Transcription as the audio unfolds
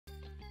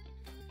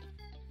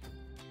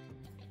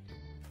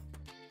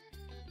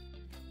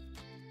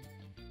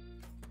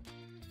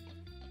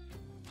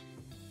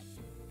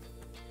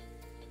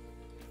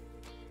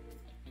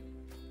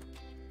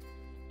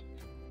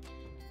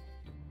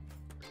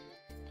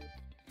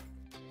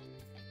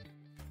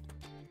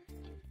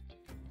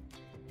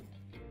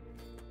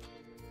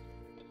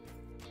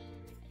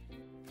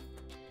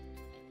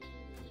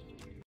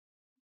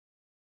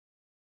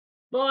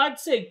Well, I'd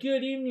say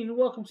good evening and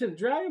welcome to the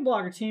Dragon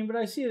Blogger team, but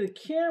I see the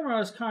camera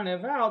is kind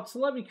of out, so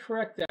let me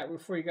correct that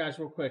for you guys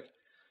real quick.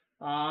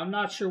 I'm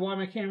not sure why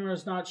my camera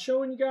is not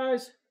showing you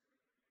guys.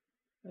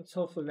 Let's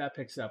hopefully that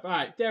picks up. All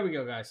right, there we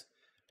go, guys.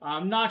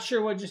 I'm not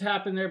sure what just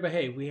happened there, but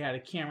hey, we had a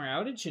camera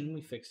outage and we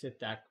fixed it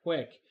that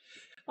quick.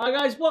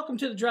 Guys, welcome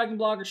to the Dragon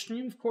Blogger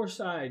stream. Of course,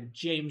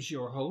 James,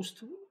 your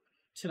host,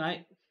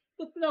 tonight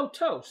with no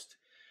toast.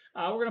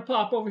 We're going to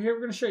pop over here.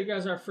 We're going to show you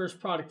guys our first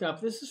product up.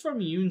 This is from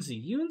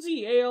Yunzi.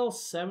 Yunzi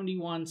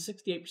AL71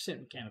 68%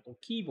 mechanical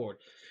keyboard.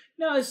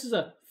 Now, this is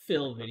a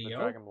fill video.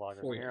 The Dragon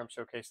Bloggers. And here I'm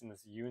showcasing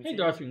this Yunzi hey,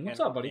 Darthing, what's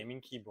up, buddy? gaming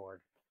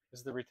keyboard.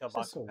 This is the retail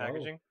box and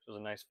packaging. This is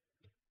a nice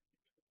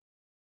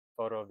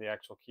photo of the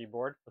actual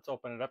keyboard. Let's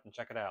open it up and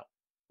check it out.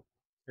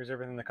 Here's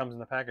everything that comes in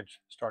the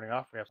package. Starting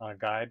off, we have a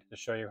guide to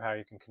show you how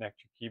you can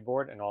connect your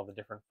keyboard and all the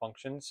different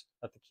functions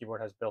that the keyboard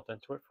has built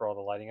into it for all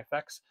the lighting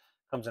effects.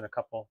 Comes in a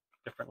couple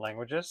different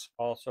languages.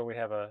 Also, we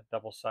have a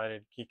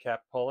double-sided keycap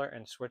puller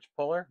and switch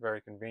puller. Very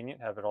convenient,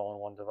 have it all in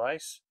one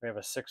device. We have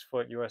a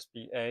 6-foot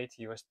USB-A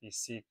to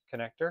USB-C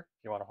connector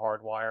if you want to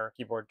hardwire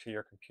keyboard to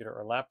your computer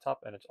or laptop,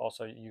 and it's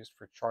also used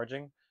for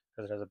charging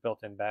because it has a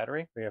built-in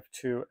battery. We have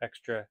 2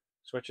 extra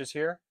switches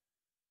here.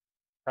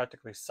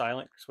 Practically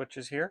silent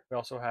switches here. We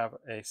also have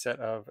a set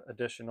of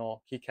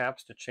additional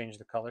keycaps to change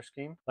the color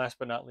scheme. Last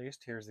but not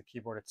least, here's the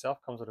keyboard itself.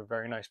 Comes with a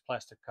very nice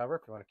plastic cover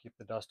if you want to keep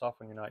the dust off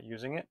when you're not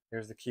using it.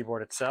 Here's the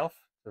keyboard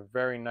itself. It's a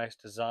very nice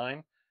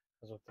design.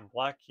 Comes with the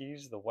black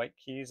keys, the white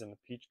keys, and the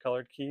peach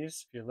colored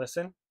keys. If you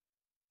listen,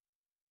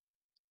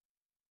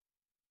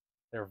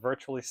 they're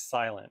virtually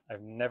silent.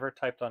 I've never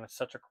typed on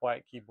such a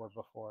quiet keyboard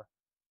before.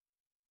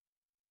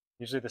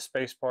 Usually the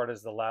space part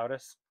is the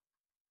loudest.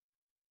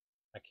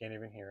 I can't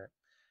even hear it.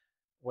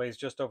 Weighs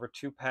just over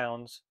 2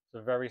 pounds. It's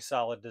a very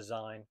solid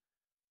design.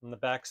 On the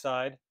back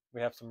side,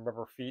 we have some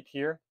rubber feet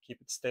here,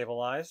 keep it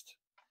stabilized.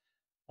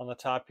 On the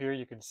top here,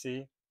 you can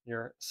see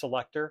your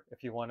selector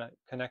if you want to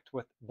connect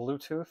with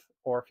Bluetooth,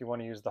 or if you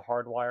want to use the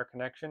hardwire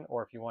connection,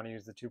 or if you want to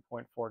use the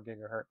 2.4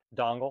 gigahertz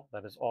dongle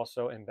that is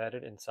also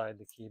embedded inside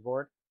the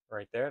keyboard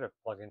right there to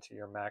plug into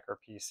your Mac or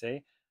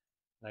PC.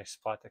 Nice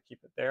spot to keep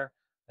it there.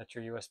 That's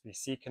your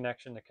USB-C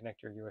connection to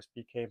connect your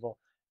USB cable.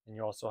 And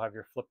you also have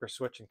your flipper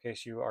switch in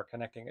case you are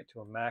connecting it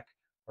to a Mac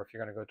or if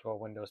you're going to go to a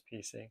Windows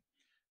PC.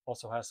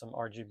 Also has some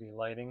RGB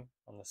lighting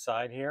on the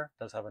side here.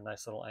 It does have a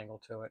nice little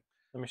angle to it.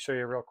 Let me show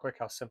you real quick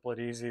how simple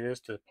and easy it is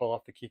to pull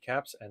off the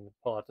keycaps and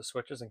pull out the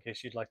switches in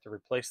case you'd like to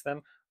replace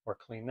them or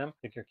clean them.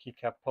 Take your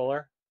keycap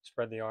puller,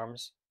 spread the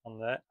arms on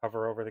that,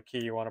 hover over the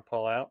key you want to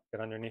pull out,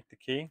 get underneath the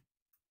key,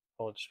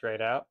 pull it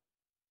straight out,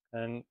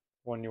 and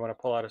when you want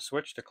to pull out a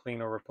switch to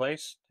clean or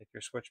replace, take your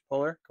switch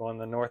puller, go on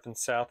the north and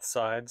south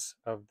sides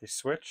of the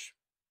switch,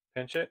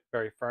 pinch it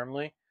very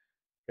firmly,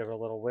 give it a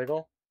little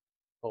wiggle,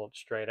 pull it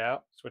straight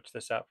out, switch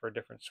this out for a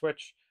different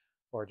switch,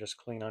 or just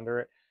clean under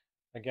it.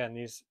 Again,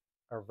 these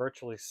are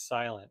virtually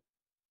silent.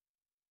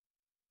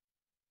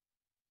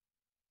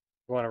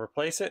 If you want to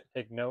replace it,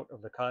 take note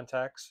of the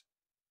contacts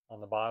on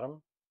the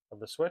bottom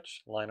of the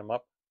switch, line them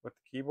up with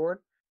the keyboard,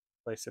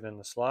 place it in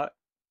the slot,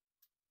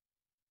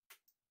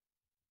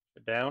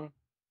 it down,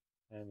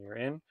 and you're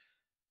in.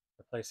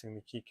 Replacing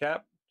the keycap,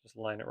 just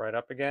line it right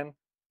up again,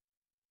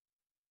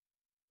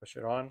 push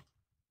it on,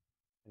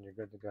 and you're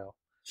good to go.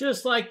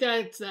 Just like that,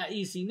 it's that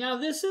easy. Now,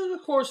 this is,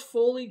 of course,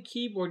 folding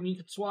keyboard, and you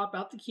can swap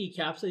out the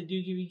keycaps. They do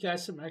give you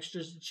guys some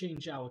extras to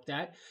change out with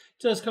that.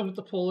 It does come with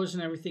the pullers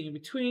and everything in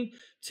between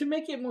to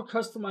make it more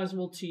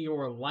customizable to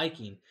your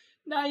liking.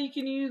 Now, you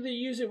can either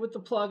use it with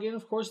the plug-in,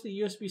 of course, the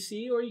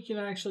USB-C, or you can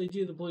actually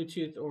do the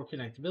Bluetooth or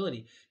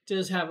connectability. It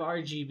does have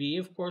RGB,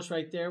 of course,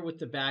 right there with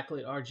the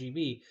backlit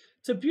RGB.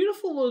 It's a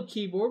beautiful little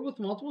keyboard with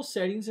multiple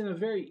settings and a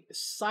very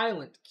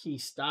silent key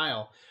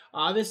style.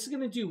 This is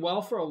going to do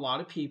well for a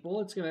lot of people.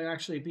 It's going to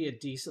actually be a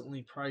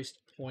decently priced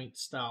point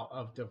style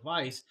of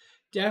device.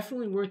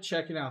 Definitely worth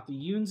checking out the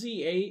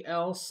Yunzi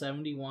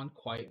AL71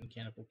 Quiet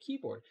Mechanical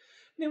Keyboard.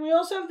 Then we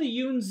also have the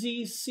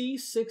Yunzi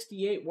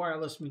C68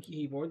 wireless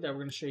keyboard that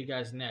we're going to show you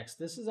guys next.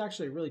 This is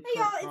actually a really cool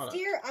product. Hey y'all, it's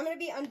Deer. I'm going to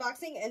be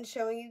unboxing and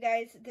showing you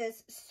guys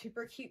this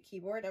super cute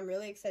keyboard. I'm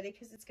really excited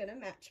because it's going to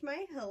match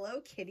my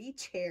Hello Kitty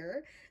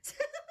chair. It's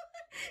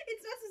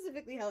not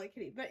specifically Hello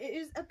Kitty, but it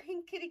is a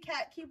pink kitty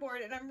cat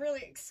keyboard, and I'm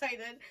really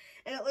excited.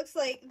 And it looks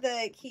like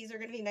the keys are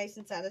going to be nice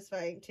and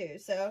satisfying too.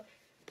 So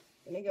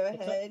I'm going to go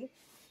ahead.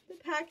 The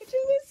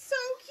packaging is so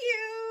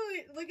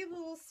cute. Look at the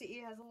little C.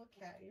 It has a little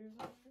cat ears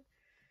on it.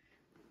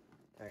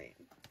 Alright.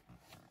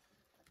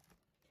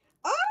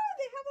 Oh,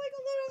 they have like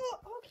a little,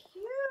 oh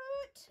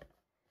cute.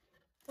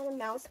 Got a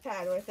mouse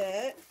pad with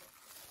it,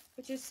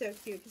 which is so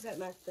cute because that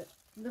matches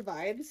the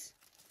vibes.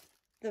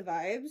 The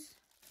vibes.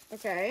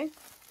 Okay.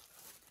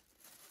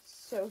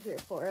 So here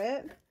for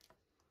it.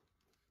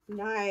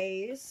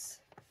 Nice.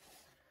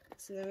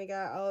 So then we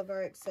got all of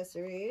our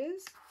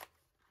accessories.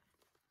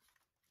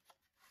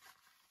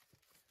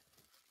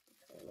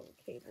 Our little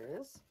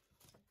cables.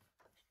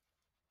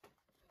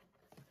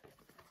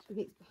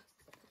 These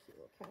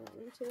little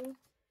calendar too.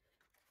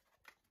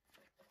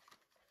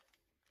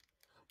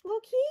 Little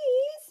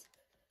keys.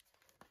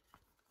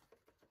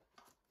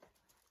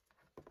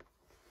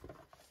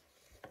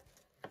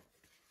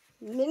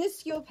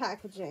 minuscule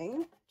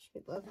packaging.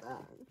 Should love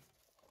that.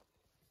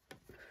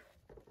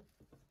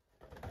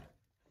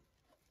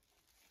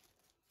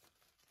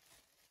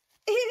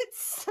 It's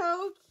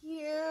so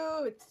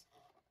cute.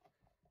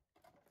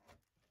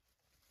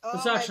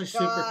 It's Oh actually my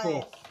super gosh.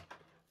 cool.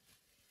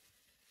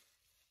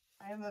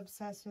 I'm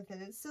obsessed with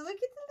it. So look at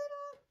the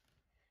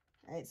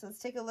little... Alright, so let's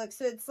take a look.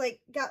 So it's like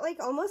got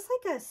like almost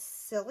like a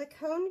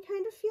silicone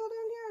kind of feel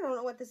down here. I don't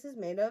know what this is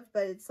made of,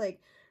 but it's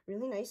like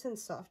really nice and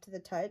soft to the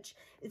touch.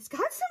 It's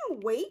got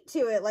some weight to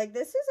it. Like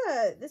this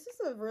is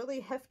a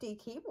really hefty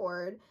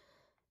keyboard.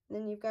 And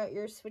then you've got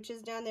your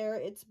switches down there.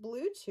 It's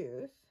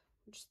Bluetooth,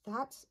 which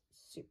that's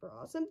super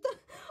awesome.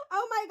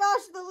 Oh my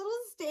gosh, the little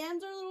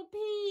stands are little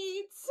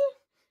Pete's.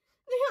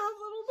 They have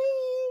little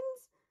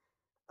beans.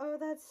 Oh,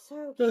 that's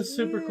so cute. That's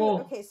super cool.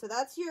 Okay, so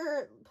that's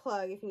your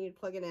plug if you need to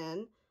plug it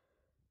in.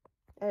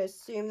 I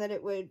assume that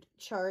it would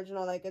charge and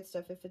all that good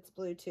stuff if it's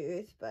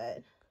Bluetooth,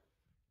 but...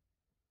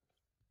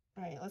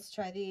 Alright, let's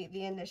try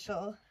the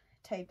initial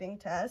typing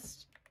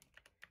test.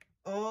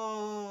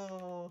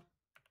 Oh...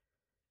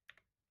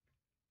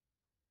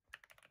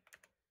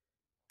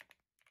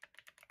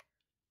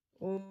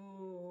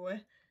 Ooh,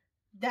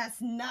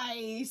 that's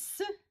nice.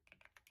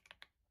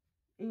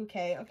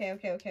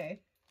 Okay.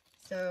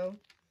 So,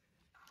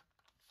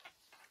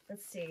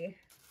 let's see.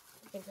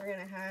 I think we're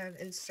gonna have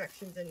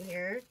instructions in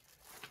here.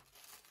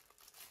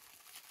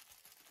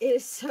 It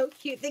is so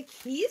cute. The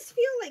keys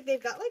feel like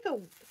they've got like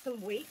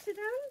some weight to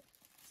them,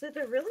 so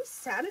they're really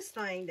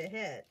satisfying to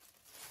hit.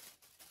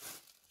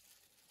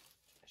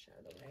 Push out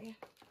of the way.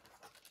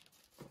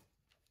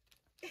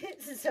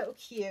 It's so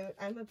cute.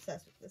 I'm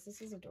obsessed with this.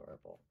 This is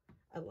adorable.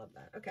 I love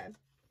that. Okay.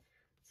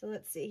 So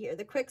let's see here.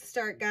 The quick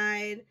start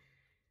guide,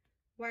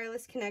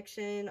 wireless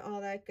connection,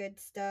 all that good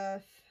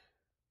stuff,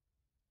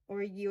 or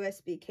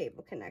USB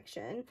cable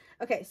connection.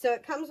 Okay, so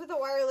it comes with a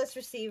wireless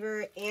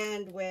receiver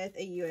and with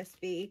a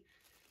USB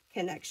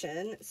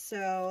connection.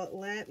 So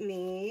let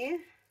me...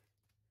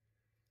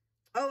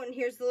 Oh, and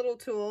here's the little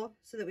tool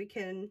so that we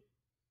can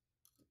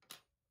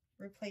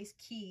replace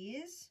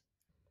keys.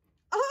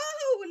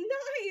 Oh,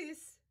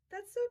 nice!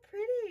 That's so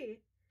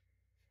pretty.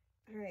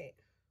 All right.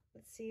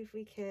 Let's see if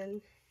we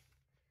can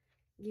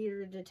get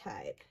her to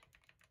type.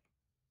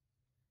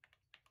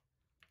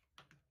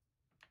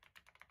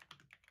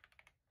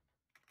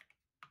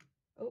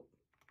 Oh.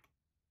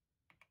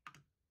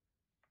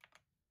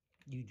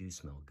 You do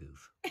smell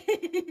goof.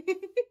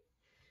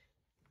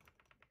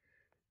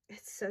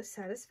 It's so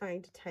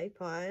satisfying to type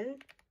on.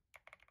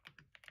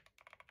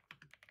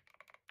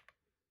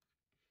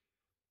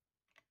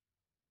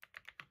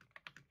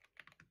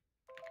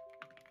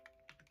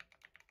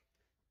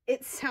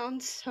 It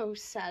sounds so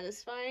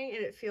satisfying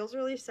and it feels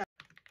really satisfying.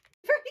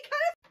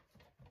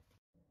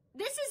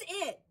 This is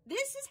it.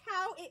 This is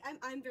how it,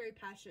 I'm very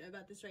passionate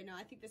about this right now.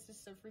 I think this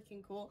is so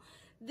freaking cool.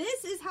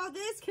 This is how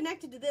this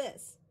connected to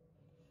this.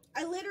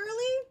 I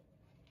literally,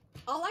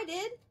 all I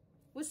did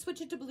was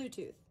switch it to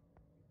Bluetooth.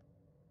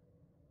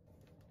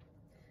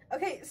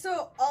 Okay,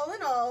 so all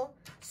in all,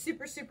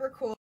 super, super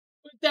cool.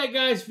 With that,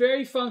 guys,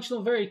 very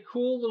functional, very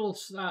cool little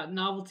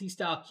novelty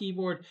style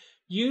keyboard.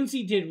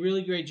 Unzi did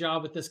really great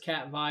job with this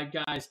cat vibe,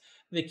 guys.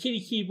 The kitty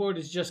keyboard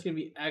is just going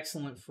to be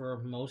excellent for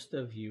most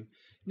of you.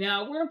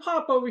 Now, we're going to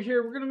pop over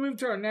here. We're going to move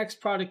to our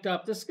next product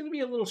up. This is going to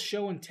be a little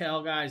show and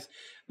tell, guys.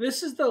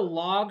 This is the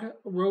Log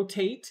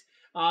Rotate.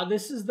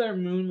 This is their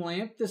moon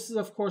lamp. This is,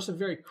 of course, a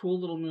very cool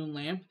little moon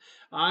lamp.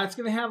 It's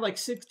going to have like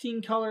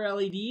 16 color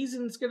LEDs,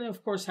 and it's going to,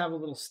 of course, have a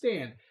little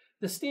stand.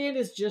 The stand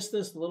is just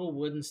this little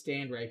wooden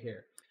stand right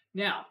here.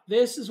 Now,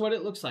 this is what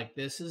it looks like.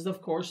 This is,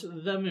 of course,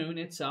 the moon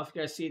itself.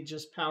 You guys see it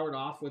just powered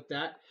off with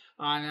that.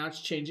 Now it's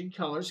changing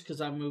colors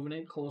because I'm moving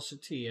it closer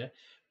to you.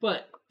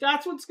 But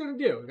that's what it's going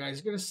to do, guys.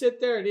 It's going to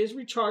sit there. It is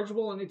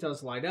rechargeable, and it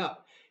does light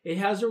up. It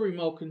has a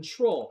remote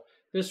control.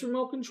 This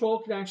remote control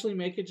can actually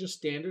make it just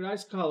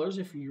standardized colors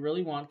if you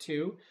really want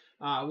to.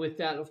 With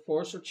that, of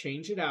course, or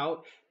change it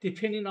out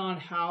depending on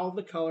how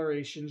the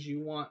colorations you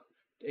want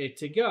it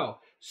to go.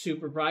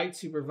 Super bright,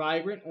 super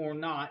vibrant, or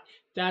not.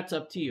 That's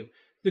up to you.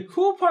 The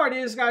cool part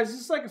is, guys, this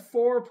is like a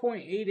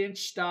 4.8-inch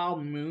style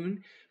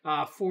moon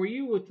for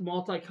you with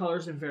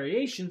multicolors and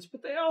variations,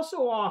 but they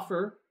also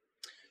offer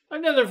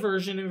another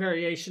version and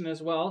variation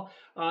as well.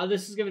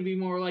 This is going to be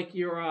more like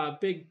your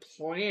big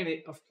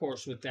planet, of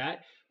course, with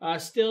that.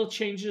 Still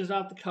changes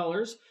out the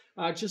colors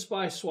just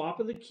by a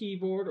swap of the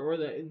keyboard or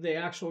the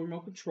actual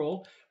remote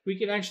control. We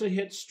can actually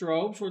hit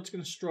strobes where it's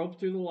going to strobe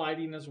through the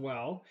lighting as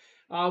well.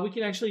 We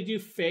can actually do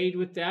fade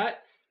with that.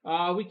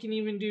 We can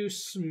even do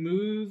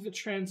smooth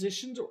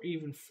transitions or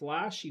even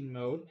flashing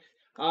mode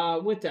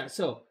with that.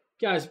 So,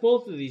 guys,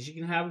 both of these, you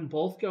can have them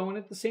both going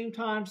at the same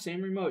time,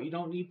 same remote. You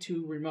don't need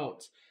two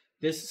remotes.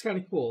 This is kind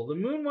of cool. The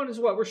moon one is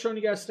what we're showing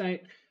you guys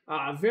tonight.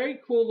 Very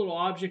cool little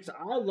objects.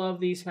 I love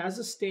these. Has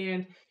a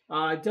stand.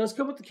 It does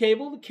come with the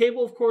cable. The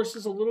cable, of course,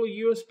 is a little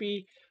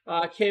USB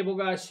cable,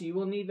 guys, so you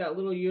will need that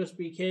little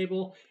USB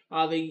cable.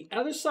 The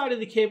other side of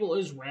the cable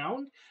is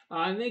round,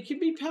 and they can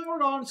be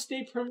powered on,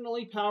 stay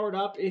permanently powered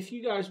up if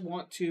you guys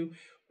want to,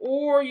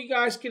 Or you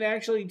guys can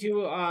actually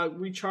do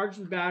recharge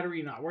the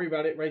battery, not worry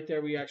about it. Right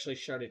there, we actually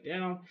shut it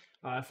down.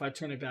 If I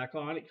turn it back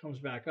on, it comes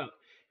back up.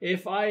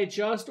 If I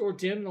adjust or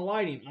dim the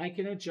lighting, I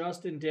can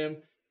adjust and dim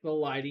the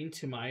lighting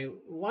to my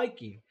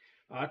liking.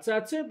 It's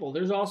that simple.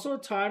 There's also a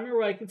timer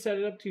where I can set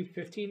it up to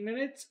 15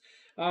 minutes,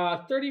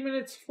 30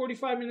 minutes,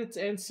 45 minutes,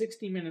 and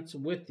 60 minutes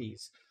with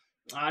these.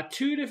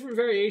 2 different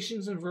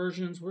variations and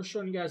versions. We're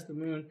showing you guys the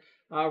moon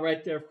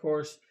right there, of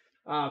course.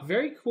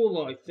 Very cool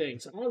looking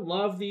things. I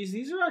love these.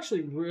 These are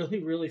actually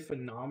really, really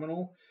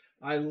phenomenal.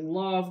 I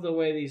love the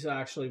way these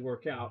actually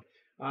work out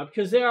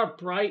because they are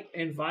bright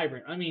and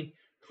vibrant. I mean,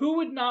 who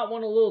would not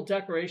want a little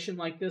decoration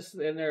like this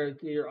in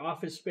their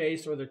office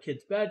space or their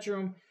kid's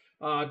bedroom?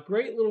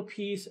 Great little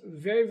piece.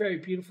 Very, very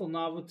beautiful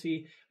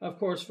novelty, of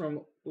course,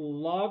 from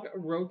Log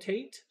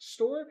Rotate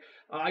store.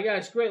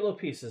 Guys, great little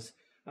pieces.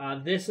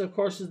 This, of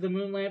course, is the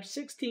moon lamp.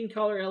 16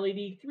 color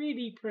LED,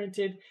 3D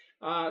printed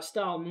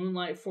style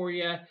moonlight for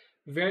you.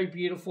 Very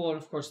beautiful, and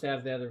of course they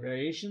have the other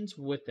variations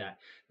with that.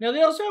 Now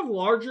they also have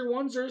larger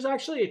ones. There's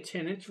actually a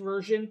 10-inch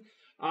version,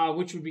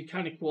 which would be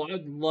kind of cool.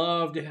 I'd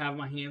love to have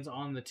my hands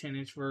on the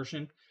 10-inch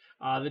version.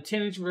 The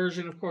 10-inch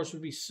version, of course,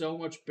 would be so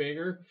much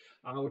bigger,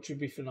 which would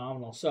be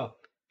phenomenal. So,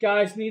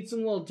 guys, need some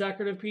little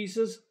decorative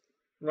pieces?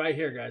 Right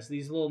here, guys.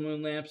 These little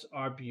moon lamps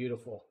are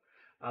beautiful.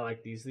 I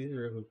like these. These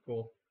are really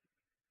cool.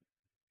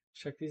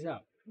 Check these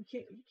out. You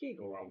can't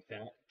go wrong with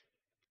that.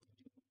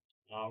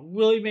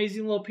 Really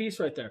amazing little piece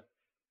right there.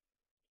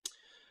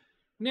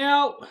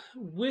 Now,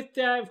 with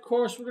that, of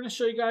course, we're going to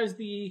show you guys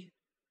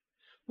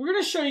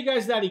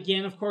that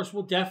again. Of course,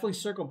 we'll definitely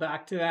circle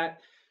back to that.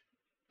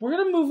 We're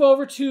going to move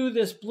over to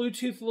this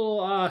Bluetooth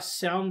little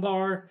sound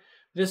bar.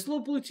 This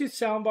little Bluetooth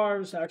sound bar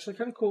is actually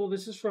kind of cool.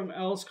 This is from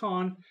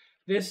Elscon.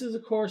 This is,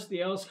 of course, the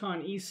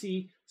Elscon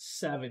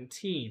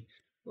EC17.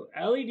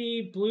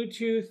 LED,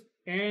 Bluetooth,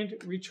 and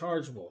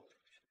rechargeable.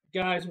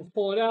 Guys, we'll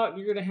pull it out.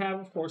 You're going to have,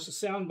 of course, a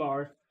sound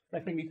bar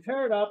that can be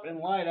paired up and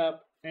light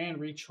up and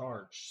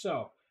recharge.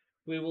 So,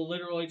 we will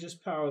literally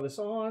just power this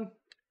on.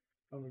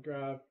 I'm going to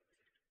grab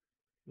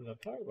the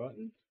power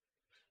button.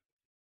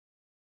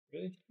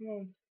 Ready? Come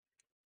on.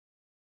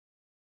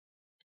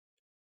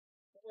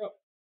 Power up.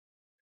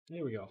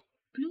 There we go.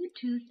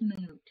 Bluetooth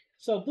mode.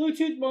 So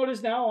Bluetooth mode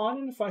is now on,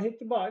 and if I hit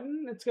the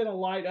button, it's going to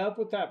light up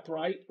with that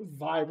bright,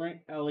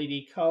 vibrant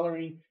LED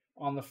coloring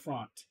on the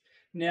front.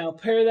 Now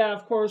pair that,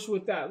 of course,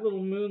 with that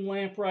little moon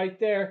lamp right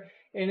there,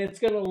 and it's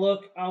going to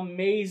look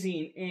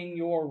amazing in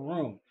your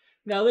room.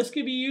 Now, this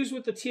could be used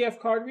with the TF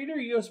card reader,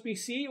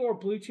 USB-C, or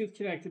Bluetooth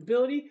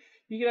connectability.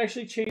 You can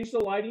actually change the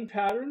lighting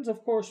patterns,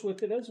 of course,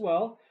 with it as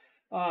well.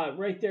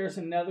 Right there's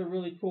another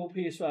really cool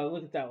piece.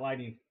 Look at that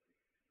lighting.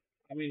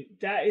 I mean,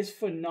 that is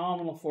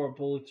phenomenal for a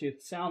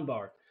Bluetooth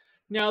soundbar.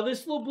 Now,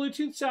 this little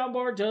Bluetooth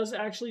soundbar does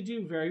actually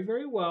do very,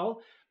 very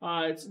well.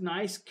 It's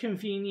nice,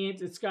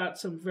 convenient. It's got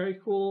some very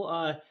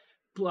cool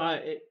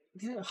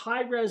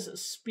high-res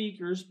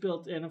speakers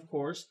built in, of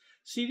course.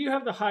 So you do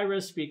have the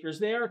high-res speakers.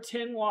 They are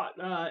 10-watt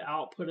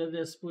output of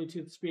this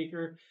Bluetooth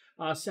speaker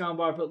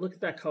soundbar, but look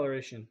at that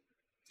coloration.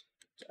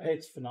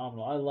 It's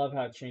phenomenal. I love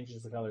how it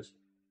changes the colors.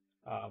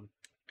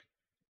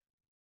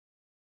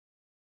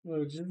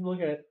 Just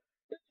look at it.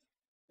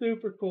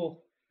 Super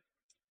cool.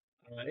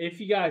 If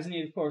you guys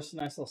need, of course, a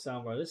nice little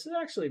soundbar, this is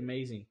actually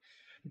amazing.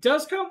 It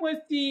does come with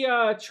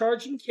the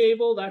charging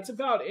cable. That's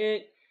about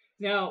it.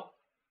 Now,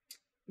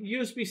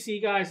 USB-C,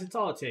 guys, it's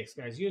all it takes,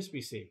 guys.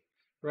 USB-C,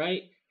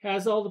 right?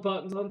 Has all the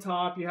buttons on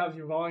top. You have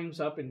your volumes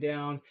up and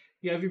down.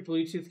 You have your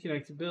Bluetooth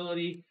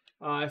connectability.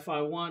 If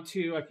I want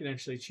to, I can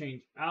actually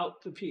change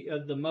out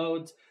the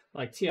modes,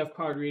 like TF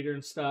card reader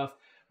and stuff.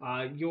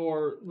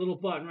 Your little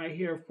button right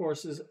here, of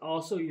course, is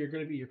also going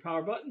to be your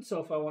power button.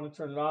 So if I want to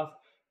turn it off,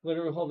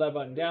 literally hold that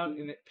button down,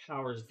 and it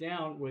powers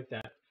down with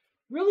that.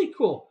 Really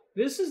cool.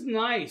 This is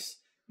nice.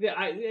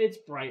 It's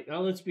bright.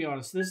 Now, let's be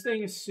honest. This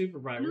thing is super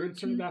bright. We're going to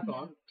turn it back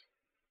on.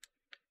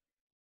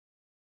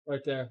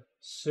 Right there.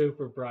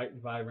 Super bright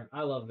and vibrant.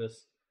 I love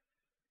this.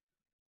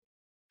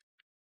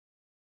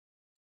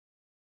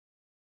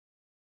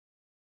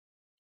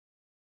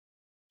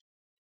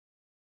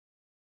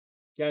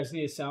 You guys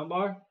need a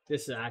soundbar?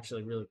 This is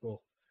actually really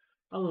cool.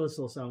 I love this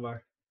little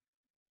soundbar.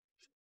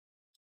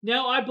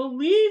 Now, I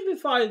believe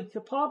if I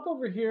could pop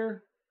over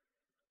here,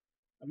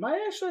 I might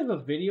actually have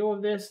a video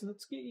of this.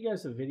 Let's get you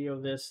guys a video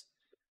of this.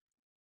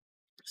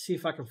 See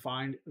if I can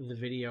find the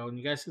video, and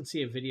you guys can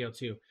see a video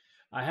too.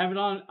 I have it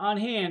on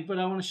hand, but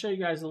I want to show you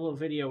guys a little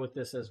video with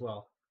this as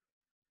well.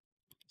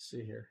 Let's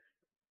see here.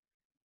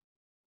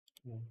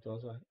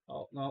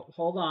 Oh, no,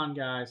 hold on,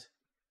 guys.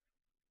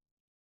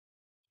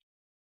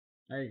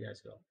 There you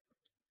guys go.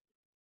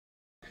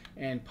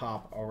 And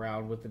pop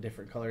around with the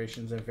different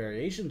colorations and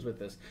variations with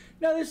this.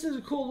 Now, this is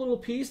a cool little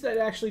piece that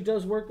actually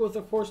does work with,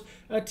 of course,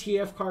 a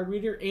TF card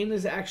reader and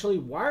is actually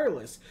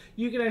wireless.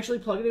 You can actually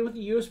plug it in with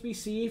the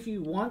USB-C if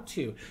you want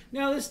to.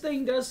 Now, this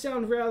thing does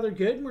sound rather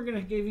good, and we're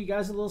going to give you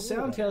guys a little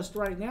sound test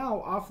right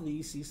now off of the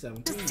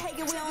EC17. Take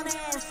it, we on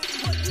ass.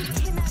 But you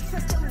cannot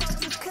trust them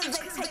vultures 'cause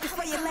they take it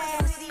for your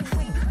last.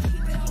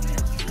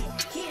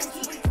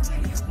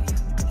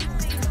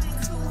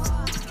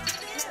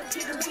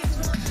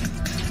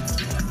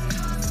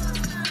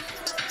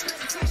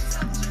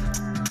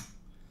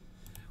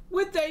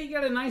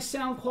 got a nice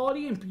sound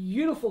quality and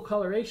beautiful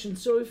coloration.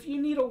 So if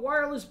you need a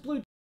wireless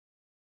Bluetooth,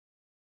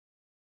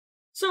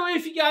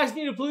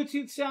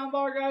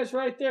 soundbar, guys,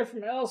 right there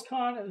from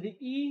Elscon, the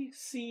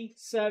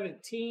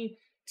EC17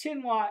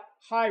 10-watt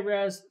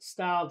high-res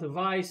style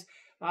device,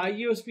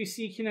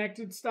 USB-C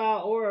connected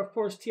style, or of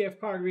course TF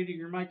card reader,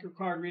 your micro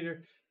card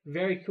reader.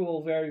 Very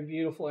cool, very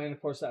beautiful, and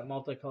of course that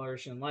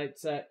multicoloration light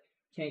set.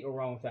 Can't go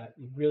wrong with that.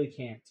 You really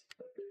can't.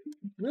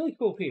 Really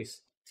cool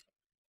piece.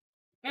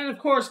 And of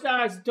course,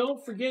 guys,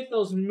 don't forget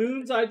those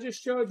moons I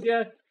just showed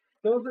you.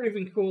 Those are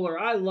even cooler.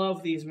 I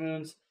love these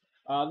moons.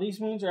 These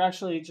moons are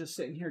actually just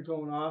sitting here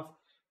going off.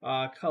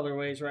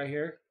 Colorways right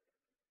here.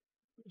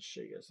 Let's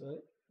show you guys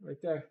that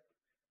right there.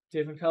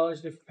 Different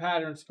colors, different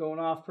patterns, going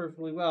off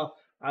perfectly well.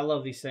 I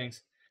love these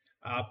things.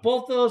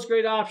 Both of those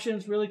great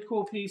options, really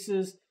cool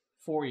pieces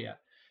for you.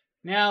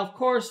 Now, of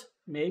course,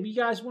 maybe you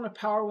guys want to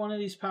power one of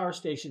these power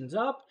stations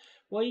up.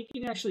 Well, you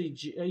can actually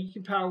you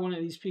can power one of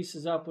these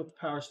pieces up with the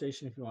power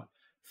station if you want.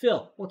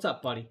 Phil, what's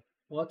up, buddy?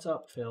 What's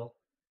up, Phil?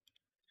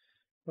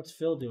 What's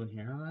Phil doing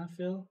here, huh,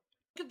 Phil?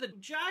 Look at the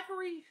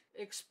Jackery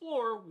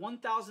Explorer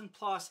 1000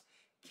 Plus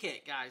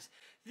kit, guys.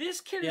 This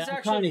kit is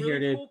actually a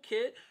really cool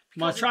kit. I'm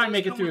going to try and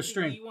make it through a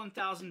stream.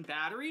 E1000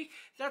 battery.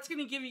 That's going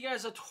to give you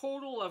guys a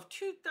total of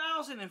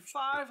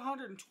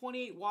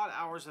 2,528 watt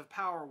hours of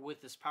power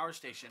with this power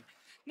station.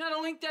 Now,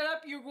 to link that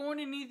up, you're going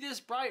to need this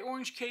bright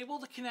orange cable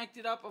to connect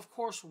it up, of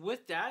course,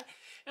 with that.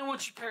 And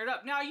once you pair it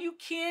up, now you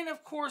can,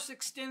 of course,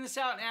 extend this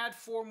out and add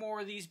 4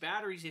 more of these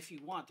batteries if you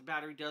want. The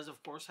battery does,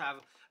 of course, have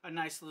a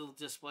nice little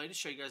display to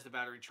show you guys the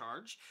battery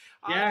charge.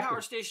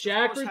 Power station,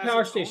 Jackery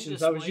power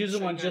stations. I was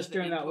using one just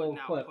during that little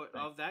clip.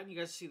 Of that, and you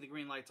guys see the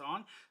green lights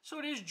on. So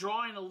it is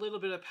drawing a little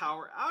bit of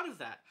power out of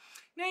that.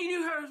 Now you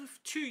do have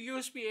 2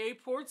 USB-A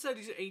ports that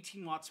is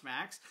 18 watts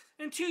max,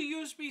 and 2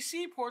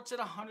 USB-C ports at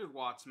 100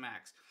 watts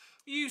max.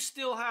 You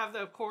still have,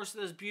 of course,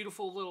 this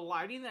beautiful little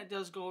lighting that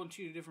does go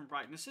into different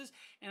brightnesses,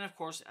 and of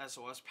course,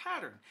 SOS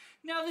pattern.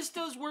 Now, this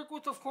does work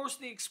with, of course,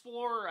 the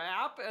Explorer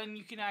app, and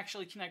you can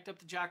actually connect up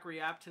the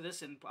Jackery app to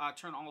this and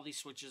turn all these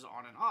switches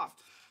on and off.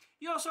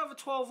 You also have a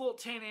 12-volt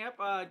 10-amp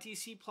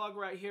DC plug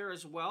right here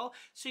as well,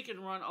 so you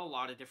can run a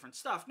lot of different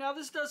stuff. Now,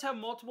 this does have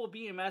multiple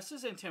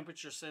BMSs and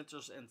temperature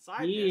sensors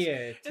inside this.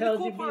 Yeah, and the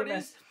cool part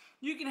is,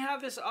 you can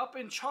have this up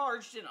and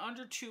charged in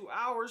under 2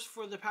 hours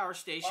for the power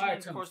station.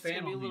 And of course, it's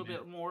going to be a little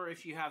bit more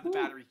if you have the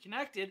battery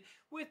connected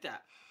with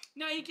that.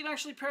 Now, you can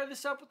actually pair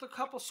this up with a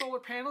couple solar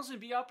panels and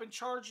be up and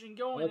charged and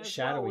going as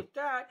well with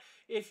that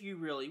if you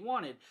really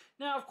wanted.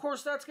 Now, of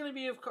course, that's going to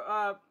be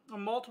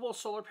multiple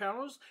solar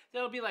panels.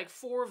 That'll be like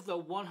 4 of the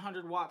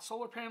 100-watt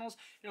solar panels.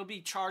 It'll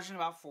be charged in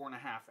about 4.5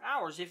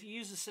 hours. If you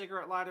use a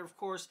cigarette lighter, of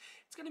course,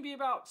 it's going to be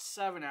about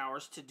 7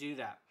 hours to do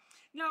that.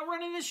 Now,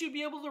 running this, you'd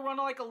be able to run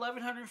like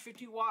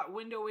 1150 watt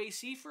window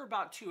AC for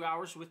about 2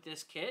 hours with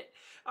this kit.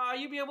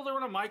 You'll be able to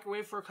run a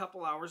microwave for a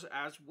couple hours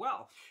as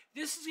well.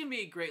 This is going to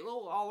be a great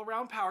little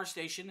all-around power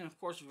station, and of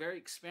course,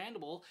 very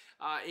expandable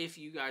if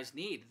you guys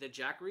need the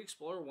Jackery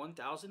Explorer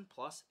 1000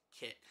 Plus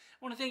kit.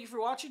 I want to thank you for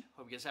watching.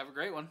 Hope you guys have a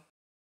great one.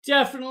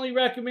 Definitely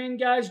recommend,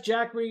 guys,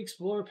 Jackery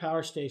Explorer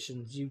power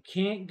stations. You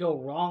can't go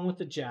wrong with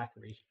the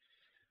Jackery.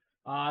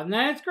 And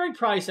that's great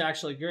price,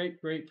 actually.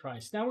 Great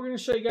price. Now we're going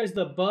to show you guys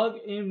the Bug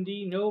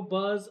MD No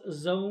Buzz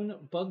Zone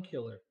Bug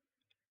Killer.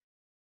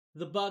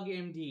 The Bug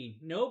MD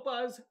No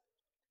Buzz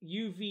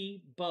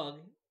UV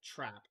Bug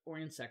Trap or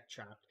Insect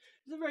Trap.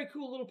 It's a very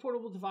cool little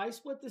portable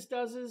device. What this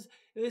does is,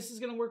 this is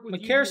going to work with... My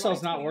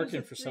carousel's not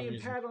working for some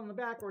reason. Pad on the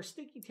back or a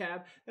sticky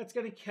tab that's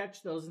going to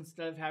catch those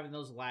instead of having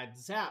those loud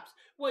zaps.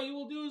 What you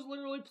will do is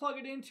literally plug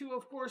it into,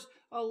 of course,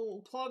 a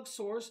little plug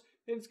source,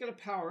 and it's going to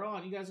power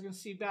on. You guys are going to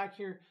see back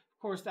here,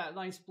 of course, that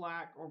nice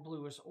black or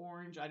bluish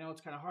orange. I know it's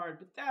kind of hard,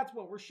 but that's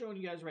what we're showing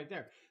you guys right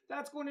there.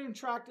 That's going to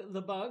attract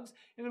the bugs,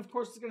 and of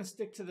course, it's going to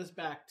stick to this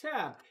back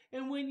tab.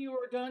 And when you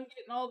are done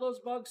getting all those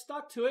bugs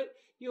stuck to it,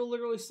 you'll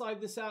literally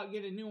slide this out,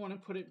 get a new one,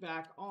 and put it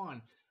back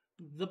on.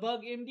 The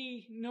Bug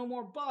MD No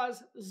More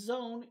Buzz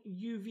Zone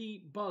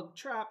UV Bug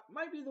Trap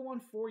might be the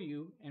one for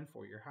you and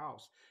for your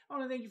house. I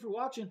want to thank you for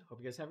watching. Hope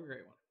you guys have a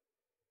great one.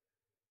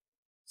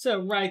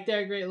 So right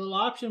there, great little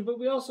option, but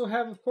we also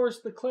have, of course,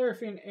 the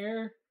Clarifion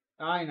Air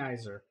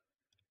Ionizer.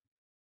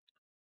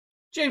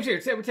 James here.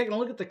 Today we're taking a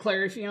look at the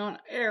Clarifion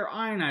Air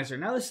Ionizer.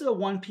 Now this is a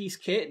one-piece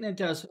kit and it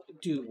does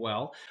do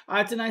well.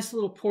 It's a nice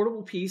little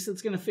portable piece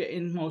that's going to fit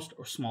in most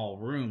or small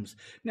rooms.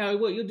 Now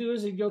what you'll do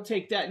is you'll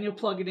take that and you'll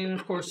plug it in,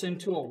 of course,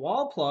 into a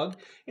wall plug,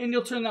 and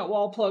you'll turn that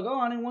wall plug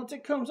on, and once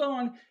it comes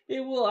on, it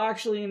will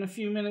actually, in a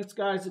few minutes,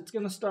 guys, it's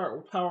going to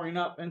start powering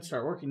up and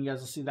start working. You guys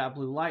will see that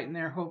blue light in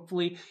there,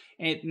 hopefully,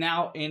 and it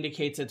now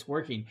indicates it's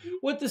working.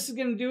 What this is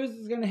going to do is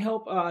it's going to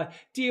help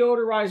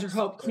deodorize or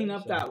help clean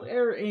up that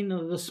air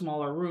into the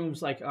smaller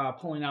rooms, like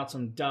pulling out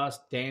some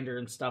dust, dander,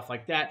 and stuff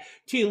like that,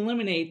 to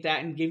eliminate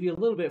that and give you a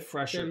little bit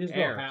fresher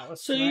air.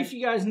 So if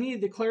you guys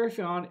need the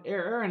Clarifion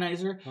Air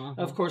Ionizer,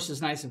 of course,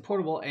 it's nice and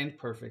portable and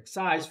perfect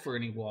size for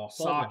any wall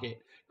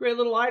socket. Great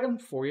little item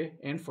for you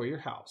and for your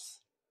house.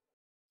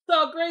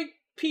 So great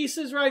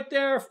pieces right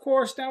there, of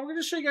course. Now we're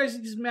going to show you guys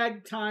these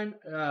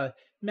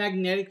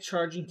magnetic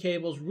charging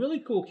cables. Really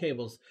cool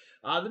cables.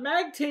 The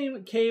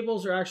MagTime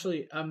cables are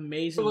actually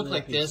amazing. They look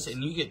like this,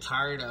 and you get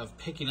tired of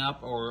picking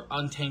up or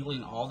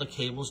untangling all the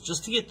cables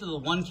just to get to the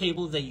one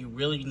cable that you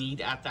really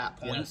need at that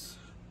point. Yes.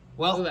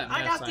 Well,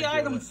 I got the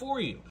item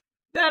for you.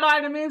 That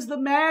item is the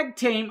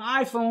MagTime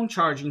iPhone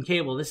charging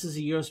cable. This is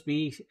a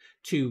USB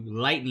to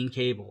Lightning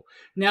cable.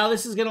 Now,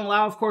 this is going to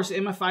allow, of course,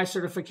 MFI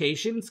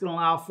certification. It's going to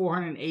allow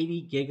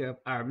 480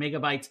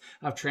 megabytes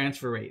of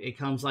transfer rate. It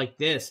comes like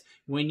this.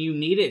 When you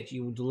need it,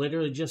 you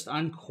literally just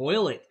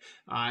uncoil it.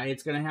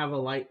 It's going to have a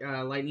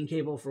Lightning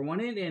cable for one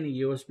end and a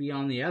USB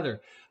on the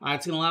other.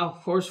 It's going to allow,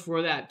 of course,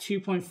 for that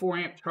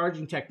 2.4 amp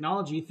charging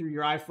technology through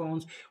your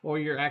iPhones or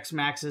your X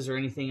Maxes or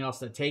anything else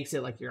that takes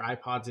it, like your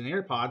iPods and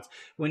AirPods.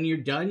 When you're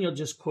done, you'll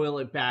just coil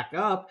it back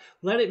up,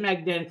 let it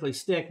magnetically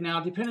stick. Now,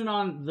 depending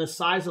on the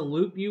size of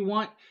loop you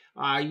want,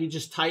 you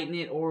just tighten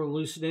it or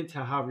loosen it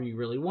to however you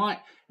really want,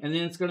 and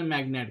then it's going to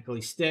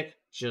magnetically stick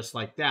just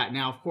like that.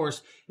 Now, of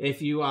course,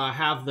 if you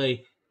have the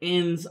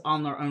ends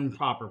on their own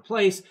proper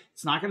place,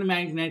 it's not going to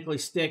magnetically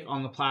stick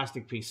on the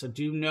plastic piece. So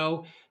do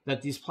know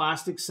that these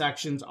plastic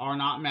sections are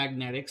not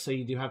magnetic, so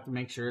you do have to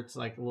make sure it's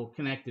like a little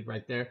connected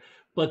right there.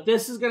 But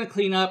this is going to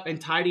clean up and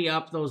tidy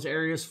up those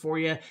areas for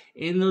you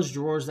in those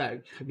drawers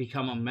that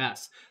become a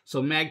mess.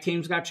 So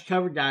MagTime's got you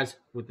covered, guys,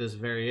 with this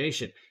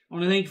variation. I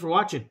want to thank you for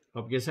watching.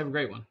 Hope you guys have a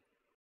great one.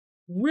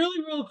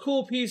 Really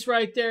cool piece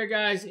right there,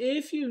 guys.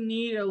 If you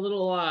need a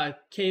little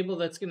cable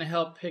that's going to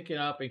help pick it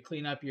up and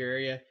clean up your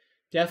area,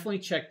 definitely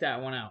check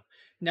that one out.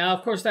 Now,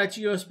 of course, that's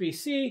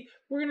USB-C.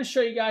 We're going to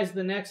show you guys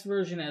the next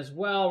version as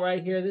well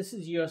right here. This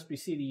is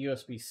USB-C to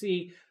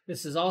USB-C.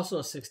 This is also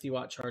a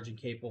 60-watt charging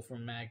cable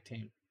from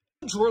MagTime.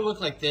 Drawer look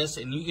like this,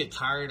 and you get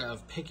tired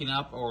of picking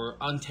up or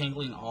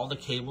untangling all the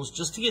cables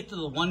just to get to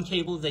the one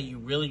cable that you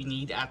really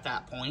need at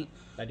that point.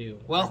 I do.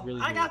 Well,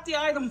 I got the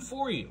item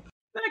for you.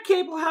 That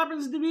cable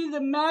happens to be the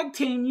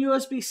MagTime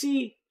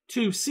USB-C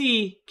to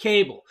C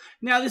cable.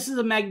 Now, this is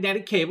a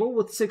magnetic cable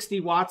with 60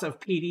 watts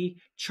of PD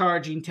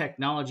charging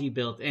technology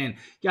built in.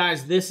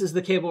 Guys, this is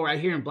the cable right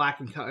here in black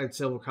and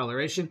silver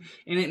coloration,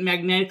 and it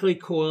magnetically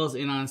coils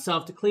in on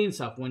itself to clean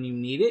itself. When you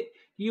need it,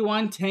 you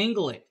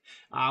untangle it.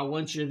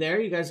 Once you're there,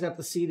 you guys got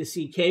the C to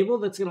C cable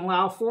that's going to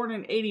allow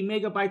 480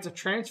 megabytes of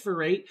transfer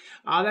rate.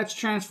 That's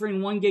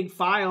transferring 1 gig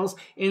files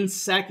in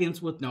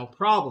seconds with no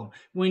problem.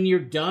 When you're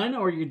done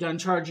or you're done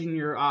charging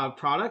your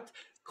product,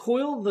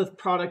 coil the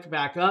product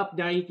back up.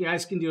 Now you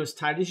guys can do as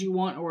tight as you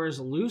want or as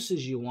loose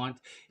as you want.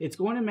 It's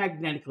going to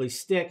magnetically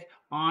stick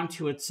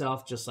onto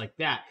itself just like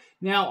that.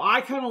 Now, I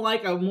kind of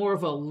like a more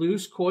of a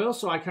loose coil,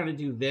 so I kind of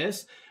do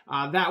this.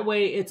 That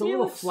way, it's a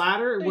little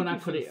flatter when I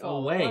put it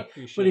away.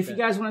 But if you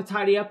guys want to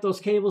tidy up those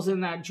cables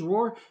in that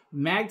drawer,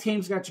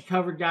 MagTime's got you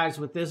covered, guys,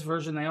 with this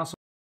version. They also...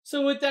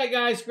 So with that,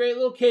 guys, great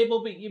little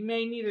cable, but you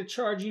may need a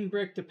charging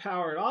brick to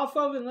power it off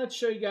of. And let's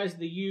show you guys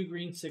the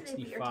Ugreen 65.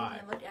 We are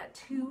taking a look at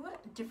two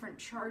different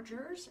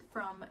chargers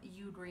from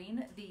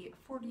Ugreen, the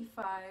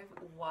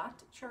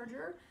 45-watt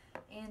charger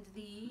and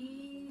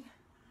the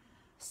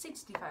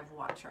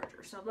 65-watt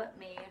charger. So let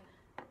me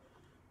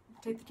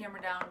take the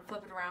camera down,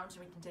 flip it around so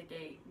we can take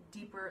a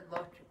deeper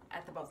look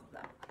at the both of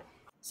them.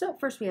 So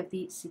first we have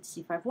the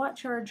 65-watt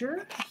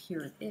charger.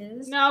 Here it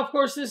is. Now, of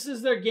course, this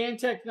is their GaN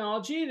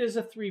technology. It is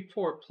a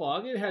 3-port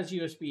plug. It has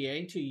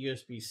USB-A and 2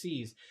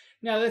 USB-Cs.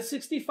 Now, that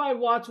 65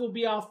 watts will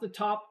be off the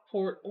top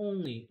port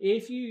only.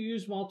 If you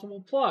use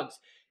multiple plugs,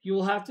 you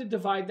will have to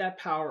divide that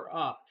power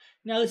up.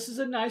 Now, this is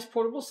a nice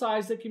portable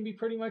size that can be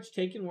pretty much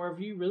taken wherever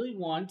you really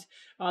want.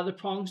 The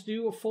prongs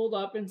do fold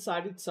up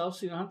inside itself,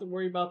 so you don't have to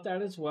worry about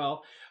that as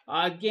well.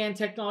 GaN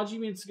technology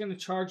means it's going to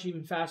charge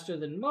even faster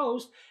than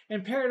most.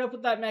 And pair it up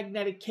with that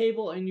magnetic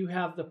cable, and you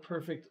have the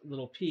perfect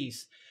little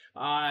piece.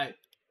 I'm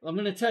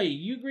going to tell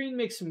you, Ugreen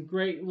makes some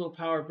great little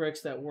power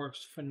bricks that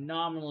works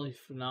phenomenally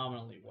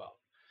well.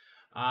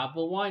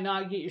 But why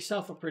not get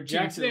yourself a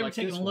projector? Today like we're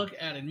taking this a look one.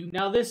 at a new...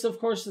 Now this, of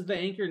course, is the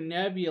Anker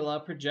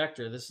Nebula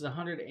projector. This is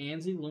 100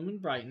 ANSI lumen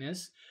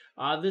brightness.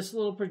 This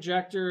little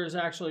projector is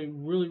actually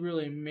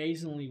really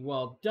amazingly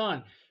well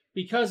done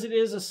because it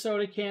is a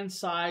soda can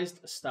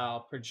sized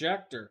style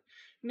projector.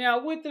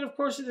 Now with it, of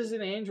course, it is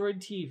an Android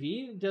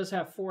TV. It does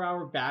have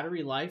 4-hour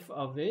battery life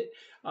of it.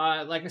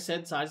 Like I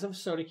said, size of a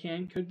soda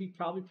can, could be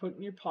probably put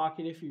in your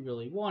pocket if you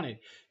really wanted.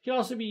 It can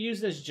also be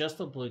used as just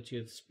a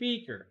Bluetooth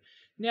speaker.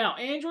 Now,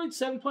 Android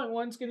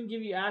 7.1 is going to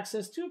give you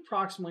access to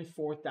approximately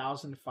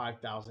 4,000 to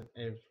 5,000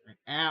 different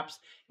apps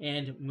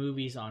and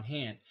movies on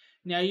hand.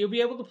 Now, you'll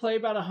be able to play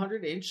about a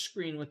 100-inch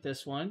screen with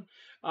this one.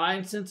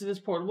 And since it is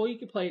portable, you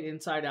can play it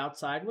inside,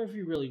 outside, wherever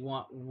you really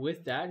want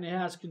with that. And it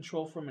has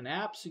control from an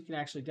app, so you can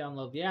actually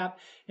download the app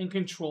and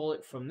control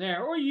it from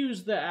there, or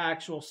use the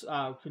actual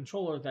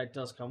controller that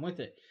does come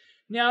with it.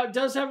 Now, it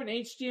does have an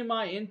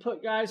HDMI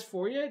input, guys,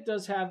 for you. It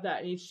does have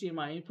that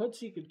HDMI input,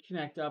 so you could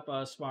connect up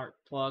a smart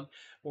plug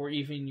or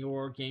even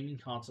your gaming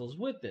consoles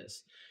with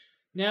this.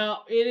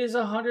 Now, it is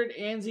 100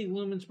 ANSI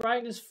lumens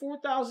brightness,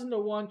 4,000 to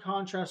 1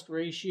 contrast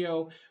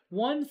ratio,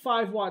 one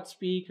 5-watt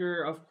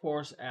speaker, of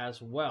course, as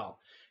well.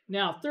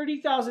 Now,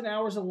 30,000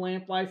 hours of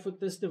lamp life with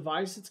this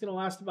device. It's going to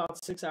last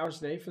about 6 hours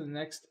a day for the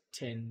next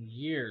 10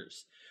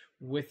 years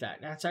with that.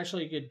 That's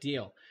actually a good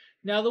deal.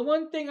 Now, the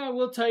one thing I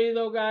will tell you,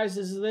 though, guys,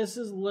 is this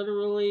is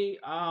literally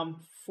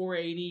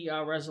 480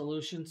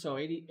 resolution, so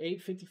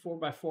 854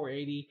 by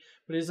 480,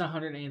 but it is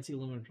 100 ANSI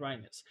lumen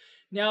brightness.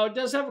 Now, it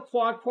does have a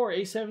quad-core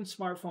A7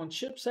 smartphone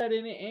chipset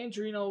in it,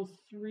 Adreno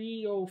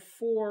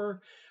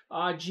 304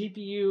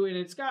 GPU, and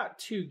it's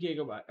got 1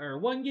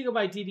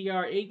 gigabyte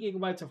DDR, 8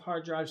 gigabytes of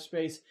hard drive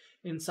space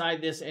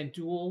inside this, and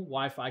dual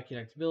Wi-Fi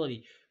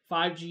connectability,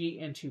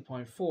 5G and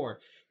 2.4.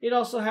 It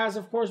also has,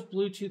 of course,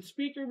 Bluetooth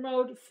speaker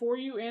mode for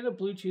you and a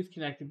Bluetooth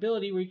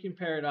connectability where you can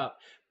pair it up.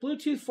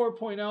 Bluetooth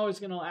 4.0 is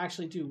going to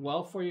actually do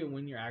well for you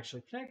when you're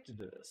actually connected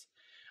to this.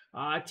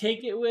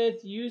 Take it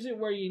with, use it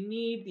where you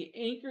need, the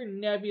Anker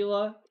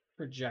Nebula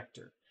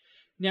projector.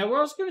 Now, we're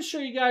also going to show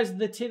you guys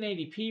the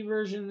 1080p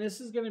version. This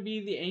is going to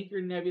be the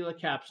Anker Nebula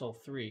Capsule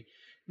 3.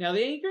 Now,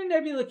 the Anker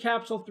Nebula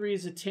Capsule 3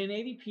 is a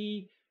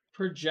 1080p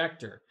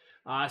projector.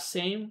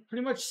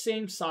 Pretty much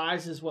same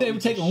size as what we're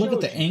taking a look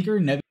at the Anker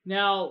Nebula.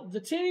 Now,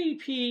 the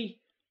 1080p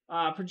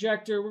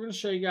projector, we're going to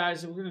show you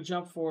guys, and we're going to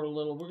jump forward a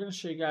little. We're going to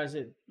show you guys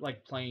it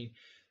like playing.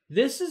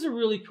 This is a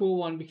really cool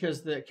one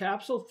because the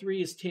Capsule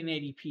 3 is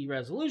 1080p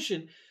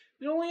resolution.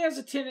 It only has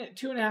a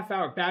 2.5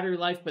 hour battery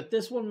life, but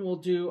this one will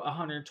do a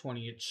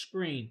 120-inch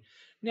screen.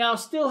 Now,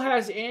 still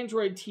has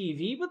Android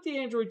TV, but the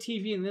Android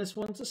TV in this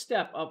one's a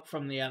step up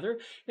from the other.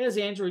 It has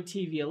Android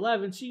TV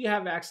 11, so you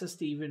have access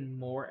to even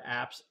more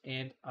apps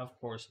and, of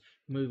course,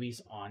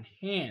 movies on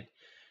hand.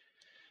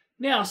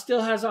 Now,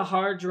 still has a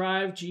hard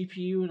drive,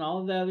 GPU, and all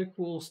of the other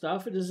cool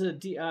stuff. It is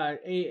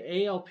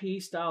a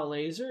ALP style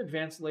laser,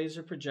 advanced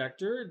laser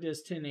projector. It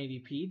is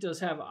 1080p. It does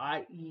have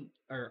IEA,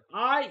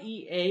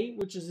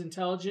 which is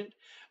intelligent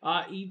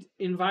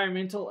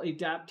environmental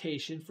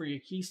adaptation for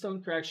your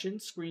keystone correction,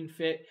 screen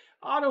fit,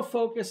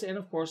 autofocus, and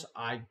of course,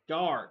 eye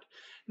guard.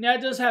 Now,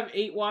 it does have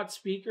 8-watt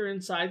speaker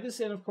inside this,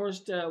 and of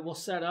course, will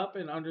set up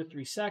in under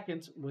 3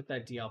 seconds with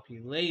that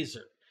DLP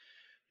laser.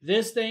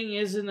 This thing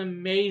is an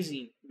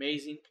amazing,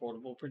 amazing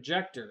portable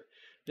projector.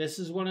 This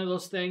is one of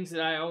those things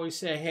that I always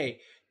say,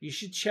 hey, you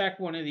should check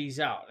one of these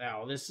out.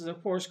 Now, this is,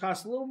 of course,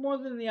 costs a little more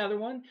than the other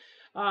one,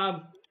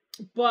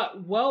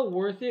 but well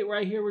worth it.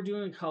 Right here, we're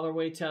doing a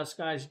colorway test,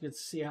 guys. You can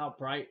see how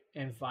bright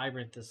and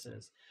vibrant this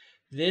is.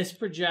 This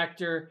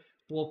projector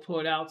will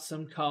put out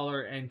some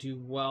color and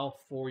do well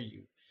for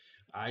you.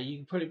 You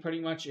can put it pretty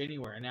much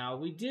anywhere. Now,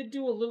 we did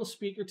do a little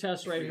speaker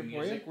test right here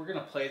for you. We're going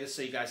to play this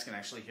so you guys can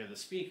actually hear the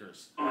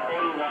speakers. Now,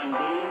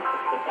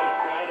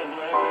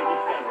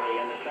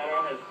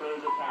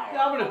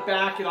 I'm going to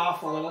back it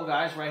off a little,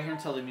 guys, right here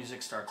until the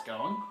music starts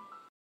going.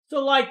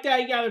 So like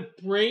that, you got a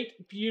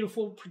great,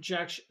 beautiful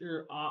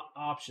projector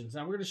options.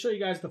 Now, we're going to show you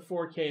guys the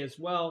 4K as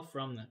well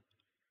from the...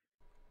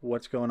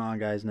 What's going on,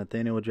 guys?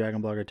 Nathaniel with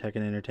Dragon Blogger Tech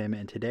and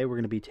Entertainment, and today we're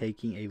going to be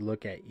taking a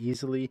look at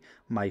easily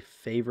my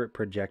favorite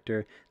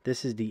projector.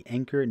 This is the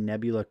Anker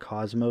Nebula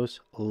Cosmos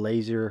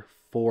Laser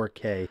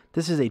 4K.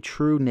 This is a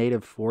true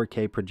native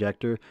 4K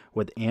projector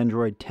with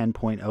Android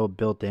 10.0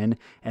 built in,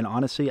 and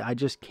honestly, I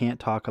just can't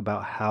talk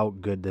about how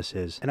good this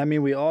is. And I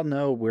mean, we all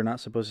know we're not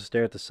supposed to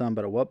stare at the sun,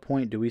 but at what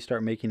point do we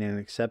start making an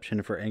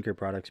exception for Anker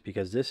products?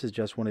 Because this is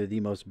just one of the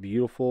most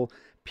beautiful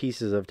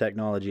pieces of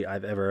technology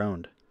I've ever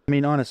owned. I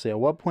mean, honestly, at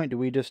what point do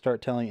we just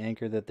start telling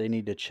Anker that they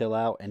need to chill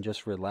out and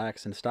just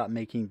relax and stop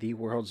making the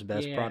world's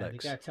best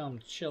products? You gotta tell them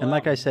to chill and out.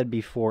 Like I said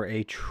before,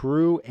 a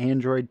true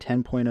Android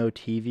 10.0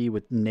 TV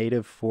with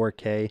native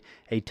 4K,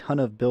 a ton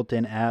of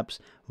built-in apps,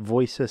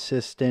 voice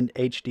assistant,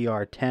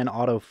 HDR10,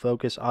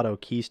 autofocus, auto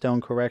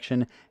keystone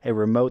correction, a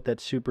remote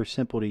that's super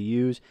simple to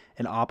use,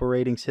 an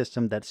operating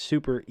system that's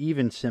super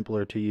even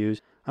simpler to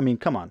use. I mean,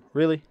 come on,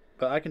 really?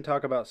 But I can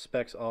talk about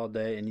specs all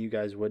day and you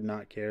guys would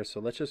not care, so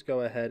let's just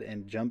go ahead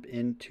and jump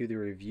into the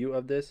review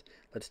of this.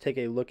 Let's take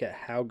a look at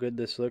how good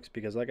this looks,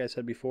 because like I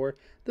said before,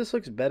 this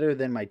looks better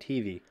than my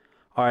TV.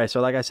 Alright,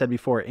 so like I said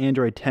before,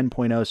 Android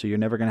 10.0, so you're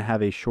never going to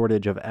have a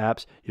shortage of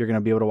apps. You're going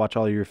to be able to watch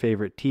all your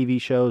favorite TV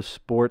shows,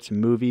 sports,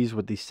 movies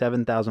with the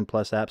 7,000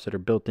 plus apps that are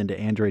built into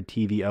Android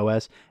TV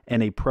OS.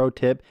 And a pro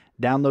tip,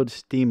 download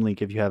Steam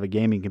Link if you have a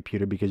gaming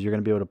computer, because you're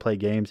going to be able to play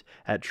games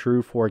at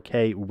true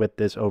 4K with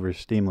this over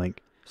Steam Link.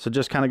 So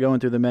just kind of going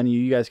through the menu,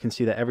 you guys can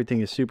see that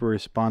everything is super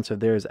responsive.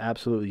 There is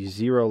absolutely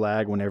zero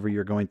lag whenever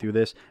you're going through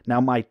this.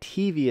 Now, my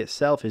TV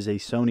itself is a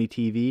Sony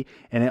TV,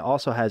 and it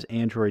also has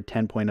Android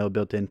 10.0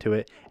 built into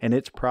it, and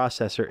its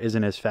processor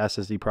isn't as fast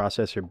as the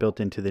processor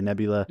built into the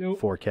Nebula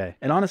 4K.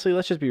 And honestly,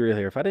 let's just be real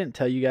here. If I didn't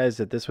tell you guys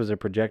that this was a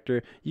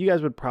projector, you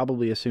guys would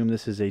probably assume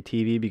this is a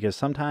TV, because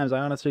sometimes I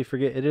honestly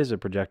forget it is a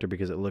projector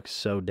because it looks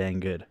so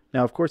dang good.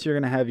 Now, of course, you're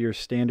going to have your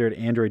standard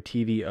Android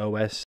TV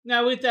OS.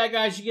 Now, with that,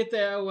 guys, you get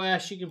the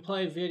OS. You can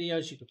play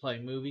videos, you can play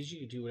movies, you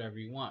can do whatever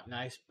you want.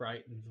 Nice,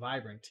 bright, and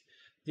vibrant.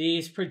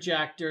 These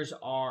projectors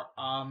are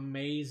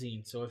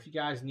amazing. So if you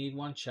guys need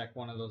one, check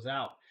one of those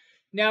out.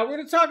 Now, we're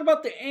going to talk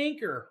about the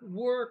Anker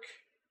Work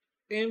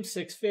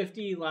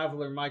M650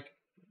 lavalier mic,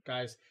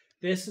 guys.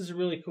 This is a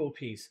really cool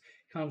piece.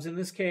 Comes in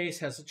this case,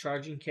 has a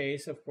charging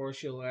case. Of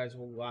course, you guys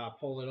will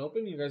pull it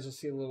open. You guys will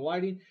see a little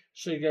lighting.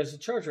 Show you guys the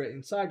charger right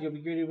inside. You'll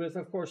be greeted with,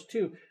 of course,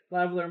 2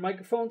 lavalier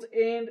microphones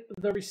and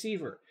the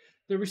receiver.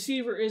 The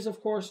receiver is,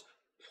 of course,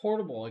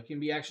 portable. It can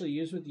be actually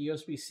used with the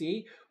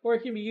USB-C, or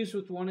it can be used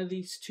with one of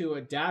these 2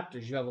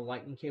 adapters. You have a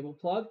lightning cable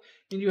plug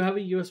and you have a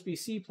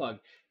USB-C plug.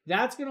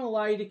 That's going to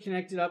allow you to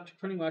connect it up to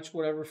pretty much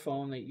whatever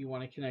phone that you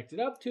want to connect it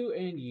up to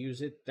and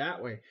use it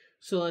that way.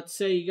 So let's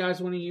say you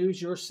guys want to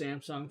use your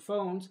Samsung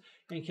phones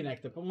and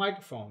connect up a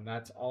microphone.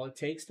 That's all it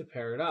takes to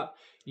pair it up.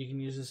 You can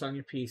use this on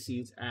your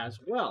PCs as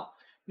well.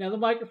 Now the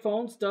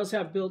microphones does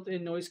have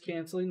built-in noise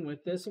canceling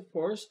with this, of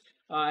course.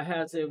 It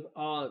has a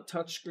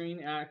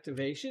touchscreen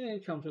activation, and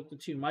it comes with the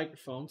 2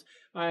 microphones.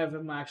 I have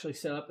them actually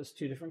set up as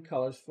 2 different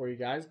colors for you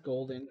guys,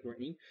 gold and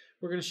green.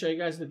 We're going to show you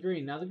guys the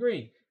green. Now the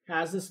green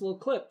has this little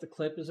clip. The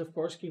clip is, of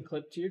course, can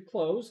clip to your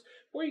clothes,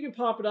 or you can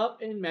pop it up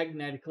and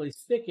magnetically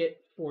stick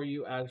it for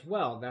you as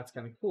well. That's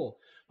kind of cool.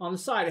 On the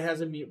side, it has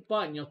a mute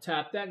button. You'll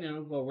tap that and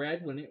it'll go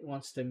red when it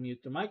wants to mute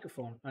the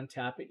microphone.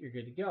 Untap it, you're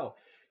good to go.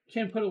 You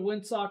can put a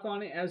windsock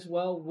on it as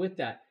well with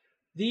that.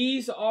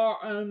 These are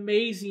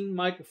amazing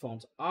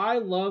microphones. I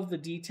love the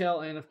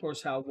detail and, of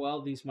course, how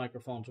well these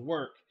microphones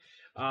work.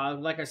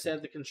 Like I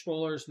said, the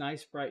controller is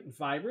nice, bright, and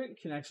vibrant.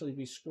 It can actually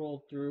be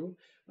scrolled through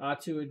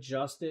to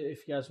adjust it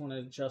if you guys want to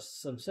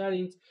adjust some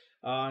settings.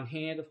 On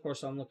hand, of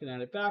course, I'm looking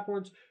at it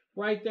backwards.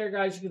 Right there,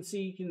 guys, you can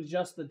see you can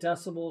adjust the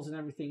decibels and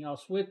everything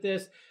else with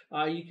this.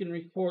 You can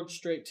record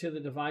straight to the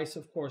device,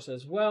 of course,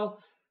 as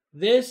well.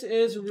 This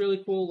is a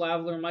really cool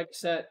lavalier mic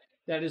set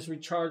that is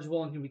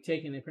rechargeable and can be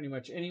taken in pretty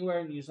much anywhere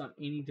and used on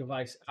any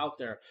device out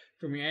there.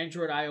 From your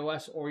Android,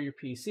 iOS, or your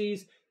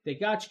PCs, they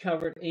got you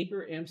covered.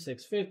 Anker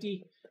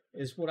M650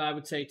 is what I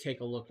would say take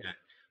a look at.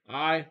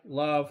 I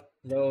love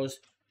those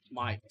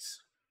mics.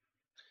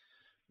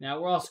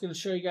 Now, we're also going to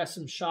show you guys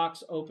some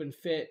Shokz Open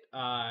Fit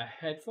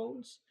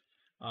headphones.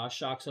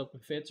 Shokz Open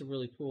Fit's a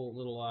really cool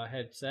little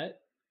headset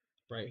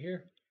right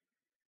here.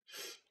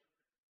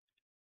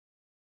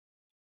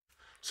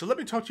 So let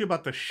me talk to you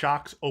about the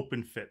Shokz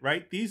Open Fit,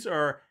 right? These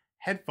are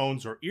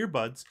headphones or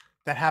earbuds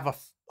that have a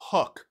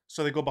hook.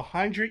 So they go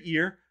behind your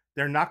ear.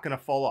 They're not going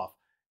to fall off.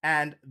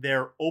 And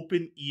they're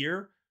open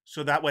ear.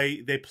 So that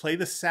way they play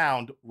the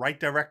sound right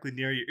directly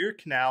near your ear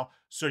canal.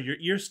 So your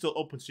ear's still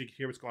open so you can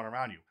hear what's going on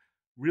around you.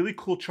 Really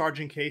cool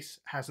charging case.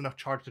 Has enough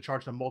charge to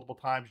charge them multiple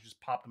times. You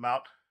just pop them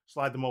out,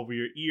 slide them over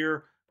your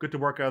ear. Good to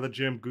work out of the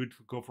gym, good to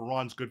go for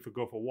runs, good for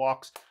go for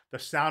walks. The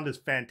sound is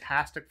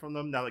fantastic from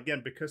them. Now,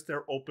 again, because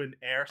they're open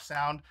air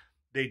sound,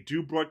 they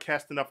do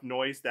broadcast enough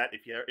noise that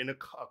if you're in a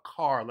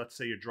car, let's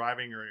say you're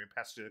driving or you're a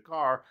passenger in a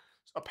car,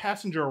 a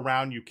passenger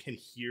around you can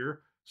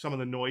hear some of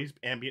the noise,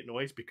 ambient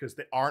noise, because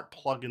they aren't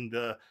plugging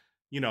the,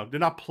 they're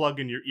not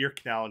plugging your ear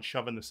canal and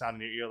shoving the sound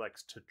in your ear like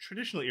to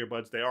traditional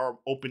earbuds. They are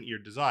open ear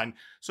design.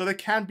 So they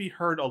can be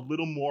heard a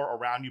little more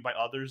around you by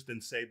others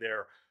than, say,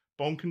 their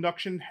bone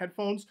conduction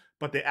headphones,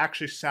 but they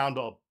actually sound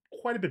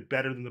quite a bit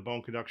better than the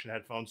bone conduction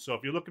headphones. So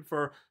if you're looking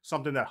for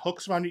something that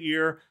hooks around your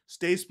ear,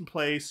 stays in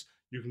place,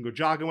 you can go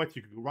jogging with,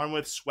 you can go run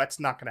with, sweat's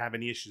not going to have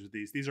any issues with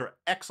these. These are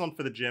excellent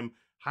for the gym,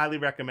 highly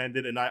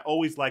recommended, and I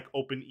always like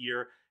open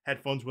ear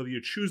headphones, whether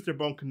you choose their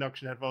bone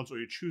conduction headphones or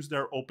you choose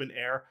their open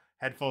air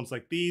headphones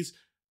like these.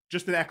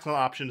 Just an excellent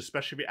option,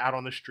 especially if you're out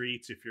on the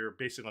streets, if you're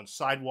basically on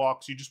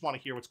sidewalks, you just want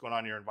to hear what's going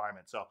on in your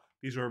environment. So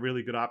these are a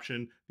really good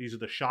option. These are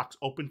the Shokz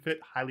Open Fit,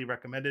 highly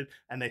recommended,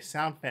 and they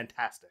sound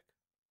fantastic.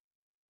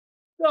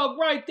 So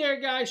right there,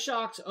 guys,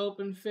 Shokz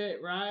Open Fit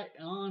right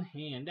on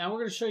hand. Now we're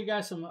going to show you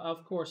guys some,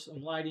 of course,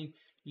 some lighting.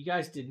 You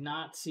guys did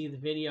not see the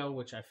video,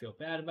 which I feel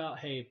bad about.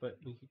 Hey, but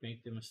we can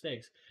make the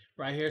mistakes.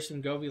 Right here,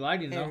 some Govee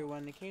lighting, Hey though.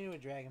 everyone, the Canadian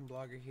Dragon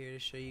Blogger here to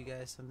show you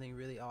guys something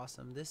really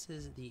awesome. This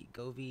is the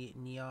Govee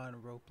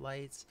neon rope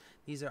lights.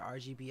 These are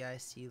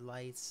RGBIC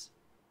lights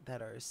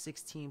that are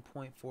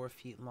 16.4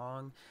 feet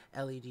long,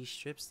 LED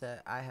strips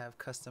that I have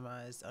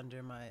customized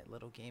under my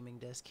little gaming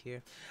desk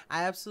here.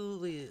 I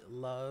absolutely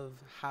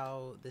love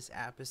how this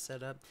app is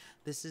set up.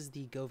 This is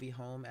the Govee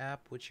Home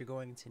app, which you're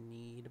going to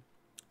need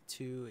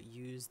to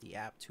use the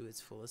app to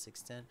its fullest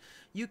extent.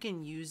 You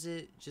can use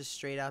it just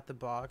straight out the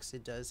box.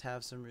 It does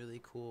have some really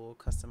cool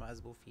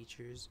customizable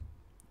features,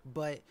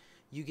 but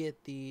you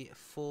get the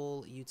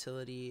full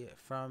utility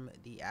from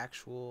the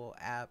actual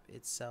app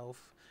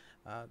itself.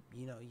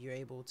 You're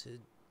able to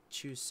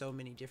choose so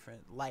many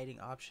different lighting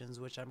options,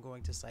 which I'm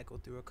going to cycle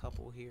through a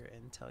couple here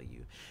and tell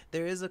you.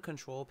 There is a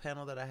control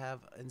panel that I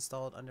have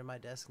installed under my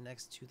desk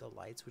next to the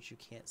lights, which you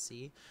can't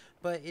see,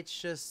 but it's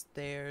just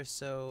there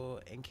so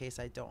in case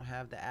I don't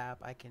have the app,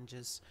 I can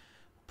just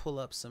pull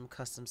up some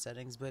custom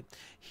settings. But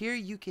here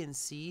you can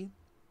see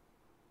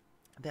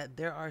that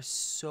there are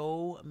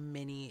so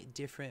many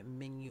different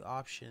menu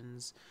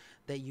options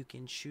that you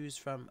can choose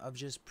from of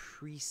just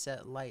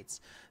preset lights.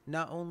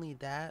 Not only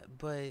that,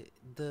 but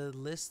the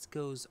list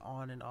goes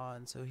on and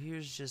on. So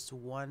here's just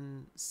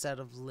one set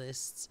of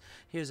lists.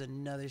 Here's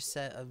another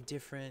set of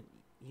different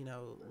you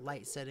know,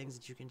 light settings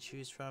that you can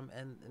choose from,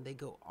 and they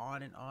go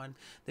on and on.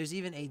 There's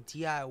even a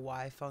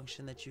DIY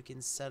function that you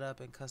can set up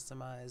and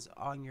customize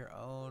on your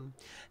own,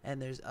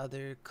 and there's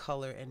other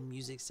color and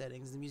music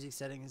settings. The music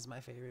setting is my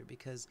favorite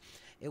because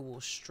it will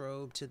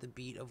strobe to the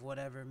beat of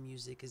whatever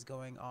music is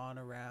going on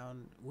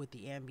around with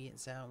the ambient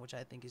sound, which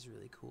I think is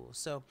really cool.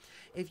 So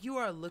if you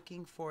are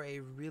looking for a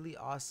really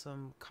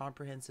awesome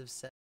comprehensive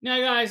set. Now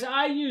guys,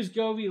 I use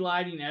Govee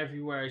lighting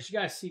everywhere. As you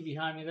guys see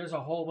behind me, there's a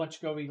whole bunch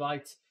of Govee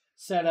lights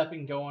set up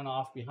and going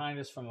off behind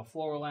us, from a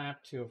floor lamp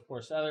to, of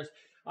course, others.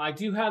 I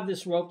do have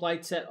this rope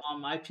light set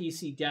on my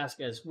PC desk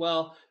as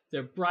well.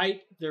 They're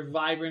bright, they're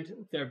vibrant,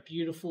 they're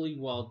beautifully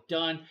well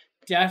done.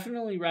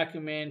 Definitely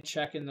recommend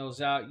checking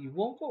those out. You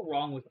won't go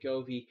wrong with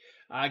Govee.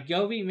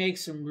 Govee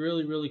makes some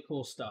really, really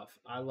cool stuff.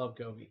 I love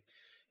Govee.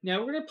 Now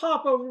we're going to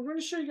pop over. We're going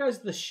to show you guys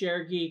the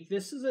ShareGeek.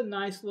 This is a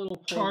nice little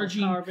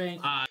charging power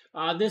bank.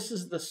 This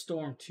is the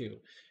Storm 2.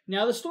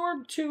 Now the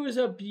Storm 2 is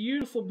a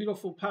beautiful,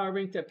 beautiful power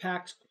bank that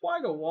packs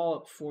quite a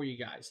wallop for you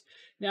guys.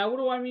 Now what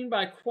do I mean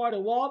by quite a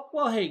wallop?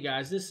 Well, hey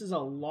guys, this is a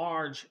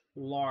large,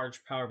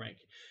 large power bank.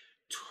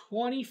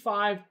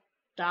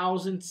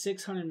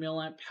 25,600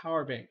 milliamp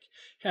power bank.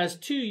 Has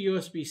 2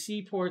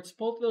 USB-C ports.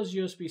 Both of those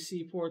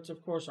USB-C ports,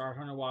 of course, are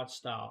 100 watt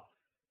style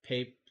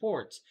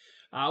ports.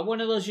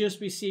 One of those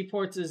USB-C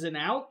ports is an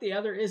out, the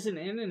other is an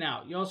in and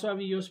out. You also have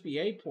a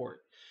USB-A port.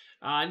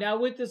 Now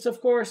with this,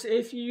 of course,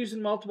 if you're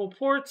using multiple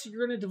ports,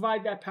 you're going to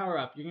divide that power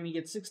up. You're going to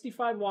get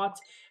 65 watts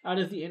out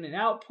of the in and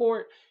out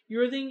port.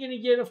 You're then going to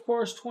get, of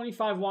course,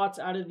 25 watts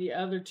out of the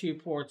other 2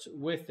 ports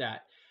with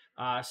that.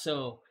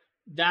 So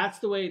that's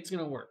the way it's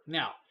going to work.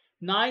 Now,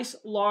 nice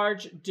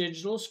large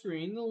digital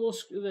screen.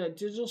 The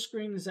digital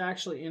screen is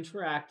actually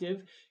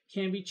interactive,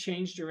 can be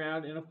changed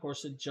around, and of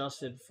course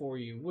adjusted for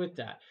you with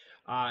that.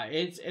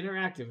 It's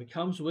interactive. It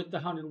comes with the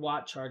 100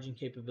 watt charging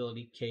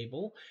capability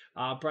cable,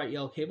 bright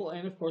yellow cable,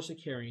 and of course a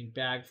carrying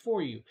bag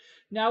for you.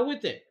 Now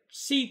with it,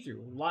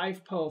 see-through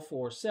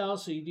LiFePO4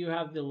 cells, so you do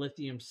have the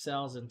lithium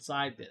cells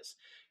inside this.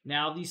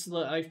 Now these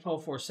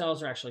LiFePO4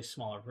 cells are actually a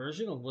smaller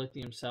version of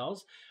lithium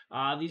cells.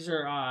 These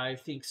are, I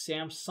think,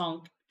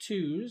 Samsung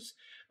 2's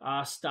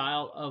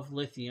style of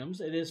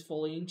lithiums. It is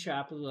fully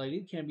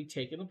encapsulated, can be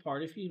taken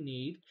apart if you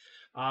need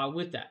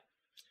with that.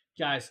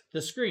 Guys,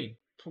 the screen.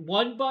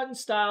 One button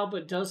style,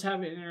 but does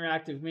have an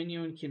interactive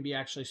menu and can be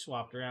actually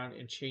swapped around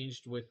and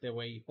changed with the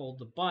way you hold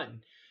the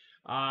button.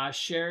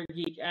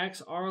 ShareGeek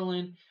X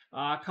Arlen,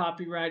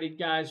 copyrighted,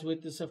 guys,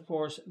 with this, of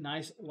course,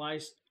 nice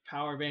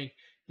power bank.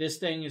 This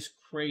thing is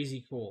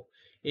crazy cool.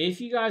 If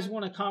you guys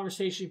want a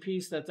conversation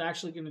piece that's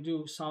actually going to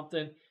do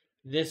something,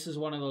 this is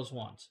one of those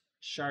ones.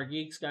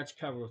 ShareGeek's got you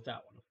covered with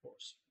that one, of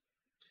course.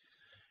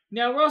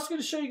 Now, we're also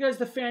going to show you guys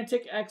the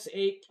Fantic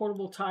X8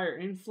 portable tire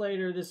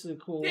inflator. This is a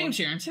cool one. James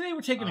here, and today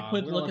we're taking a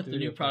quick look at the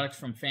new product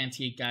from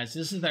Fantic, guys.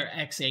 This is their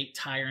X8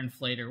 tire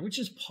inflator, which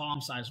is palm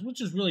size, which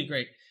is really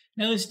great.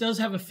 Now, this does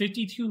have a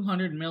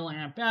 5,200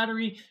 milliamp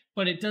battery,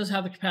 but it does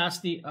have the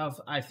capacity of,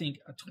 I think,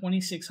 a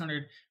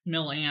 2,600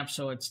 milliamp,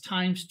 so it's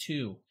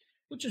 ×2,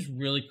 which is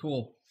really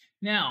cool.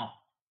 Now,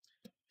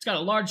 it's got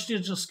a large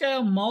digital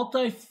scale,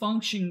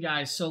 multi-function,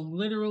 guys, so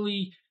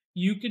literally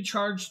you could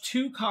charge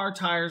 2 car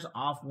tires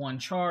off one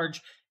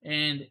charge,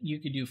 and you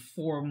could do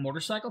 4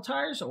 motorcycle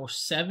tires or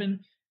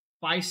 7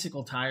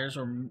 bicycle tires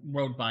or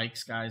road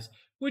bikes, guys,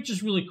 which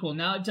is really cool.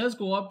 Now, it does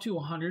go up to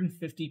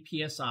 150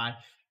 PSI,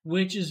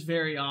 which is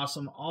very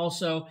awesome.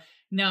 Also,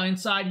 now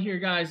inside here,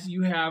 guys,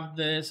 you have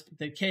the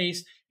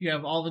case, you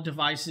have all the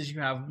devices, you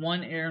have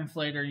 1 air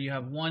inflator, you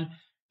have 1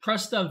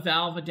 press-stub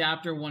valve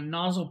adapter, 1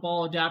 nozzle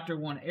ball adapter,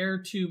 1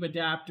 air tube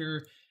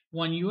adapter,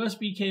 1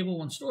 USB cable,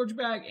 1 storage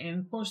bag, and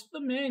of course the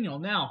manual.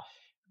 Now,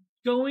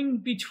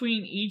 going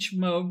between each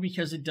mode,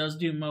 because it does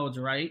do modes,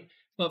 right?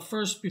 But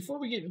first, before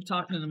we get into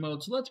talking to the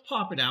modes, let's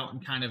pop it out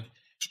and kind of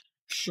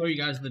show you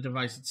guys the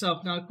device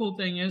itself. Now, the cool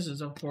thing is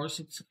of course,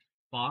 it's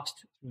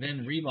boxed,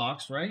 then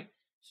reboxed, right?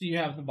 So you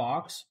have the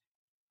box,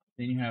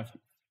 then you have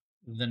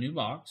the new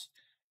box,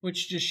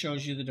 which just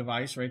shows you the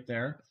device right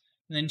there.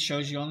 And then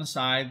shows you on the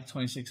side the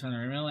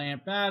 2,600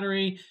 milliamp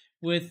battery,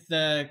 with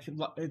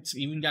it's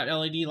even got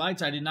LED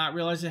lights. I did not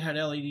realize it had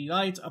LED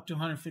lights, up to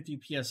 150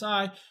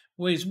 PSI,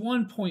 weighs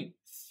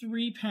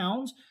 1.3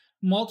 pounds,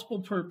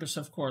 multiple purpose,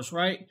 of course,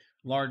 right?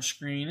 Large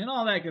screen and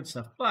all that good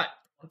stuff. But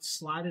let's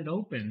slide it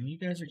open. You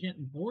guys are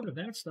getting bored of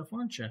that stuff,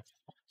 aren't you?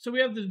 So we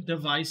have the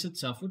device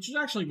itself, which is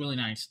actually really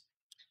nice.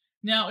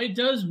 Now, it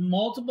does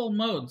multiple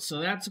modes, so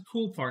that's a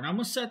cool part. I'm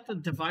going to set the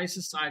device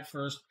aside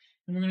first,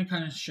 and we're going to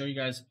kind of show you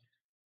guys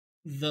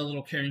the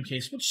little carrying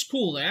case, which is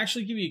cool. They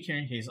actually give you a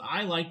carrying case.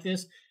 I like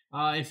this.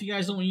 If you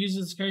guys don't want to use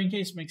this carrying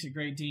case, it makes a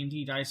great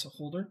D&D dice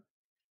holder.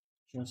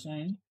 Just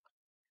saying.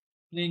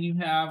 Then you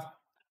have,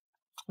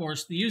 of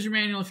course, the user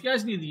manual. If you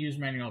guys need the user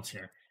manual, it's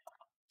here.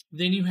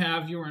 Then you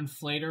have your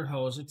inflator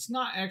hose. It's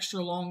not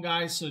extra long,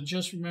 guys, so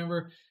just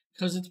remember,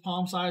 because it's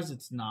palm size,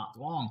 it's not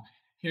long.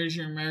 Here's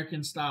your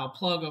American style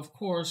plug, of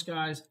course,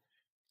 guys.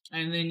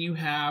 And then you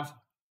have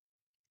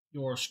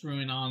your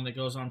screwing on that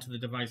goes onto the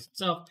device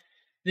itself.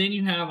 Then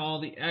you have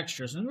all the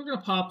extras. And we're going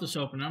to pop this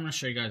open. I'm going to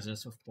show you guys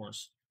this, of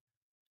course.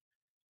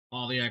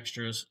 all the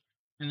extras,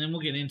 and then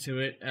we'll get into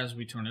it as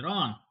we turn it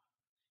on.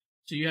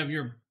 So you have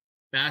your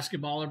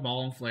basketball or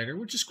ball inflator,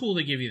 which is cool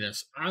they give you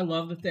this. I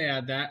love that they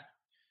add that.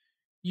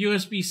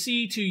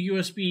 USB-C to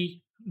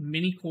USB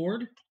mini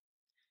cord.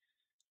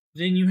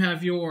 Then you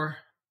have your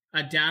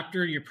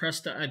adapter, your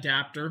Presta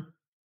adapter.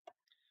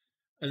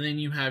 And then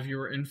you have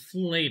your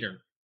inflator.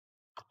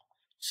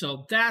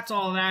 So that's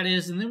all that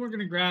is. And then we're going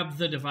to grab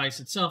the device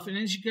itself. And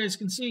as you guys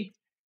can see,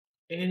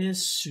 it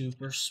is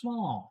super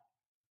small.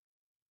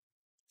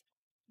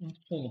 Let's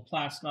pull the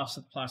plastic off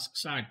the plastic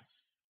side.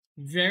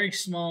 Very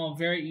small,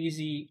 very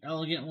easy,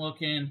 elegant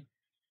looking.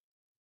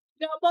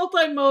 Now,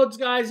 multi-modes,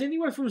 guys,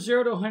 anywhere from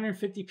 0 to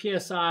 150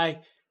 PSI.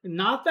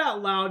 Not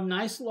that loud,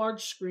 nice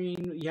large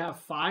screen. You have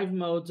 5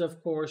 modes,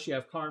 of course. You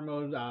have car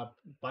mode,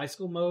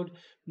 bicycle mode,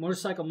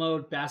 motorcycle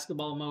mode,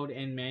 basketball mode,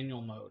 and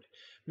manual mode.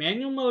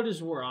 Manual mode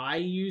is where I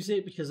use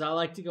it because I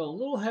like to go a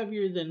little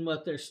heavier than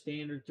what their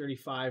standard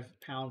 35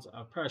 pounds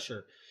of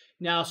pressure.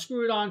 Now,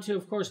 screw it onto,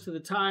 of course, to the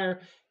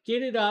tire.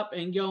 Get it up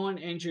and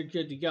going, and you're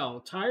good to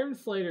go. Tire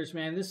inflators,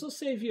 man, this will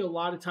save you a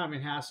lot of time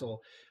and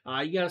hassle.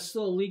 You got a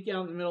still leak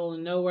out in the middle of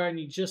nowhere, and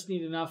you just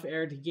need enough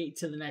air to get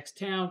to the next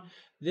town.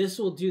 This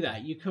will do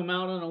that. You come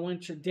out on a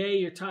winter day,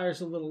 your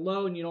tire's a little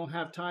low, and you don't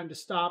have time to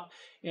stop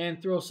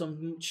and throw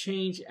some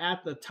change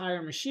at the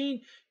tire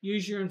machine.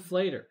 Use your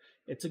inflator.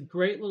 It's a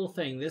great little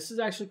thing. This is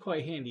actually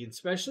quite handy,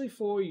 especially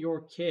for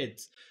your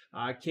kids.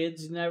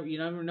 You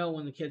never know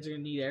when the kids are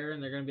going to need air,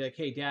 and they're going to be like,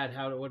 hey, Dad,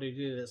 what do I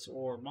do this?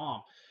 Or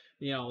Mom.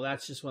 You know,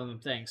 that's just one of them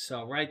things.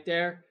 So right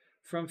there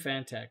from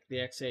Fantech, the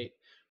X8.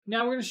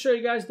 Now we're going to show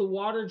you guys the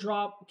Water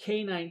Drop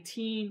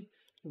K19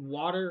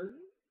 water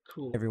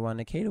cooler. Everyone,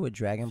 Nikita with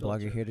Dragon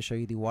Blogger here to show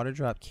you the Water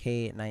Drop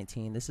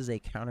K19. This is a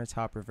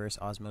countertop reverse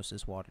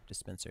osmosis water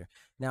dispenser.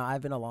 Now,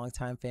 I've been a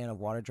longtime fan of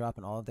Water Drop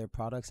and all of their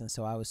products, and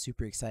so I was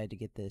super excited to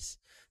get this.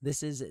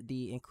 This is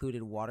the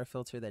included water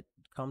filter that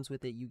comes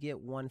with it. You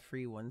get one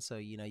free one, so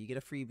you get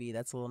a freebie.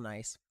 That's a little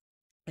nice.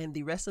 And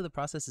the rest of the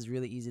process is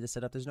really easy to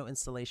set up. There's no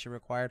installation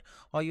required.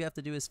 All you have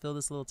to do is fill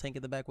this little tank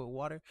in the back with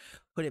water,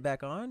 put it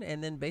back on,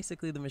 and then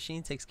basically the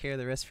machine takes care of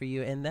the rest for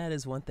you. And that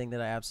is one thing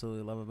that I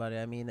absolutely love about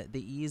it. I mean,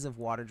 the ease of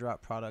Water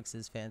Drop products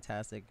is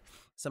fantastic.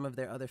 Some of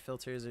their other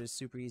filters are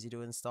super easy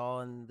to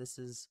install, and this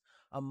is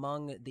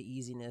among the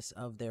easiness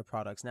of their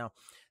products. Now,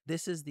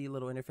 this is the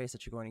little interface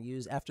that you're going to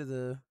use. After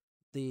the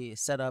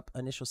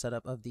initial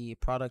setup of the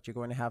product, you're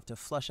going to have to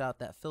flush out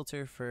that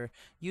filter for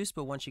use,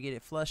 but once you get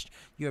it flushed,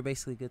 you're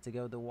basically good to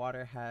go. The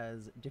water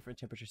has different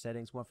temperature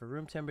settings, one for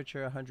room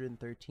temperature,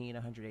 113,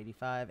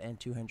 185, and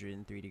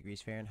 203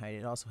 degrees Fahrenheit.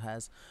 It also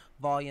has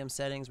volume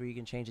settings where you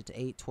can change it to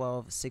 8,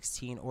 12,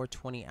 16, or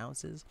 20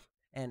 ounces,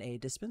 and a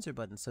dispenser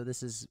button. So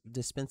this is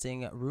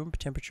dispensing room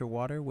temperature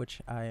water,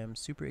 which I am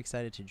super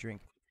excited to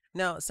drink.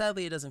 Now,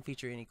 sadly, it doesn't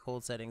feature any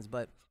cold settings,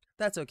 but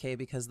that's okay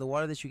because the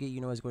water that you get,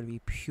 is going to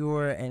be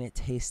pure and it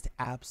tastes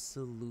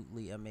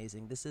absolutely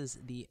amazing. This is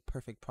the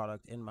perfect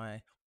product in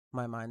my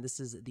mind. This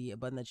is the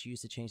button that you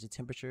use to change the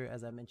temperature.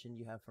 As I mentioned,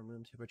 you have from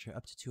room temperature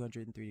up to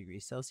 203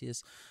 degrees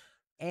Celsius,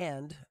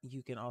 and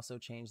you can also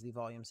change the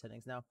volume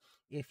settings. Now,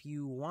 if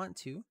you want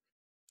to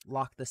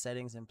lock the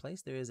settings in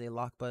place, there is a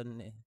lock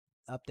button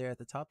up there at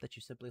the top that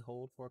you simply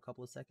hold for a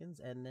couple of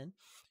seconds, and then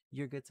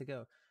you're good to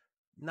go.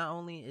 Not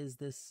only is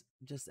this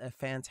just a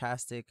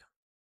fantastic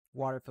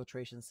water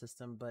filtration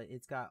system, but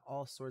it's got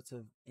all sorts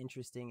of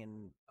interesting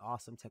and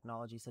awesome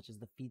technology, such as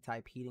the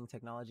feed-type heating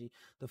technology,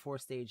 the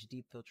 4-stage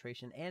deep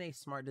filtration, and a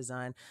smart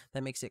design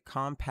that makes it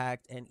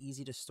compact and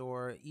easy to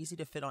store, easy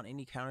to fit on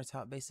any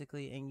countertop,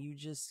 basically, and you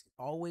just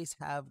always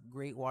have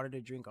great water to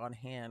drink on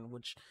hand,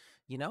 which,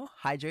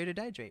 hydrate or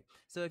dihydrate.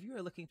 So if you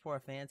are looking for a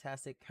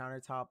fantastic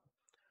countertop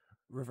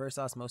reverse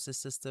osmosis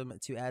system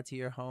to add to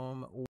your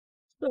home,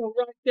 so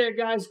right there,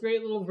 guys,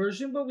 great little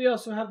version, but we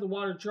also have the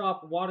Water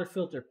Drop water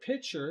filter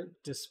pitcher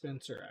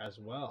dispenser as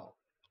well.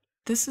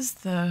 This is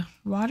the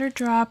Water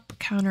Drop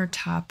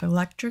countertop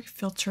electric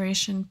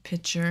filtration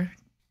pitcher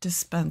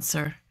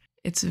dispenser.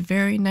 It's a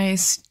very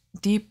nice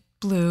deep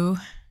blue,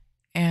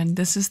 and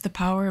this is the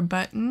power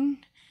button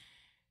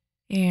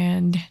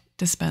and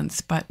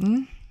dispense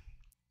button,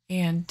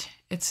 and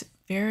it's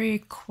very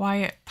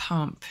quiet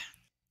pump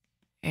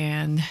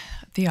and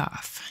the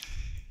off.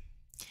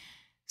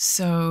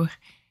 So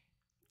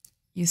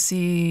you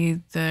see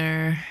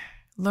their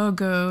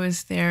logo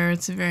is there.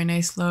 It's a very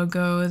nice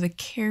logo. The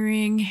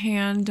carrying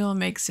handle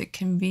makes it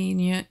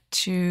convenient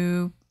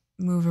to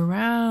move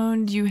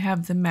around. You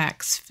have the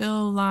max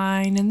fill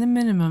line and the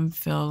minimum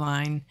fill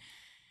line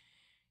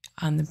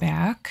on the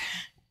back.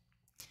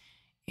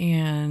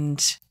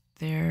 And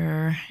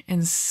there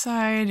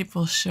inside, it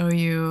will show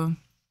you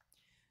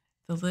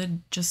the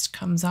lid just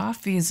comes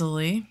off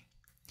easily.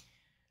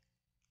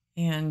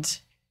 And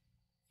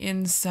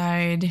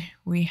inside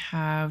we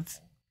have,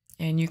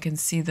 and you can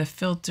see the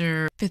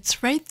filter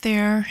fits right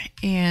there,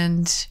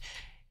 and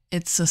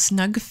it's a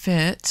snug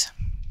fit.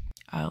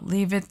 I'll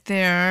leave it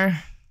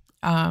there.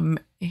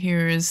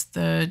 Here is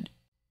the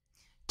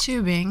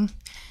tubing,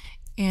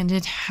 and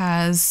it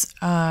has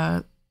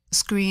a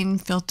screen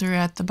filter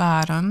at the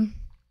bottom.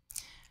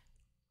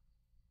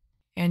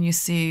 And you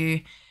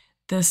see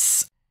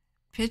this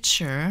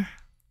pitcher,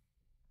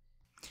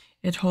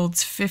 it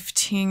holds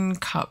 15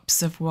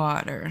 cups of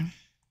water.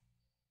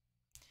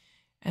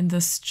 And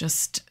this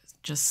just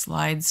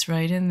slides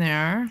right in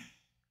there.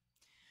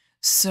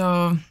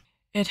 So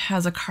it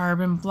has a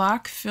carbon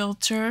block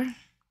filter,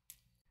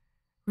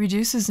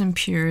 reduces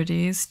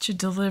impurities to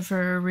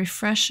deliver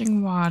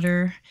refreshing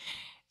water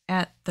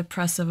at the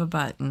press of a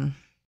button.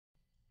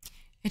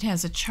 It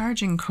has a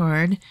charging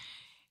cord,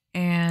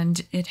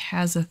 and it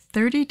has a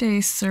 30-day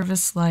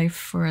service life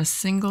for a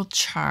single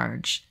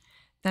charge.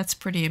 That's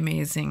pretty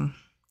amazing.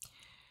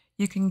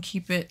 You can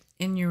keep it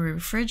in your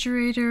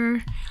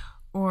refrigerator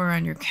or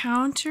on your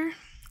counter,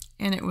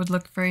 and it would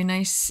look very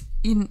nice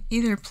in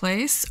either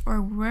place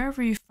or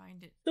wherever you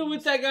find it. So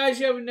with that, guys,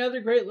 you have another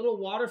great little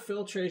water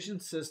filtration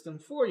system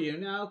for you.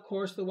 Now, of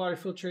course, the water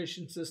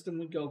filtration system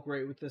would go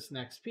great with this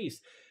next piece,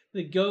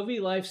 the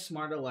Govee Life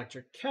Smart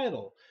Electric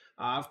Kettle.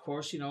 Of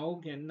course, you know,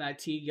 getting that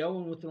tea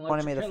going with an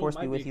electric May the kettle Force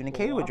be with you.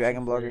 Nikita with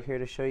Dragon Blogger here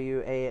to show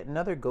you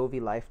another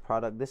Govee Life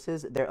product. This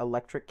is their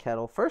electric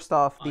kettle. First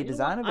off, the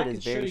design of it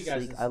is very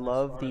sleek. I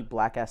love the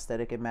black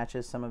aesthetic. It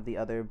matches some of the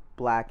other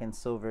black and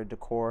silver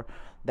decor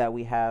that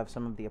we have,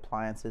 some of the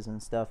appliances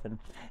and stuff, and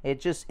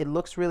it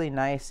looks really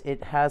nice.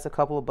 It has a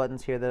couple of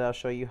buttons here that I'll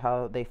show you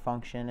how they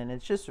function, and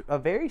it's just a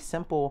very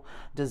simple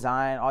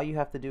design. All you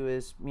have to do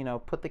is, you know,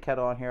 put the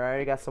kettle on here. I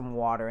already got some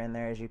water in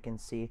there, as you can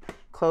see.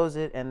 Close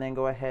it and then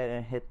go ahead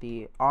and hit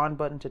the on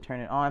button to turn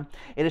it on.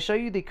 It'll show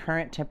you the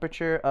current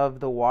temperature of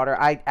the water.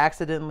 I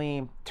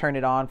accidentally turned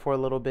it on for a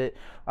little bit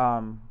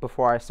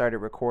before I started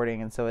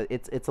recording, and so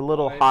it's a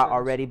little hot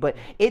already, but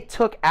it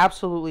took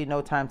absolutely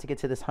no time to get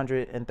to this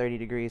 130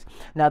 degrees.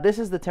 Now this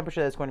is the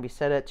temperature that's going to be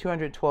set at.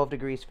 212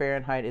 degrees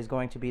Fahrenheit is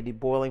going to be the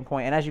boiling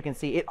point, and as you can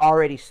see, it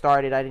already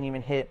started. I didn't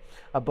even hit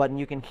a button.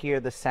 You can hear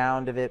the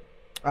sound of it.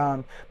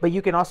 But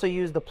you can also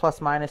use the plus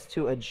minus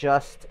to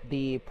adjust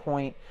the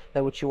point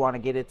that what you want to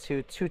get it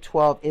to.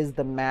 212 is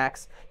the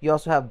max. You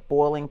also have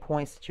boiling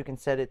points that you can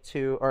set it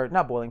to, or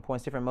not boiling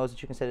points, different modes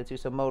that you can set it to.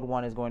 So mode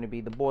 1 is going to be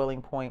the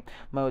boiling point.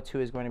 Mode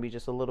 2 is going to be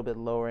just a little bit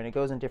lower, and it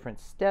goes in different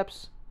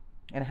steps,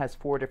 and it has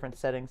 4 different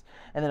settings.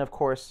 And then of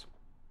course,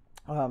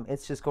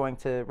 it's just going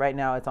to, right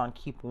now it's on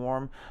keep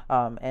warm,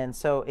 and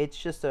so it's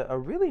just a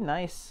really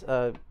nice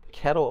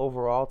kettle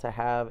overall to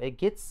have. It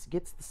gets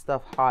the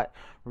stuff hot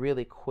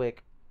really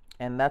quick,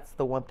 and that's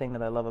the one thing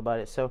that I love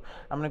about it. So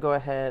I'm gonna go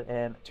ahead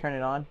and turn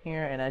it on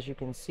here, and as you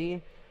can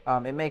see,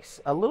 it makes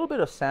a little bit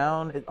of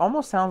sound. It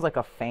almost sounds like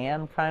a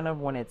fan kind of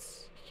when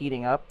it's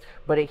heating up,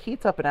 but it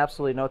heats up in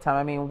absolutely no time.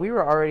 I mean, we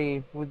were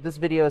already, this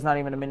video is not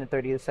even 1 minute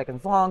 30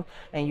 seconds long,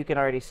 and you can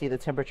already see the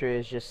temperature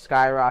is just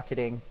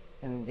skyrocketing,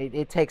 and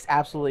it takes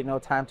absolutely no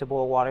time to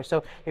boil water.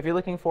 So if you're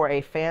looking for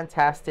a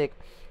fantastic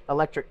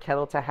electric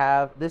kettle to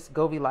have, this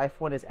Govee Life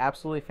one is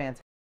absolutely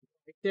fantastic.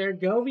 There,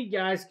 Govee,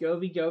 guys,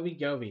 Govee, Govee,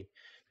 Govee.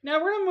 Now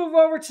we're going to move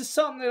over to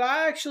something that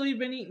I actually have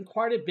been eating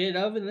quite a bit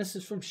of, and this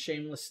is from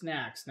Shameless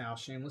Snacks. Now,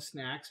 Shameless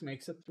Snacks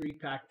makes a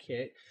 3-pack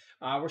kit.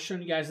 We're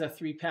showing you guys that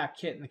 3-pack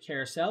kit in the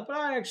carousel, but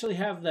I actually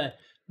have the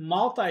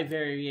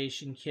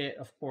multi-variation kit,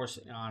 of course,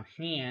 on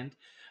hand.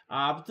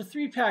 But the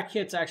 3-pack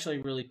kit's actually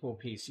a really cool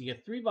piece. You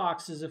get 3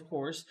 boxes, of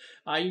course.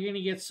 You're going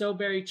to get So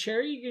Berry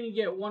Cherry, you're going to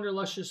get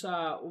Wonderluscious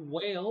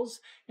Whales,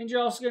 and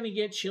you're also going to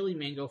get Chili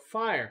Mango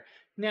Fire.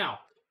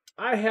 Now,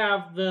 I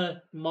have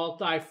the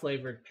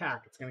multi-flavored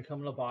pack. It's going to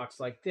come in a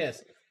box like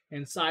this.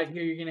 Inside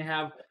here, you're going to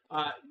have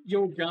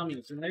your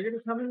gummies, and they're going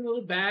to come in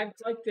little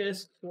bags like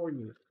this for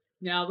you.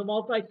 Now, the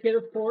multi-kit,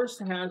 of course,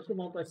 has the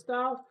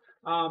multi-style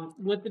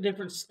with the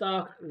different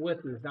stuff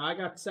with it. Now, I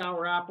got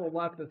sour apple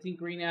left, I think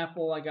green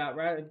apple, I got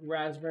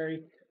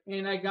raspberry,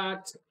 and I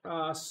got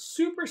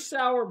super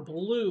sour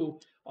blue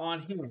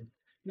on here.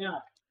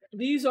 Now,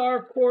 these are,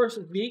 of course,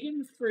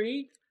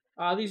 vegan-free.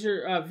 These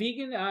are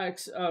vegan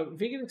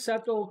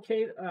acceptable,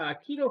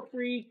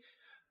 keto-free,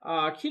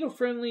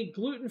 keto-friendly,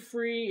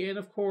 gluten-free, and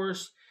of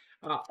course,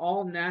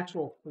 all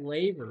natural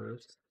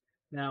flavors.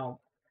 Now,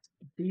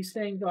 these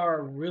things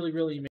are really,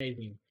 really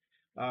amazing.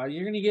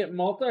 You're going to get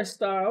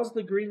multi-styles.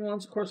 The green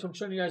ones, of course, I'm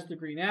showing you guys the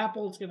green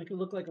apple. It's going to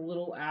look like a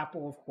little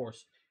apple, of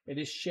course. It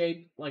is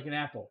shaped like an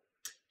apple.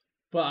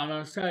 But I'm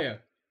going to tell you,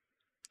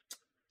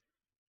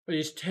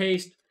 these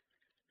taste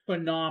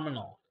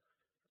phenomenal.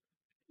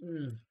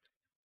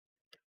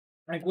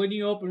 Like when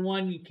you open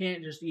one, you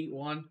can't just eat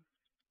one.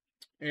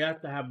 You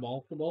have to have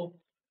multiple.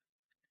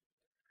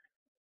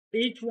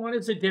 Each one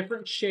is a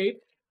different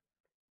shape.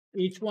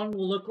 Each one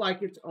will look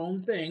like its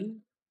own thing.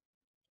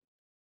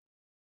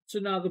 So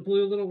now the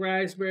blue little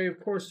raspberry, of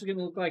course, is going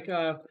to look like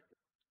a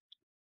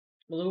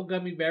little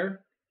gummy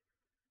bear.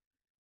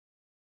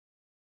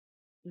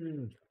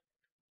 And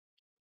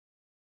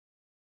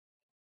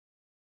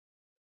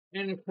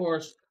of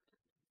course,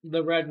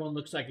 the red one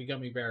looks like a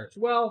gummy bear as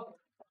well.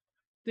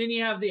 Then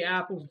you have the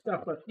apples and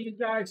stuff. But these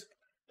guys,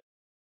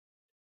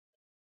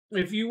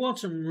 if you want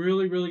some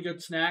really, really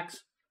good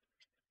snacks,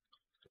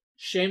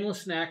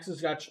 Shameless Snacks has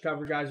got you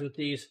covered, guys, with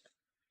these.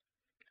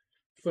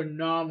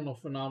 Phenomenal,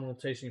 phenomenal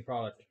tasting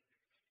product.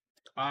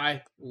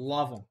 I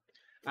love them.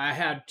 I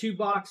had 2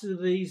 boxes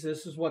of these.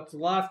 This is what's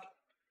left.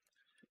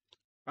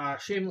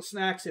 Shameless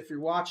Snacks, if you're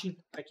watching,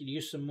 I could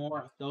use some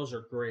more. Those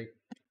are great.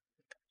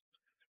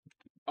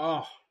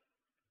 Oh.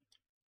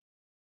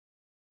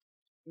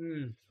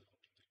 I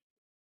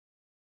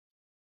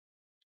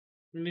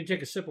need to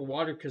take a sip of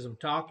water because I'm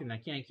talking. I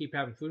can't keep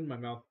having food in my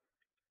mouth.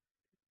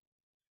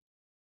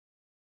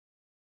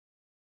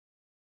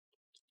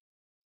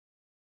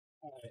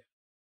 All right.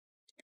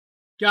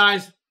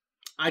 Guys,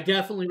 I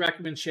definitely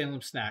recommend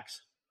Shameless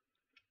Snacks.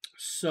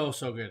 So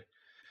good.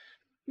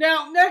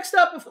 Now, next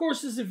up, of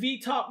course, is the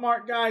V-Top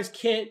Mark, guys,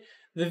 kit.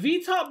 The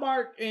V-Top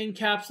Mark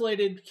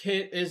encapsulated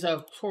kit is,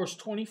 of course,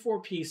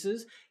 24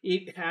 pieces.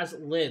 It has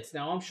lids.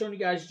 Now, I'm showing you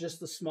guys just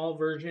the small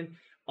version.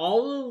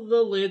 All of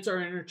the lids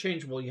are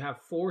interchangeable. You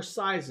have 4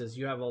 sizes.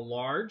 You have a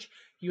large,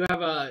 you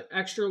have a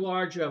extra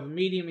large, you have a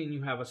medium, and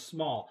you have a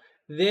small.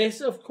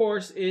 This, of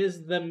course,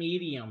 is the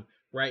medium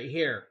right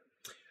here.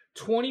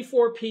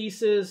 24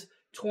 pieces,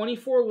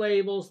 24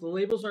 labels. The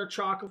labels are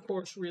chalk, of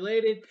course,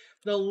 related.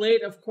 The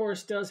lid, of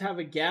course, does have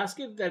a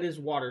gasket that is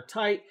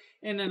watertight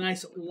and a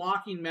nice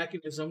locking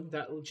mechanism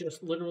that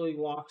just literally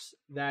locks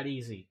that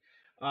easy.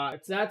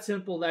 It's that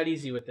simple, that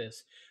easy with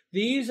this.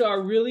 These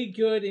are really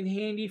good and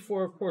handy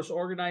for, of course,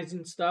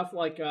 organizing stuff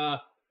like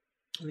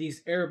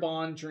these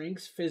Airbon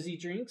drinks, fizzy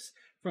drinks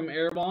from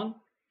Airbon.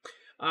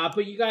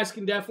 But you guys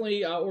can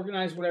definitely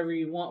organize whatever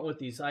you want with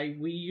these.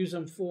 We use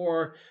them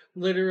for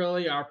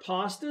literally our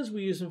pastas.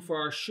 We use them for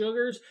our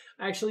sugars.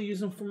 I actually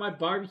use them for my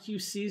barbecue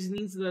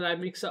seasonings that I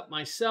mix up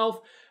myself.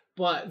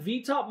 But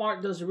V-Top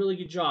Mark does a really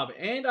good job.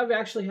 And I've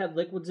actually had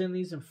liquids in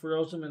these and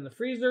froze them in the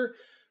freezer.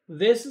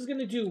 This is going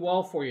to do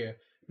well for you.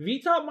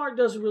 V-Top Mark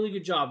does a really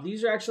good job.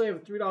 These are actually have a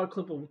 $3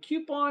 clippable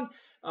coupon.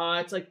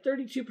 It's like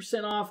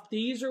 32% off.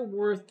 These are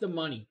worth the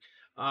money.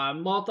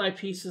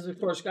 Multi-pieces, of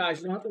course, guys,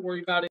 you don't have to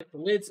worry about it. The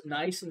lid's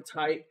nice and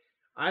tight.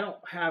 I don't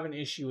have an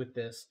issue with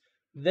this.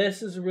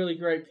 This is a really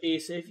great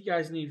piece. If you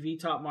guys need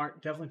V-Top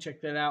Mark, definitely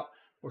check that out.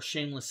 Or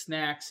Shameless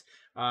Snacks.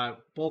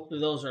 Both of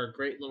those are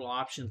great little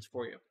options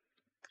for you.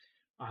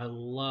 I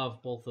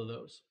love both of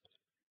those.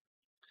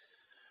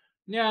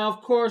 Now,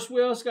 of course,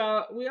 we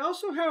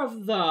also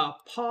have the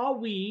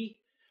Pawi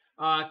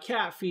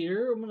cat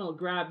feeder. I'm gonna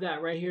grab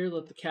that right here.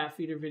 Let the cat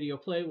feeder video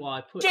play while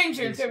I put. James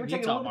here, and today we're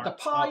taking a look at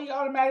the Pawi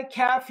automatic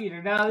cat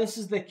feeder. Now, this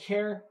is the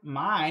Care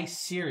My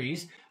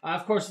series.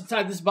 Of course,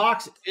 inside this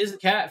box is the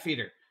cat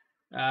feeder.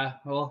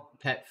 Well,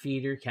 pet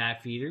feeder,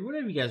 cat feeder,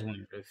 whatever you guys want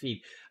to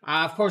feed.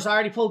 Of course, I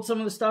already pulled some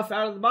of the stuff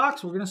out of the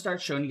box. We're going to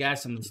start showing you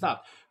guys some of the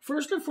stuff.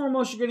 First and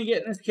foremost, you're going to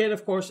get in this kit,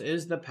 of course,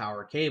 is the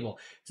power cable.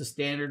 It's a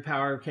standard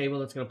power cable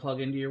that's going to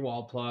plug into your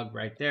wall plug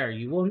right there.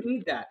 You will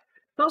need that.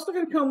 It's also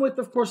going to come with,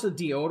 of course, a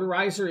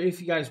deodorizer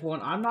if you guys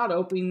want. I'm not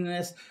opening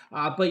this,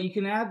 but you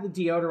can add the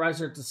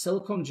deodorizer. It's a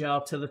silicone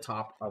gel to the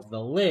top of the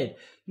lid.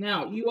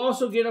 Now, you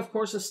also get, of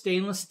course, a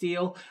stainless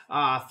steel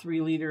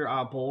 3-liter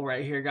bowl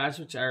right here, guys,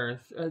 which are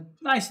a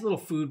nice little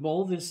food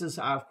bowl. This is,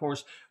 of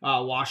course,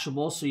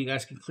 washable, so you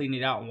guys can clean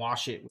it out and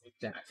wash it with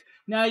that.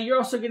 Now, you're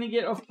also going to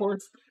get, of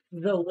course,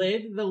 the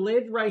lid. The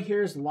lid right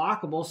here is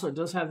lockable, so it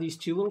does have these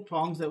 2 little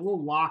prongs that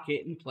will lock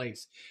it in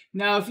place.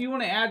 Now, if you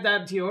want to add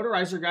that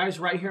deodorizer, guys,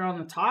 right here on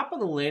the top of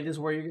the lid is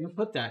where you're going to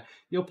put that.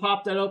 You'll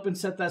pop that open,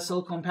 set that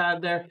silicone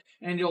pad there,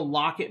 and you'll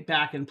lock it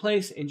back in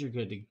place, and you're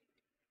good to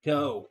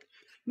go.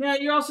 Now,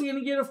 you're also going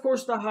to get, of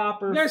course, the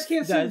hopper. You guys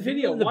can't see the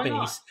video. The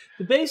base.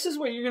 The base is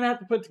what you're going to have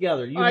to put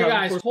together. All right,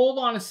 guys, hold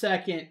on a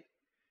second.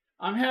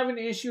 I'm having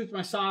an issue with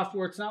my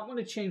software. It's not going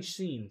to change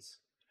scenes.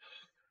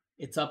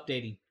 It's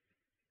updating.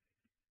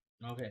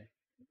 Okay.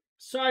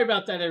 Sorry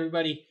about that,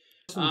 everybody.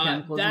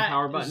 That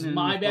power button is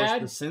my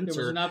bad. The sensor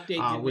there was an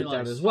update with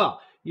that as well.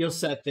 You'll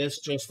set this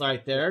just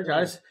right there,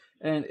 guys,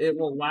 and it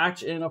will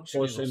latch in, of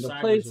course, into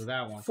place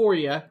for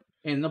you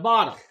in the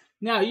bottom.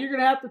 Now, you're going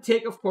to have to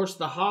take, of course,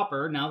 the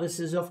hopper. Now, this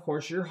is, of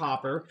course, your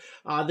hopper.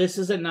 This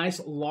is a nice,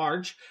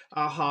 large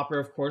hopper,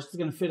 of course. It's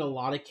going to fit a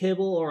lot of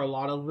kibble or a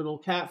lot of little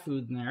cat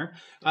food in there.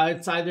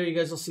 Inside there, you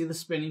guys will see the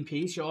spinning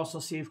piece. You'll also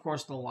see, of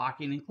course, the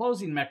locking and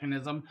closing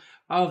mechanism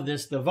of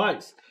this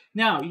device.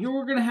 Now,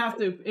 you're going to have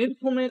to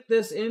implement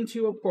this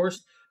into, of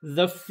course,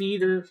 the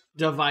feeder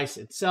device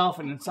itself.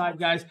 And inside,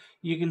 guys,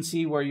 you can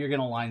see where you're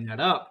going to line that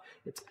up.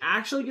 It's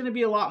actually going to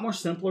be a lot more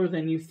simpler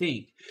than you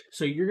think.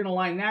 So you're going to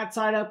line that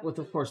side up with,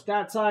 of course,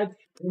 that side,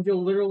 and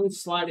you'll literally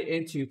slide it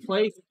into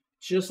place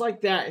just like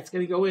that. It's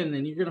going to go in,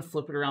 then you're going to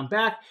flip it around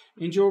back,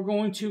 and you're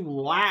going to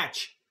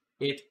latch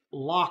it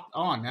locked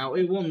on. Now,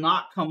 it will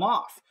not come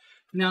off.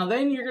 Now,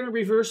 then you're going to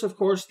reverse, of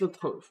course, the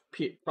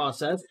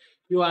process.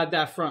 You'll add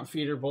that front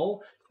feeder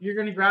bowl. You're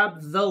going to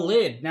grab the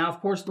lid. Now, of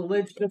course, the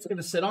lid's just going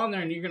to sit on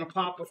there, and you're going to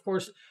pop, of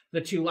course,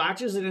 the 2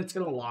 latches, and it's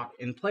going to lock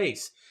in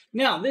place.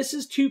 Now, this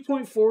is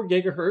 2.4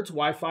 gigahertz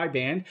Wi-Fi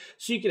band,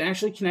 so you can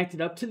actually connect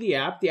it up to the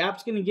app. The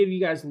app's going to give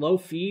you guys low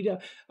feed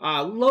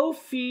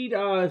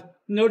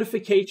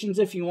notifications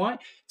if you want.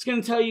 It's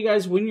going to tell you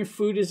guys when your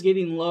food is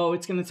getting low.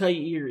 It's going to tell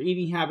you your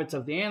eating habits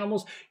of the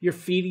animals, your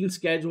feeding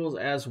schedules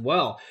as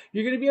well.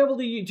 You're going to be able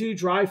to do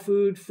dry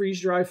food,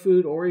 freeze-dried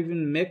food, or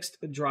even mixed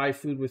dry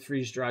food with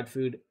freeze-dried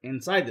food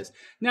inside inside this.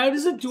 Now, it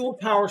is a dual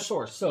power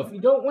source. So if you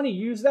don't want to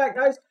use that,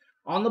 guys,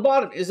 on the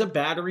bottom is a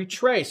battery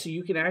tray. So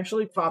you can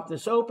actually pop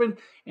this open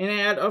and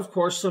add, of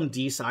course, some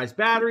D-size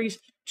batteries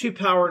to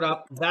power it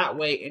up that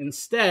way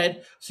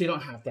instead, so you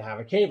don't have to have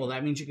a cable.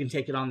 That means you can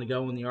take it on the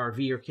go in the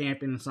RV or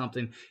camping or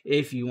something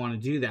if you want to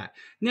do that.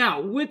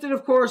 Now, with it,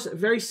 of course,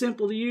 very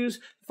simple to use.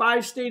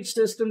 5-stage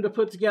system to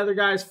put together,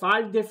 guys.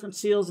 5 different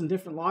seals and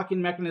different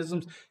locking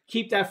mechanisms.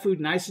 Keep that food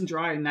nice and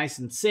dry and nice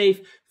and safe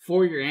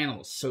for your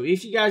animals. So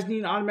if you guys need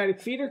an automatic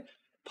feeder,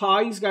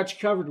 Pawgy's got you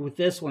covered with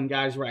this one,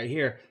 guys, right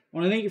here. I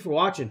want to thank you for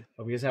watching.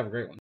 Hope you guys have a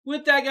great one.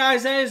 With that,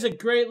 guys, that is a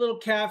great little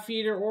cat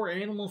feeder or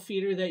animal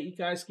feeder that you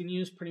guys can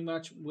use pretty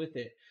much with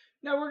it.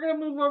 Now, we're going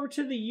to move over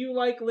to the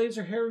U-Like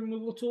laser hair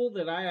removal tool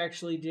that I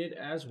actually did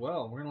as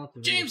well. We're going to let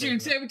the James here,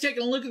 and today we're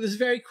taking a look at this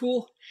very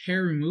cool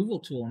hair removal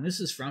tool, and this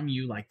is from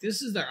U-Like.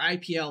 This is their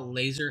IPL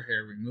laser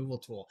hair removal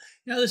tool.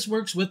 Now, this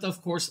works with,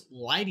 of course,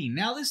 lighting.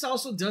 Now, this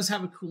also does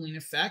have a cooling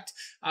effect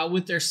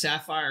with their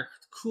Sapphire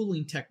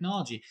cooling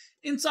technology.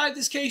 Inside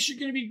this case, you're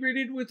going to be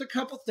greeted with a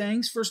couple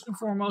things. First and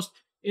foremost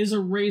is a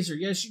razor.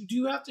 Yes, you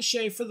do have to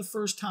shave for the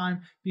first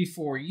time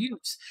before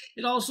use.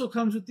 It also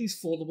comes with these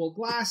foldable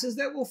glasses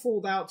that will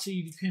fold out so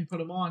you can put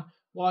them on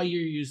while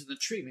you're using the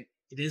treatment.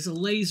 It is a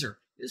laser.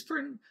 It is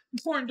pretty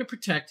important to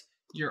protect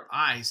your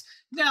eyes.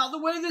 Now,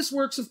 the way this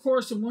works, of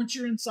course, and once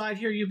you're inside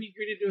here, you'll be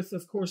greeted with,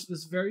 of course,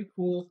 this very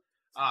cool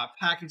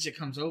package that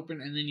comes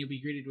open, and then you'll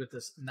be greeted with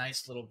this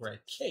nice little gray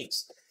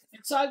case.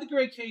 Inside the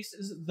gray case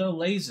is the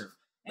laser.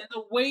 And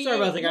the way Sorry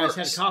about the guys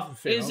had a coughing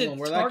fit. is it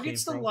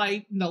targets the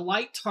light, and the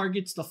light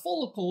targets the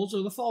follicles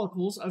or the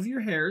follicles of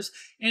your hairs,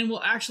 and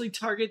will actually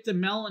target the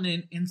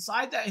melanin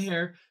inside that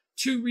hair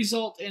to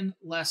result in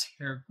less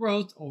hair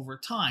growth over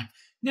time.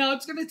 Now,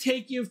 it's going to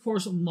take you, of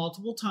course,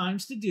 multiple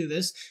times to do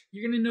this.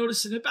 You're going to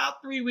notice in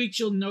about 3 weeks,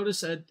 you'll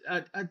notice a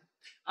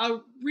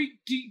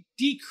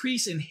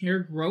decrease in hair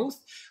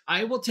growth.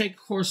 It will take,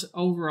 of course,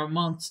 over a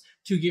month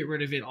to get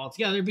rid of it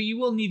altogether, but you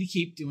will need to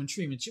keep doing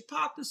treatments. You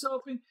pop this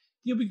open,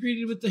 you'll be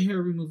greeted with the hair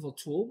removal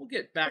tool. We'll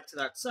get back to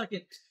that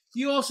second.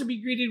 You'll also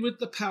be greeted with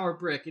the power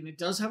brick, and it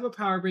does have a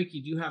power brick.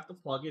 You do have to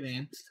plug it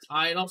in.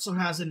 It also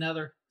has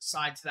another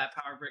side to that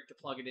power brick to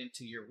plug it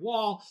into your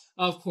wall,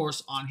 of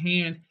course, on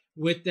hand.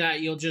 With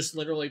that, you'll just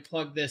literally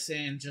plug this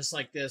in just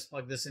like this,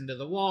 plug this into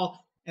the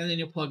wall, and then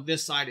you'll plug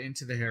this side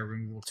into the hair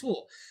removal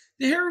tool.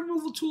 The hair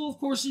removal tool, of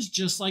course, is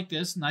just like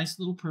this. Nice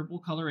little purple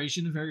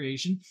coloration and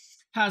variation.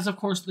 Has, of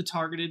course, the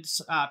targeted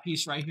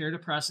piece right here to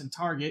press and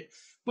target.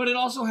 But it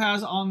also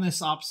has on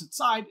this opposite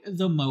side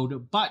the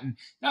mode button.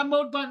 That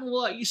mode button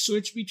will let you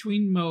switch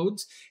between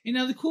modes. And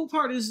now the cool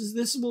part is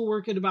this will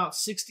work at about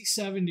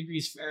 67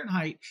 degrees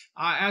Fahrenheit,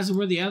 as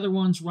where the other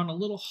ones run a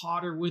little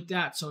hotter with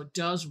that. So it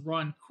does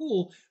run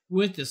cool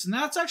with this. And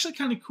that's actually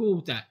kind of cool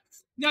with that.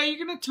 Now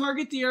you're going to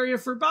target the area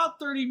for about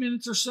 30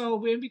 minutes or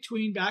so in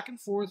between, back and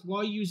forth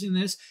while using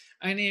this,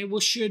 and it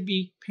should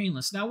be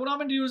painless. Now what I'm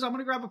going to do is I'm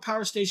going to grab a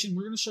power station.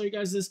 We're going to show you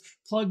guys this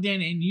plugged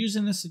in and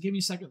using this. So give me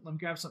a second. Let me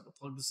grab something to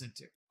plug this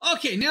into.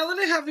 Okay, now that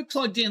I have it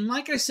plugged in,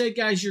 like I said,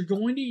 guys, you're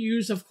going to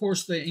use, of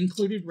course, the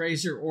included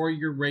razor or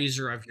your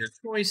razor of your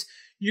choice.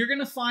 You're going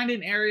to find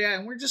an area,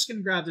 and we're just going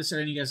to grab this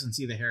area, and you guys can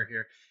see the hair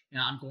here.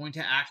 Now I'm going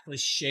to actually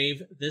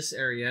shave this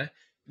area,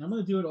 and I'm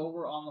going to do it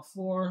over on the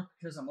floor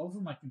because I'm over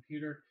my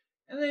computer.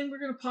 And then we're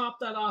going to pop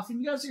that off. And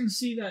you guys are going to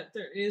see that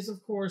there is,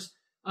 of course,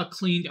 a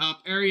cleaned up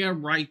area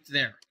right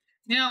there.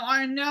 Now,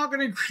 I'm now going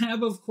to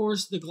grab, of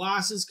course, the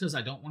glasses because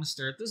I don't want to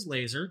stare at this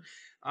laser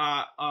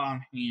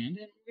on hand.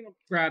 And we're going to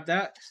grab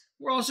that.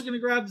 We're also going to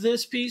grab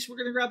this piece. We're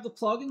going to grab the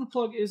plug. And the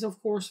plug is,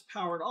 of course,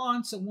 powered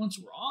on. So once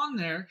we're on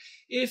there,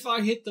 if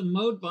I hit the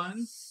mode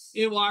button,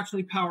 it will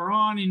actually power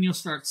on. And you'll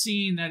start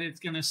seeing that it's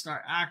going to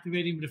start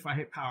activating. But if I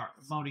hit power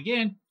mode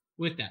again,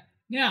 with that.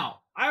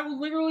 Now, I will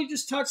literally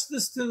just touch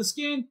this to the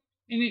skin.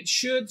 And it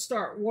should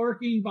start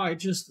working by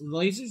just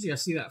lasers. You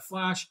see that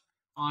flash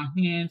on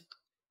hand,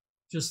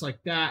 just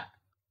like that,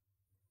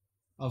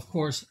 of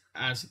course,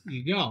 as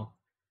you go.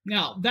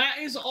 Now, that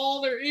is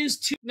all there is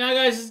to. Now,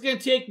 guys, it's going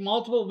to take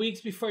multiple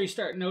weeks before you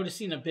start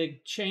noticing a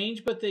big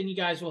change, but then you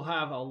guys will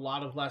have a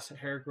lot of less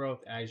hair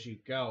growth as you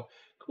go.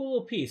 Cool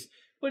little piece.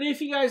 But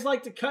if you guys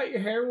like to cut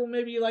your hair, well,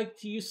 maybe you like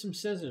to use some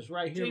scissors.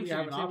 Right here, we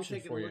have an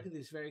option for you. Look at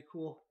these very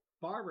cool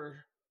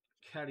barber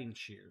cutting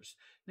shears.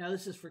 Now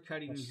this is for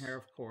cutting your hair,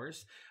 of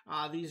course.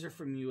 These are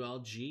from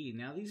ULG.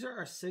 Now these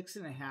are a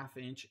 6.5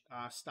 inch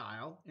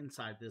style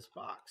inside this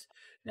box.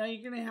 Now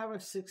you're going to have a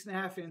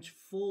 6.5 inch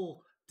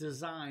full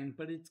design,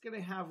 but it's going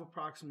to have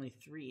approximately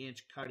 3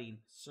 inch cutting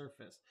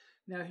surface.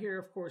 Now here,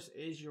 of course,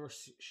 is your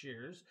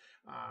shears.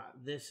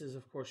 This is,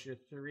 of course, your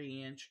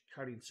 3 inch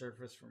cutting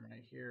surface from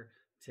right here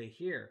to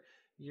here.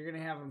 You're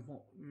going to have a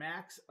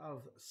max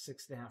of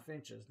 6.5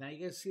 inches. Now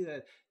you guys see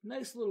that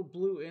nice little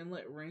blue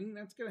inlet ring.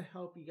 That's going to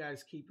help you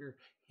guys keep your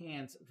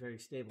hands very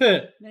stable.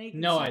 Now you can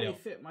no, see I they don't.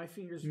 fit my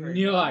fingers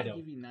very no, well. I don't.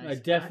 Give you nice I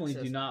definitely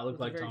access do not look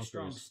like with a Tom very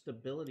strong Cruise.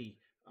 stability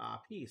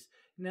piece.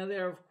 Now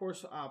they're, of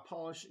course,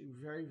 polished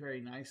very,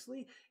 very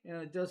nicely. And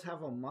it does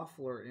have a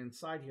muffler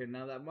inside here.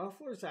 Now that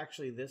muffler is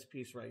actually this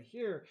piece right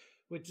here,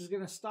 which is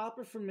going to stop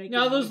it from making.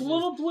 Now, those noises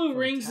little blue from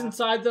rings tapping.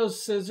 inside those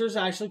scissors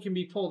actually can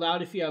be pulled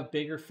out if you have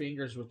bigger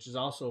fingers, which is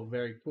also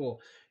very cool.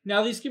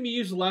 Now, these can be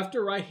used left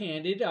or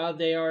right-handed.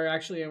 They are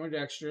actually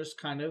ambidextrous,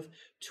 kind of,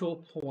 to a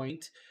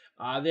point.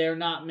 They are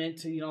not meant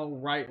to,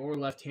 right or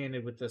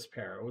left-handed with this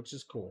pair, which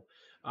is cool.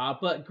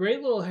 But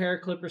great little hair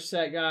clipper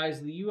set,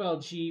 guys. The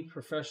ULG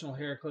professional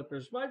hair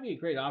clippers might be a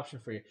great option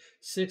for you.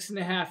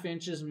 6.5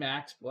 inches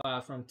max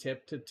from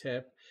tip to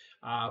tip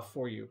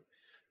for you.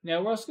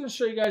 Now, we're also going to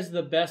show you guys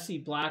the Bessie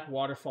Black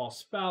Waterfall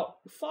Spout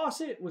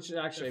Faucet, which is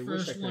actually the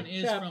first one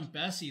is from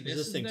Bessie.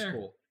 This thing's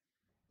cool.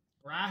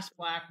 Brass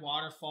Black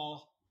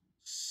Waterfall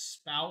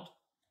Spout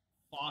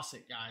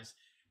Faucet, guys.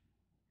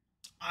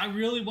 I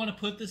really want to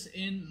put this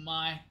in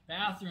my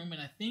bathroom,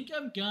 and I think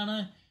I'm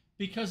gonna,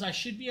 because I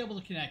should be able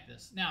to connect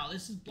this. Now,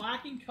 this is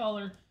black in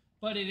color,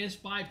 but it is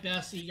by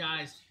Bessie,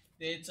 guys.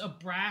 It's a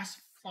brass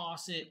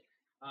faucet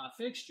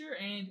fixture,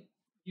 and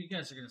you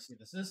guys are going to see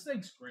this. This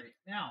thing's great.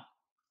 Now,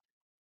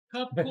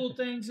 couple cool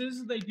things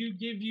is they do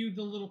give you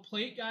the little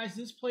plate, guys.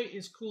 This plate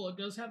is cool. It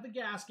does have the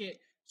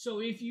gasket, so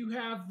if you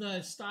have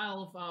the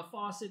style of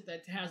faucet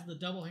that has the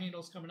double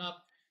handles coming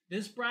up,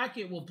 this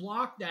bracket will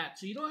block that,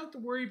 so you don't have to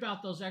worry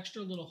about those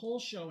extra little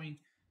holes showing.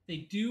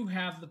 They do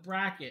have the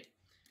bracket.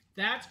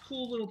 That's a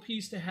cool little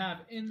piece to have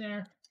in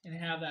there and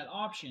have that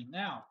option.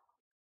 Now,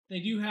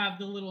 they do have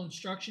the little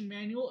instruction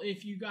manual.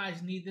 If you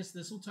guys need this,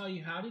 this will tell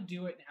you how to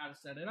do it and how to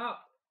set it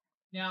up.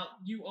 Now,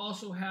 you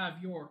also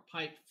have your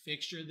pipe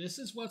fixture. This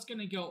is what's going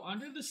to go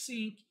under the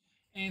sink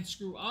and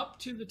screw up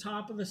to the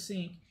top of the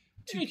sink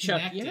to hey,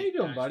 connect Chucky, it, how you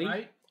doing, guys, buddy?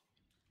 right?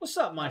 What's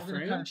up, my We're friend?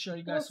 going to kind of show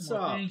you guys What's some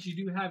more up? things. You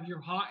do have your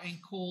hot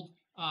and cold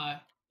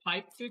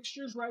pipe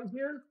fixtures right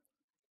here.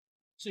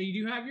 So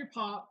you do have your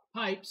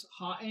pipes,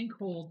 hot and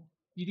cold.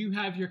 You do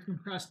have your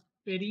compressed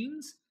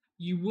fittings.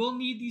 You will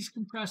need these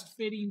compressed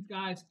fittings,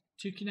 guys,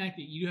 to connect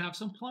it. You do have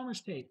some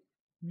plumber's tape.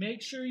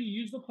 Make sure you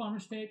use the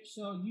plumber's tape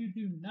so you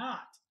do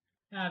not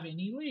have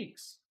any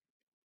leaks.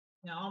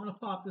 Now, I'm going to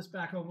pop this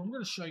back over. I'm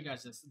going to show you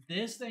guys this.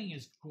 This thing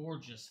is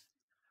gorgeous.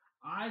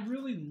 I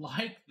really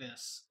like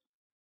this.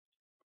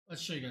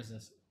 Let's show you guys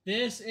this.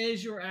 This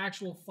is your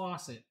actual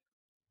faucet.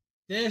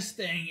 This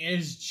thing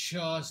is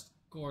just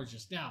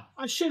gorgeous. Now,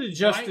 I should have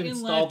just right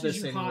installed and left is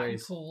this your hot and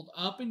anyways. cold.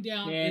 Up and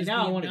down Yeah, is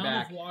now I the want it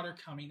amount back. of water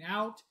coming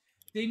out.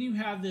 Then you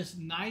have this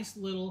nice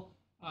little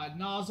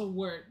nozzle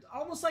where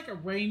almost like a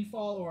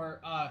rainfall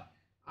or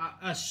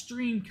a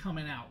stream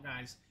coming out,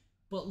 guys.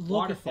 But look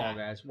Waterfall, at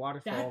that. guys.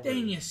 Waterfall. That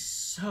thing is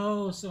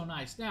so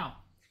nice. Now,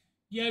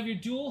 you have your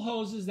dual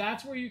hoses.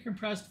 That's where your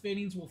compressed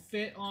fittings will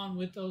fit on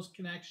with those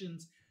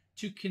connections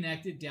to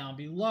connect it down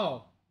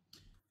below.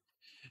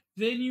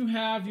 Then you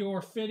have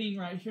your fitting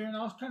right here, and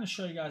I'll kind of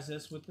show you guys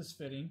this with this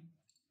fitting.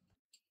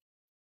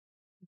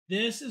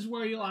 This is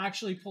where you'll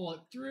actually pull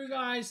it through,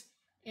 guys,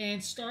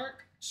 and start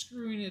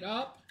screwing it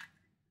up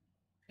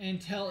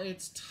until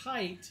it's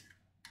tight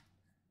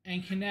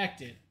and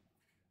connected.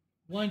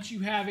 Once you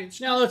have it...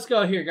 Now let's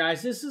go here,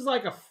 guys. This is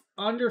like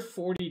under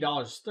 $40,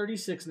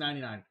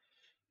 $36.99.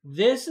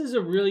 This is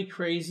a really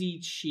crazy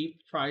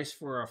cheap price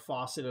for a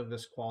faucet of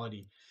this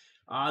quality.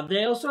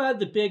 They also had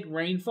the big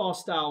rainfall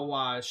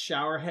style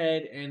shower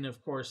head and,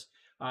 of course,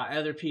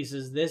 other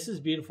pieces. This is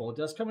beautiful. It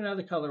does come in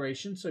other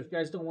colorations, so if you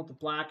guys don't want the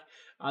black,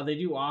 they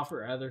do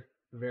offer other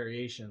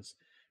variations.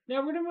 Now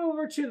we're going to move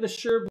over to the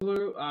Sure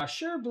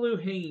Blue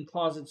Hanging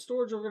Closet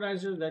Storage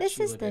Organizer. This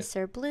is the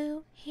Sure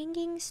Blue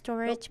Hanging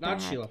Storage Not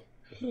Bag. Sheila.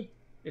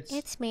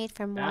 It's made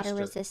from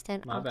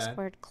water-resistant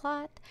Oxford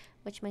cloth,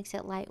 which makes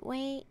it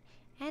lightweight,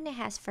 and it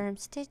has firm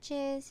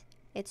stitches.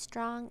 It's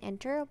strong and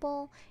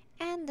durable,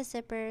 and the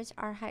zippers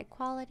are high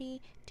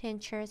quality to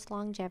ensure its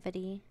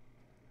longevity.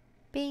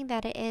 Being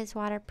that it is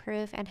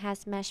waterproof and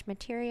has mesh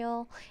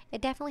material, it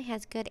definitely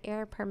has good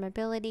air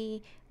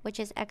permeability, which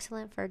is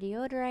excellent for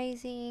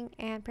deodorizing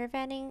and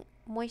preventing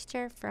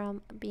moisture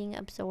from being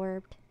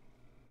absorbed.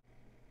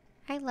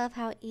 I love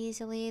how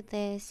easily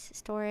this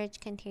storage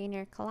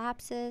container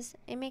collapses.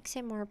 It makes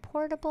it more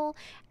portable,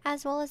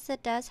 as well as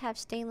it does have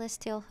stainless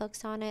steel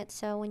hooks on it,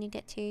 so when you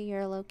get to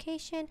your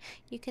location,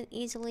 you can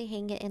easily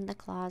hang it in the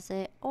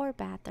closet or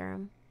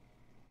bathroom.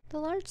 The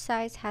large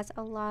size has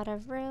a lot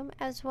of room,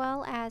 as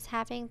well as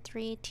having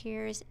 3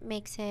 tiers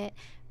makes it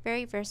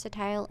very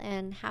versatile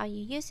in how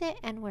you use it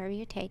and where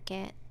you take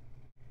it.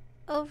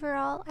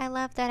 Overall, I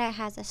love that it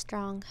has a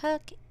strong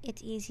hook,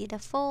 it's easy to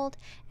fold,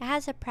 it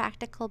has a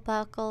practical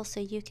buckle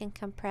so you can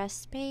compress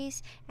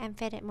space and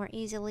fit it more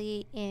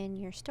easily in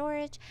your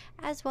storage,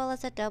 as well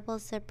as a double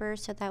zipper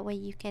so that way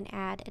you can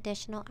add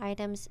additional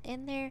items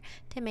in there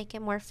to make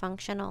it more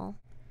functional.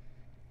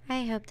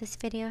 I hope this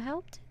video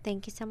helped.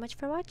 Thank you so much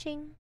for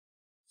watching.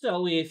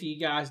 So if you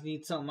guys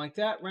need something like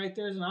that, right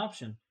there's an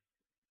option.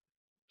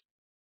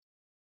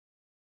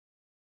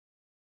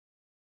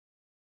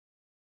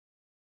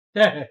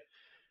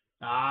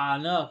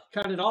 No,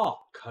 cut it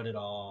all. Cut it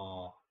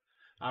all.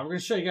 We're going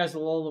to show you guys the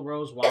Lola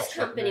Rose watch. This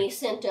company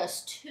sent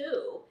us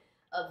 2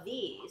 of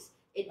these.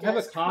 It I have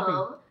a does copy.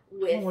 come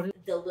with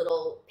the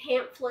little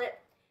pamphlet.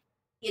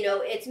 You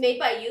know, it's made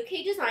by a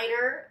UK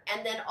designer,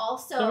 and then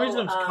also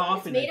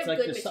it's made of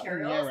good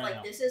materials.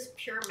 Like this is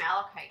pure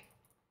malachite.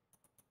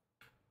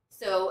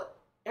 So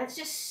that's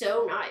just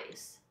so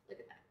nice. Look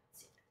at that.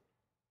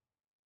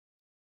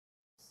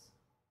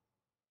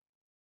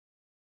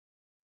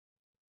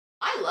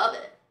 I love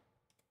it.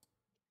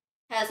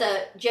 Has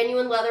a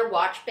genuine leather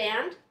watch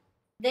band.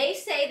 They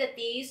say that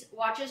these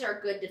watches are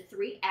good to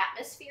 3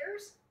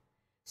 atmospheres.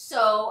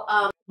 So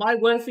my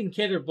wife and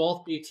kid are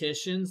both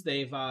beauticians.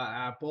 They've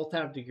both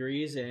have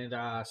degrees and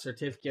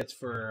certificates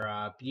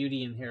for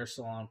beauty and hair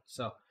salon.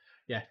 So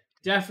yeah,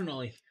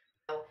 definitely.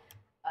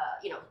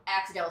 You know,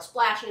 accidental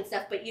splashing and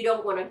stuff, but you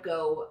don't want to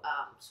go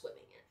swimming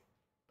in.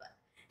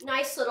 But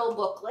nice little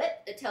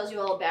booklet that tells you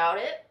all about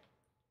it.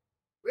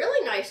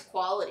 Really nice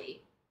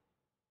quality.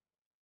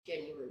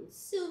 Genuine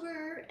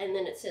silver, and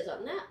then it says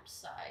on that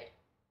side,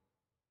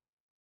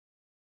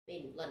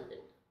 made in London.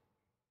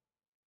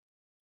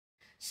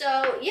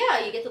 So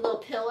yeah, you get the little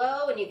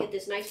pillow, and you get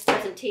this nice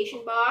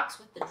presentation box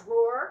with the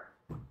drawer.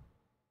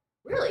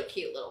 Really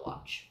cute little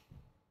watch.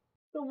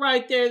 So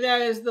right there,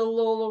 that is the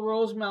Lola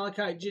Rose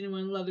Malachite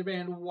Genuine Leather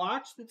Band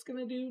watch. That's going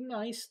to do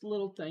nice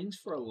little things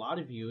for a lot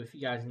of you if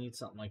you guys need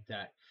something like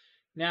that.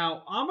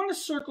 Now, I'm going to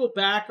circle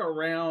back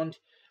around.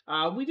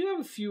 We do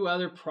have a few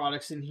other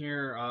products in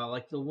here,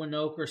 like the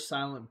Winokur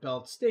Silent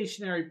Belt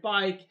stationary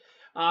bike.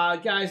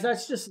 Guys,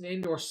 that's just an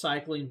indoor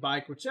cycling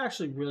bike, which is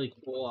actually really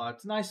cool.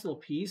 It's a nice little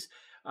piece.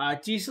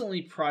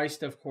 Decently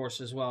priced, of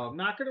course, as well. I'm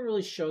not going to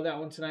really show that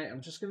one tonight.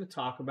 I'm just going to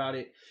talk about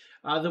it.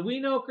 The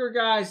Winokur,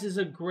 guys, is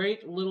a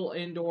great little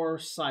indoor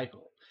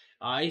cycle.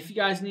 If you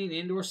guys need an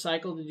indoor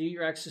cycle to do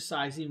your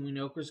exercising,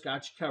 Winokur's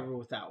got you covered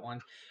with that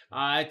one.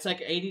 It's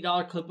like an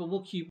 $80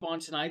 clippable coupon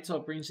tonight, so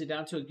it brings it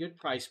down to a good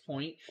price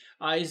point.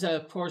 It's,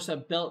 of course, a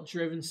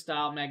belt-driven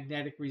style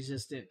magnetic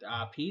resistant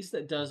piece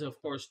that does,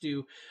 of course,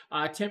 do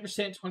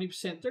 10%, 20%,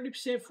 30%,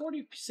 40%,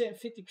 50%,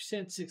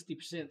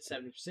 60%,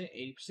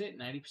 70%, 80%,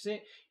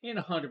 90%, and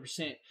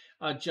 100%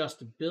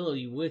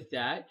 adjustability with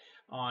that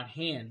on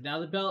hand. Now,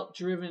 the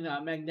belt-driven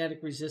magnetic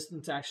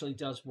resistance actually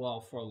does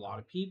well for a lot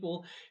of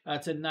people.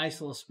 It's a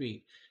nice little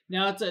speed.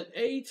 Now, it's an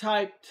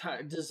A-type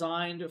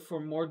designed for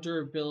more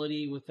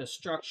durability with a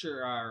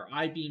structure, or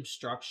I-beam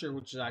structure,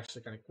 which is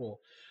actually kind of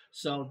cool.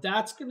 So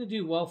that's going to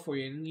do well for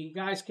you. And you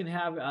guys can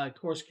have, of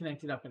course,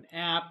 connected up an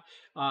app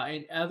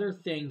and other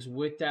things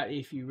with that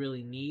if you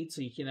really need.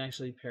 So you can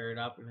actually pair it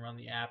up and run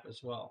the app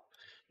as well.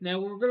 Now,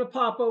 we're going to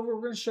pop over.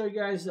 We're going to show you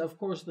guys, of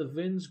course, the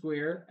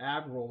Vinsquare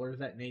ab roller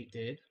that Nate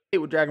did. Hey,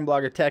 with Dragon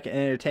Blogger Tech and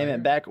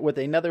Entertainment, back with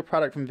another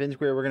product from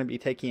Vinsquare. We're going to be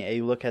taking a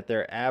look at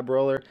their ab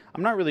roller.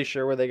 I'm not really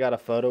sure where they got a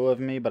photo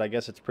of me, but I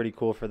guess it's pretty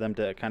cool for them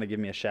to kind of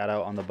give me a shout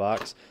out on the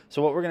box.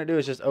 So what we're going to do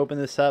is just open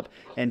this up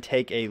and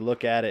take a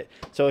look at it.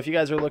 So if you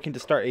guys are looking to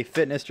start a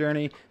fitness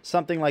journey,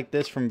 something like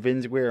this from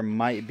Vinsquare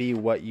might be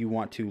what you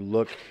want to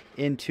look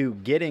into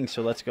getting.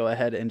 So let's go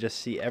ahead and just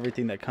see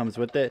everything that comes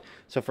with it.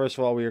 So first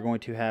of all, we are going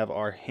to have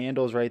our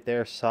handles right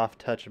there, soft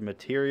touch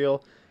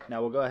material.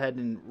 Now we'll go ahead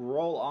and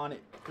roll on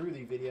it through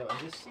the video and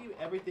just see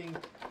everything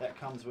that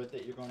comes with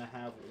it. You're going to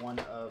have one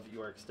of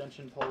your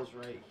extension poles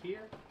right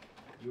here.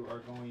 You are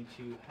going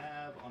to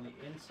have on the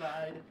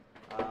inside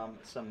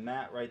some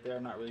mat right there.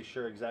 I'm not really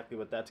sure exactly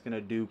what that's going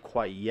to do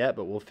quite yet,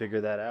 but we'll figure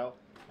that out.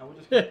 And we're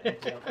just going to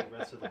empty out the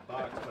rest of the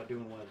box by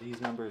doing one of these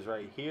numbers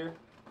right here.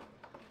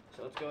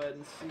 So let's go ahead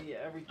and see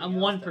everything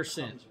I'm else 1%.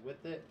 that comes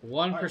with it.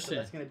 1%. Right, so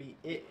that's going to be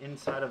it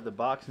inside of the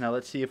box. Now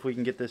let's see if we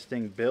can get this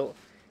thing built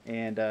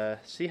and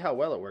see how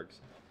well it works.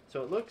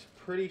 So it looks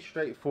pretty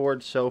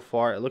straightforward so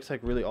far. It looks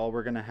like really all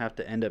we're going to have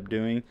to end up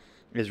doing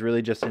is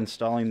really just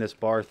installing this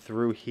bar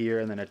through here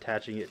and then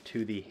attaching it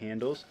to the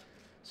handles.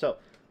 So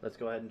let's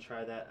go ahead and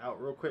try that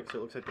out real quick. So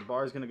it looks like the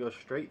bar is going to go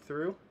straight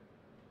through,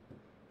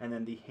 and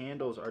then the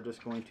handles are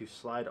just going to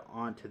slide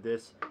onto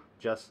this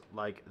just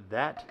like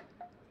that.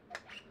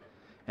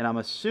 And I'm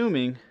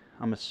assuming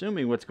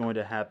what's going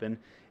to happen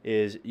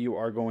is you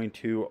are going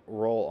to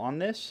roll on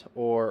this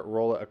or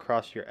roll it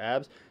across your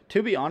abs.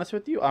 To be honest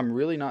with you, I'm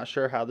really not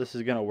sure how this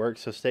is going to work,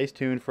 so stay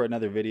tuned for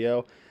another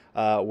video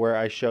where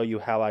I show you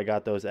how I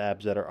got those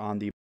abs that are on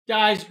the...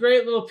 Guys,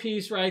 great little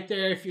piece right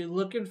there. If you're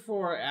looking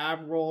for an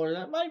ab roller,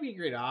 that might be a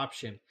great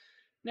option.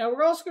 Now,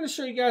 we're also going to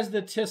show you guys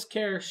the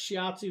TisCare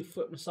Shiatsu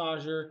foot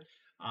massager.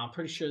 I'm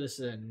pretty sure this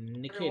is a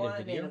Nikita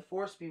video. May the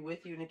force be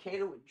with you.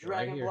 Nikita with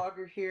Dragon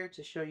Blogger here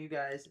to show you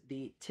guys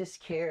the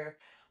TisCare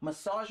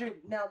massager.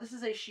 Now, this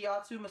is a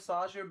Shiatsu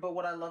massager, but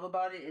what I love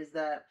about it is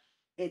that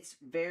it's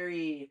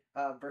very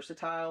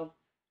versatile.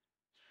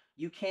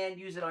 You can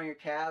use it on your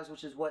calves,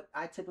 which is what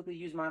I typically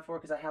use mine for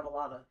because I have a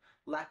lot of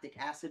lactic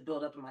acid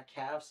build up in my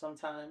calves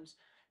sometimes.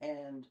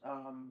 And,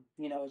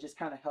 you know, it just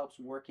kind of helps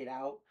work it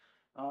out.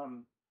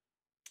 And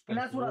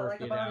that's what I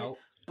like about it.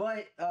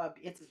 But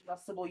it's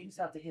adjustable. You just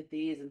have to hit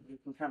these and you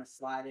can kind of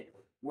slide it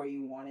where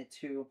you want it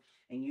to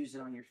and use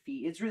it on your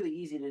feet. It's really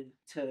easy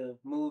to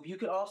move. You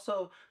could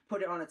also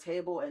put it on a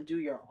table and do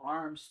your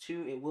arms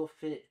too. It will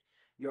fit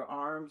your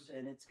arms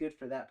and it's good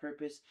for that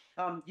purpose.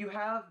 You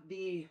have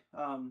the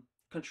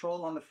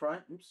control on the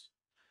front. Oops.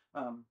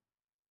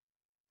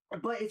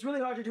 But it's really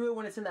hard to do it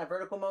when it's in that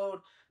vertical mode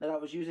that I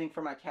was using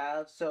for my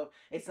calves. So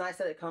it's nice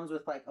that it comes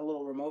with like a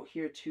little remote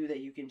here too that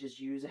you can just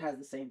use. It has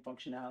the same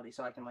functionality.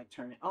 So I can like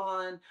turn it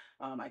on.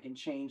 I can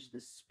change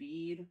the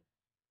speed.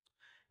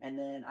 And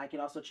then I can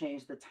also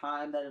change the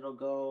time that it'll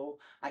go.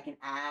 I can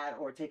add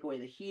or take away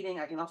the heating.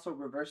 I can also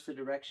reverse the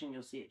direction.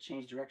 You'll see it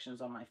change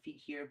directions on my feet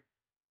here.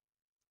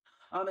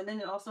 And then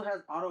it also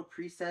has auto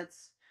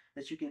presets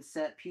that you can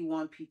set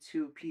P1,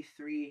 P2,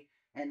 P3,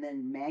 and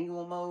then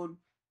manual mode.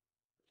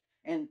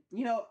 And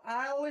you know,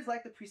 I always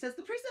like the presets.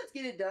 The presets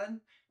get it done.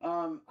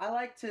 I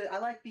like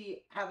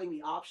having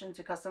the option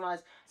to customize.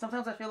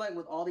 Sometimes I feel like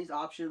with all these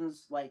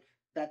options like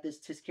that this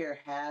TisCare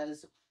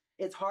has,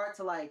 it's hard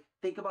to like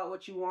think about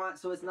what you want.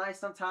 So it's nice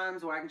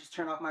sometimes where I can just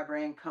turn off my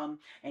brain, come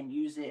and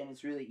use it, and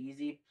it's really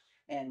easy.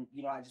 And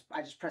you know,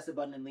 I just press a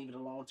button and leave it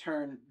alone.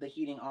 Turn the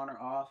heating on or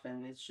off,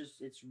 and it's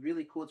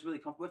really cool. It's really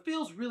comfortable. It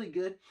feels really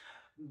good.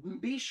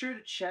 Be sure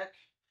to check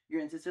your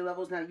intensity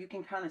levels. Now you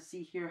can kind of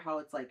see here how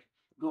it's like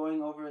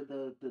going over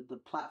the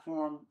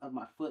platform of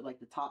my foot, like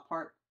the top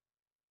part.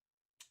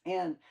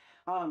 And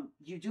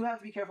you do have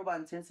to be careful about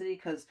intensity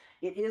because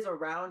it is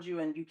around you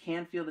and you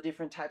can feel the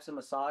different types of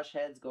massage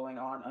heads going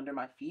on under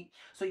my feet.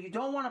 So you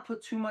don't want to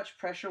put too much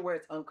pressure where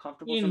it's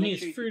uncomfortable. So make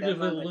sure you keep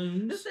that in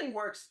mind. This thing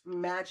works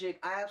magic.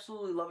 I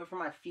absolutely love it for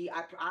my feet.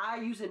 I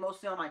use it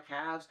mostly on my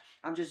calves.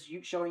 I'm just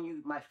showing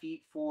you my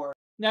feet for...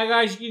 Now,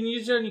 guys, you can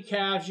use it on your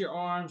calves, your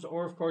arms,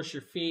 or, of course,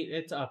 your feet.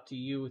 It's up to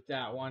you with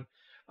that one.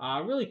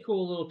 Really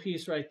cool little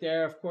piece right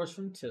there, of course,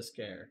 from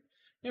TisCare.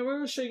 And we're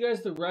going to show you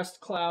guys the Rest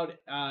Cloud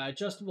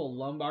adjustable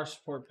lumbar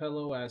support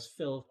pillow, as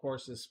Phil, of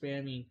course, is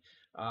spamming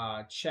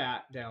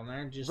chat down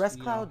there. Just, Rest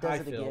Cloud does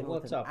it Phil. again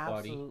What's with an up,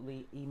 buddy?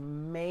 absolutely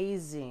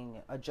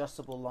amazing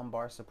adjustable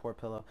lumbar support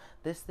pillow.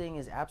 This thing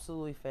is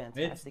absolutely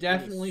fantastic. It's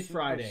definitely it is super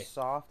Friday.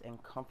 Soft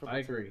and comfortable I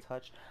agree. to the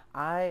touch.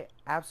 I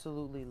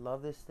absolutely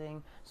love this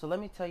thing. So let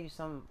me tell you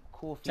some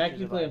cool features.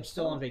 Technically, I'm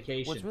still on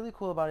vacation. What's really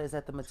cool about it is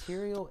that the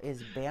material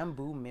is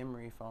bamboo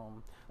memory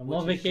foam. I'm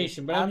on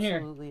vacation, but I'm here.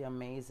 Absolutely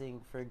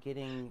amazing for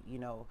getting, you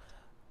know,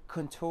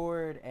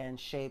 contoured and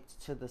shaped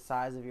to the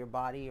size of your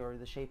body or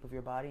the shape of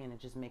your body, and it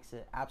just makes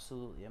it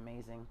absolutely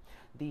amazing.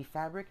 The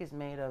fabric is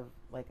made of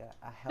like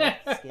a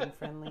health skin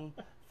friendly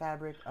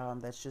fabric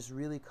that's just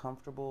really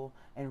comfortable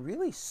and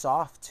really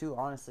soft too,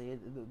 honestly.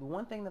 The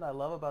one thing that I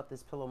love about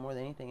this pillow more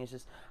than anything is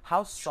just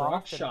how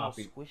soft and how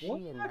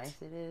squishy and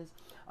nice it is.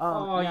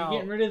 Oh, you're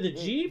getting rid of the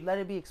Jeep? Let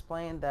it be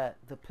explained that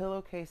the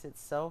pillowcase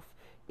itself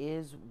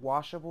is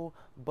washable,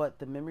 but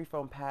the memory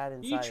foam pad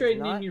inside you trading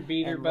is not. In your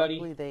beater, and buddy?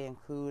 Luckily, they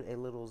include a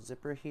little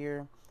zipper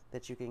here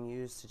that you can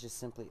use to just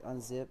simply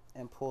unzip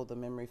and pull the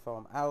memory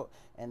foam out,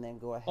 and then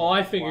go ahead. Oh,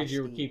 I figured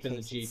you were keeping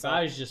the Jeep.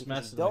 I was just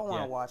messing with you. Don't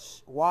want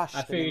to wash.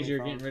 I figured you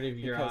were getting rid of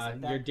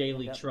your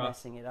daily truck.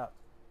 Messing it up.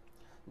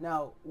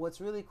 Now,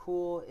 what's really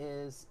cool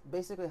is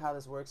basically how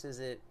this works is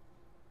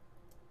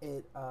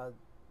the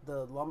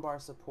lumbar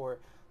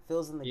support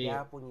fills in the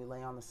gap when you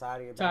lay on the side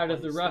of your back. Tired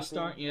of the rust,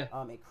 aren't you?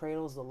 It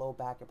cradles the low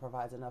back. It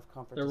provides enough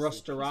comfort the to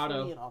sleep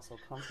peacefully and also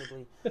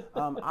comfortably.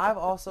 I've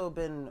also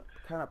been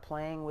kind of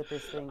playing with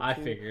this thing too. I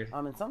figured.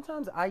 And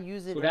sometimes I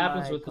use it. What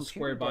happens with the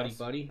square body,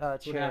 buddy?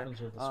 What happens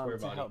with the square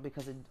body? Help,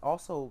 because it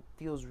also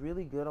feels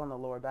really good on the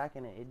lower back,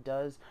 and it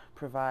does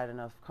provide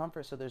enough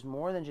comfort. So there's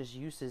more than just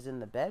uses in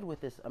the bed with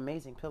this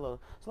amazing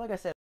pillow. So like I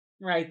said.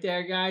 Right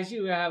there, guys,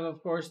 you have,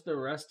 of course, the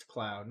Rest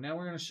Cloud. Now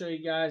we're going to show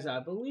you guys, I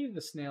believe, the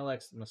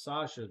SnailX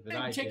massager that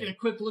I did. Taking a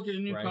quick look at the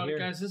new product,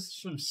 guys. This is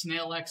from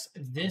SnailX.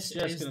 This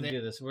is going to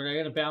do this. We're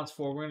going to bounce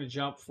forward. We're going to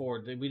jump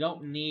forward. We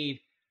don't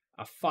need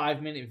a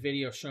 5-minute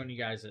video showing you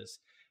guys this.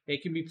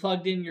 It can be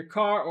plugged in your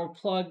car or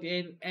plugged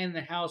in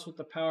the house with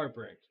the power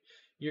brick.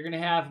 You're going to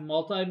have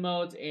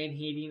multi-modes and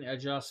heating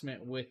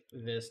adjustment with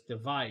this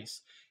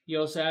device. You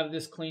also have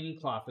this cleaning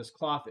cloth. This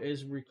cloth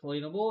is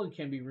recleanable and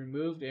can be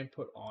removed and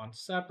put on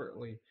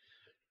separately.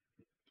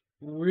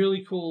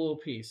 Really cool little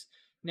piece.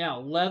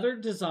 Now, leather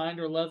designed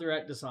or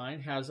leatherette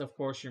design has, of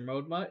course, your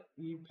mode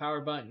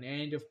power button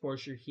and, of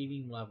course, your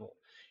heating level.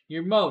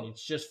 Your mode,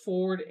 it's just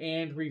forward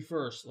and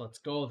reverse. Let's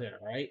go there,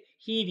 right?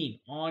 Heating,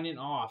 on and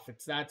off.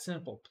 It's that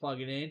simple. Plug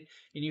it in,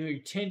 and your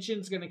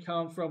tension's going to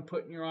come from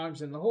putting your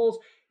arms in the holes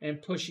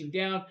and pushing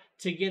down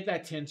to get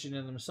that tension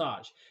in the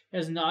massage. It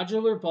has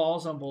nodular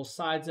balls on both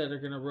sides that are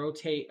going to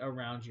rotate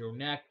around your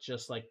neck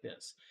just like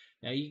this.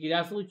 Now, you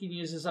definitely can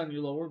use this on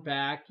your lower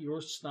back,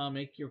 your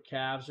stomach, your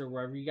calves, or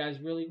wherever you guys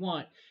really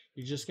want.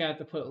 You just got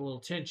to put a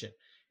little tension.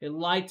 It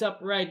lights up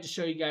red to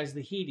show you guys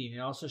the heating.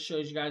 It also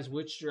shows you guys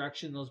which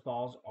direction those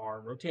balls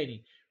are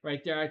rotating.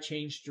 Right there, I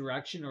changed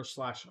direction or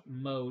 /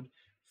 mode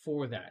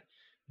for that.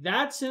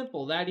 That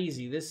simple, that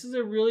easy. This is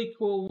a really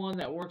cool one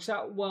that works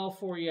out well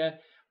for you.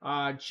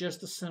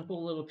 Just a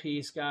simple little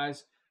piece,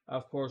 guys.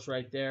 Of course,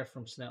 right there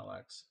from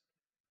SnailX.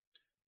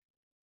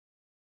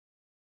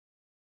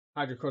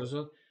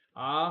 Hydrocortisone.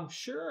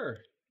 Sure.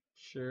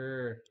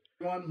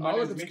 My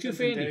name is Mitchell.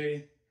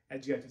 Today,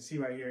 as you guys can see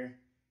right here,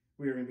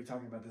 we are going to be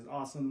talking about this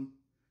awesome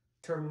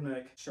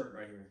turtleneck shirt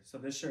right here. So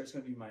this shirt is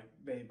going to be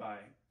made by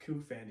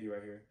Koo Fandy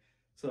right here.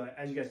 So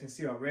as you guys can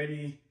see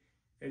already,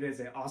 It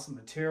is an awesome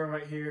material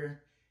right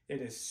here.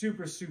 It is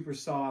super, super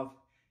soft,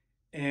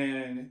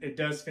 and it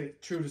does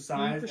fit true to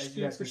size, as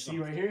you guys can see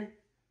right here,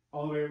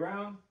 all the way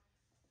around.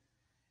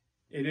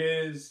 It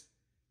is,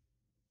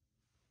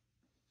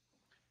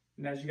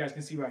 and as you guys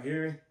can see right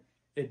here,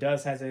 it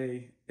does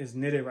is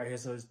knitted right here,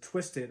 so it's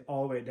twisted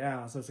all the way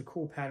down. So it's a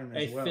cool pattern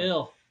as well. Hey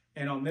Phil,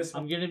 and on this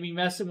I'm gonna be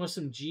messing with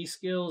some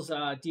G-Skills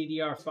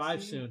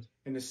DDR5 soon.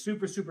 And it's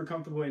super, super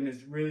comfortable, and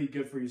it's really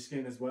good for your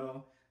skin as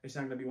well. It's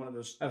not gonna be one of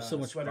those I have so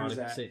much sweaters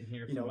that sitting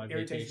here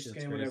irritates your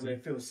skin, whatever.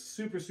 It feels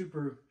super,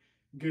 super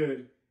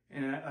good.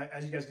 And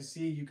as you guys can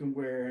see, you can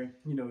wear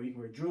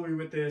jewelry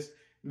with this,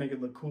 make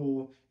it look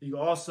cool. You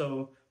can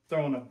also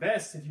throw on a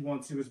vest if you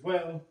want to as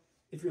well.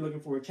 If you're looking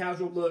for a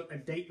casual look, a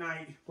date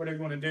night, whatever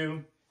you want to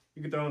do,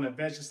 you can throw on a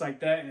vest just like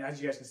that. And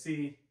as you guys can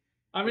see,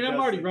 I mean, I'm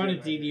already running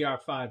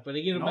DDR5, but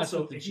again, I'm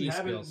messing with the G skills.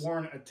 If you haven't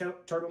worn a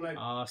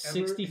turtleneck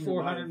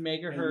 6400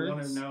 megahertz, and you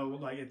want to know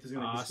like if there's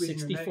going to be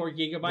 64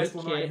 gigabyte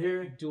kit, right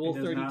here, dual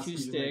 32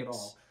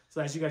 sticks.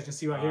 So as you guys can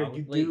see right here,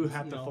 you do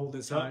have to fold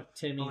this up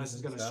unless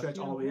it's going to stretch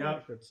all the way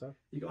up.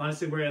 You can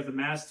honestly wear it as a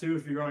mask too.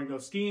 If you're going to go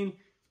skiing,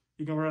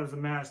 you can wear it as a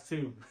mask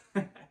too.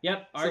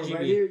 Yep, RGB. So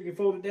right here, you can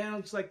fold it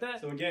down just like that.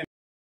 So again.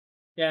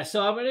 Yeah,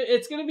 so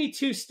it's going to be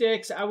 2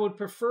 sticks. I would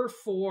prefer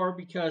 4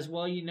 because,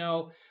 well,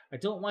 I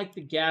don't like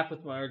the gap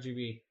with my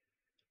RGB.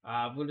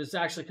 But it's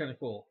actually kind of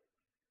cool.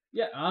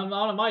 Yeah, I'm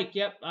on a mic.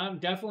 Yep, I'm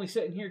definitely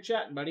sitting here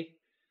chatting, buddy.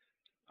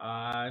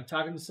 I'm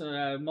talking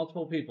to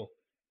multiple people,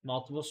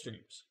 multiple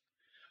streams.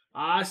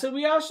 So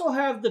we also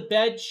have the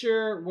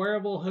Bedsure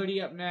wearable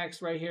hoodie up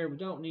next right here. We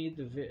don't need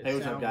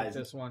the sound with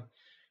this one.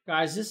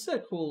 Guys, this is a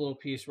cool little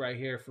piece right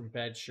here from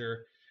Bedsure.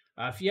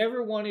 If you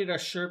ever wanted a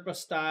Sherpa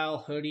style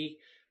hoodie,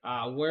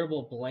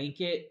 wearable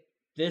blanket,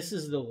 this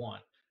is the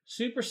one.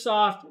 Super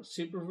soft,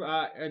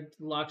 super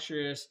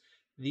luxurious.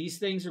 These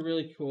things are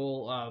really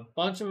cool. A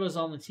bunch of us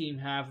on the team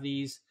have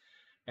these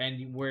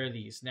and wear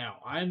these. Now,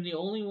 I'm the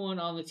only one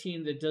on the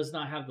team that does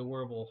not have the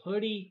wearable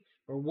hoodie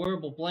or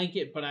wearable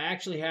blanket, but I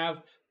actually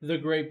have the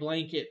gray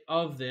blanket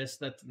of this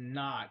that's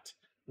not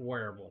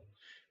wearable.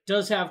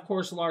 Does have, of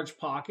course, large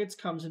pockets,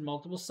 comes in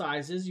multiple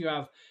sizes. You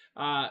have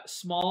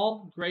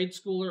small, grade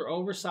schooler,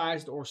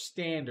 oversized, or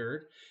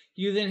standard.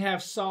 You then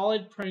have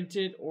solid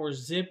printed or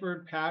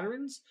zippered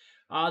patterns.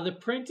 The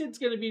printed's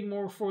going to be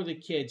more for the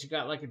kids. You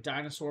got like a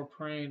dinosaur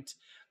print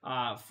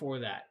for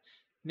that.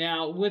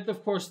 Now, with,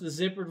 of course, the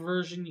zippered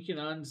version, you can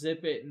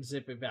unzip it and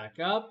zip it back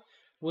up.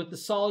 With the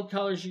solid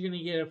colors, you're going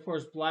to get, of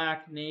course,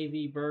 black,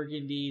 navy,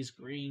 burgundies,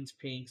 greens,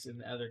 pinks,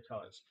 and other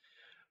colors.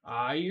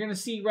 You're going to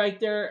see right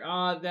there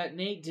that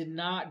Nate did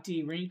not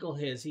de-wrinkle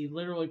his. He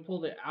literally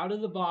pulled it out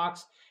of the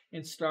box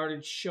and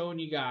started showing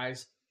you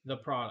guys the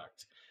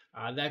product.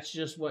 That's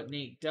just what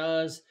Nate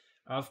does,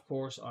 of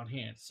course, on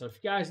hand. So if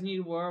you guys need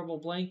a wearable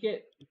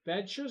blanket,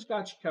 Bedshure's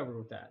got you covered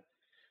with that.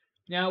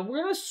 Now,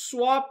 we're going to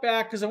swap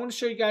back because I want to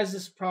show you guys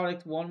this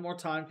product one more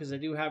time because I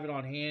do have it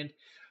on hand.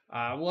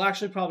 We'll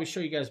actually probably show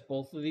you guys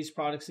both of these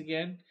products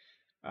again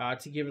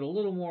to give it a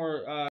little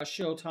more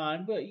show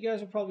time, but you guys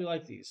will probably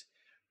like these.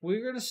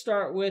 We're going to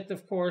start with,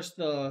 of course,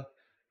 the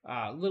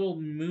little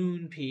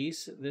moon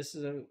piece. This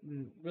is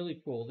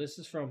really cool. This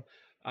is from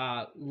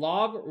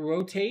Log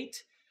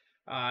Rotate.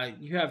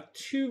 You have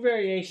 2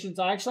 variations.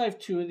 I actually have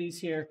 2 of these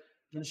here.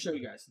 I'm going to show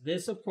you guys.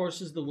 This, of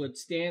course, is the wood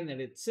stand that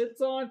it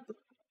sits on.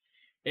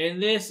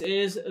 And this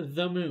is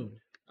the moon.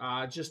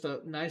 Just a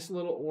nice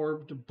little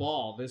orbed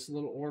ball. This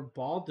little orbed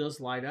ball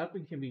does light up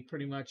and can be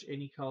pretty much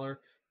any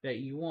color that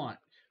you want.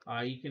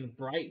 You can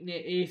brighten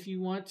it if you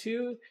want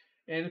to.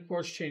 And, of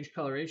course, change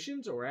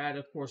colorations or add,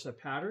 of course, a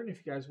pattern.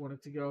 If you guys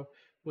wanted to go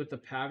with the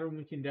pattern,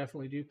 we can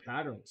definitely do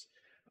patterns.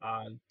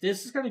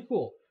 This is kind of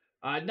cool.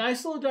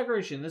 Nice little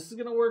decoration. This is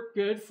going to work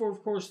good for,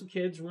 of course, the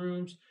kids'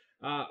 rooms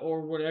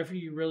or whatever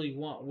you really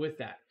want with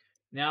that.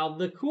 Now,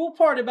 the cool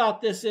part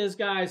about this is,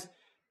 guys,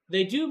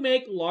 they do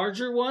make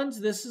larger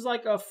ones. This is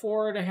like a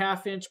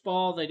 4.5-inch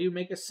ball. They do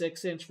make a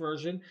 6-inch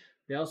version.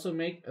 They also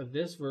make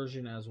this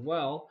version as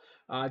well.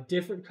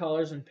 Different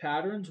colors and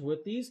patterns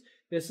with these.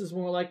 This is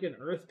more like an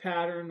Earth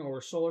pattern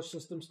or solar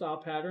system style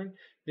pattern.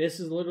 This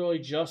is literally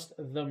just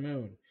the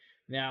moon.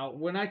 Now,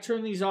 when I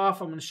turn these off,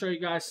 I'm going to show you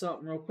guys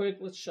something real quick.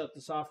 Let's shut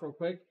this off real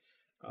quick.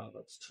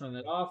 Let's turn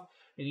that off.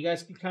 And you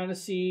guys can kind of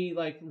see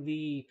like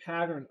the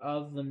pattern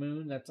of the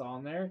moon that's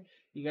on there.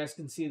 You guys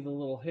can see the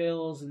little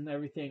hills and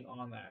everything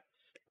on that,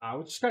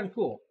 which is kind of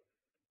cool.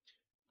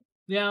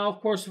 Now,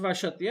 of course, if I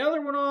shut the other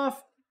one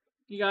off,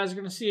 you guys are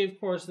going to see, of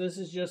course, this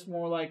is just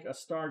more like a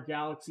star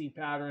galaxy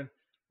pattern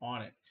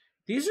on it.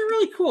 These are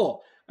really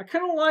cool. I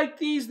kind of like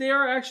these. They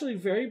are actually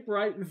very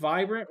bright and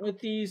vibrant with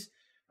these.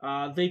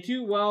 They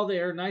do well. They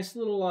are a nice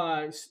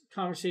little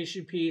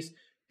conversation piece.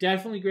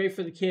 Definitely great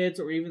for the kids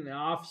or even the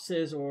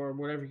offices or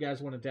whatever you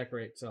guys want to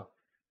decorate. So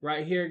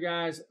right here,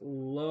 guys,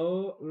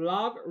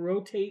 Log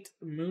Rotate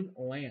Moon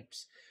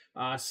Lamps.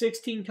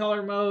 16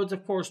 color modes,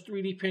 of course,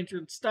 3D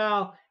printed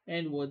style,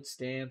 and wood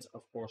stands,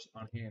 of course,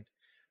 on hand.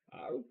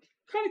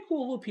 Kind of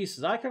cool little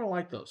pieces. I kind of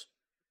like those.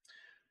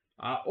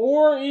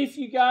 Or if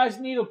you guys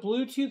need a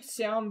Bluetooth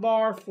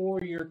soundbar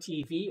for your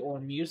TV or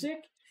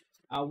music,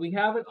 we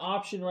have an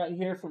option right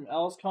here from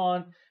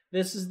Elscon.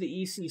 This is the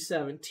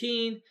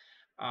EC17.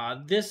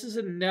 This is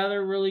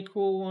another really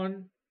cool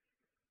one.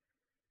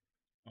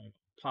 I'll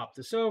pop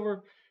this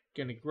over.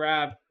 Gonna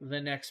grab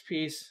the next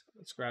piece.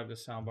 Let's grab the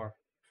soundbar.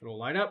 If it'll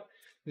light up.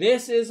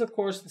 This is, of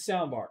course, the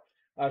soundbar.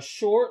 A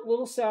short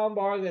little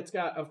soundbar that's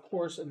got, of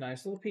course, a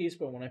nice little piece.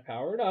 But when I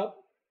power it up,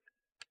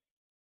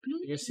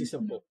 you're gonna see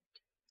some cool.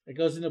 It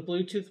goes into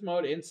Bluetooth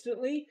mode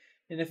instantly,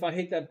 and if I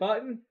hit that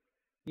button,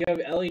 you have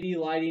LED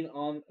lighting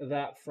on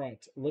that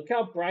front. Look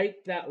how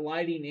bright that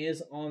lighting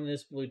is on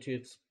this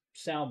Bluetooth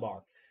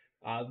soundbar.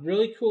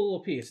 Really cool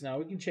little piece. Now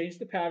we can change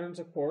the patterns,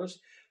 of course,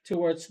 to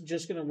where it's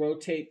just going to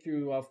rotate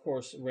through, of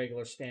course,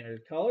 regular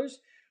standard colors.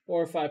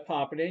 Or if I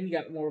pop it in, you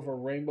got more of a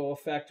rainbow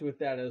effect with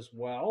that as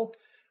well.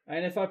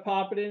 And if I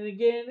pop it in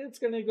again, it's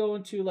going to go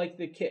into like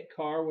the kit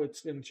car, where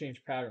it's going to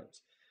change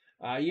patterns.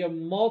 You have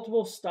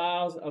multiple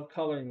styles of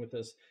coloring with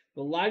this.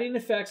 The lighting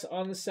effects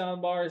on the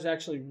soundbar is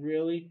actually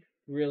really,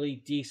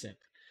 really decent.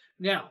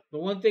 Now, the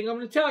one thing I'm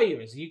going to tell you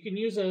is you can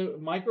use a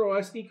micro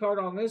SD card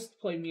on this to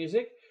play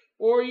music,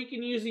 or you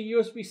can use the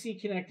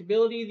USB-C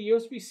connectability. The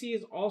USB-C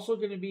is also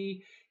going to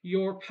be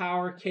your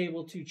power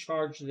cable to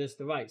charge this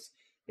device.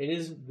 It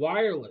is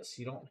wireless.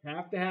 You don't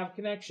have to have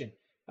connection.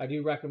 I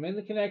do recommend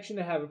the connection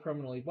to have it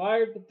permanently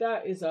wired, but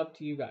that is up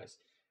to you guys.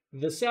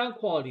 The sound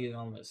quality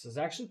on this is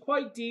actually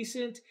quite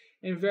decent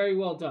and very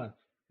well done.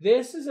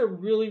 This is a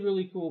really,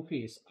 really cool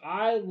piece.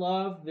 I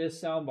love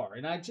this soundbar,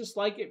 and I just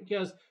like it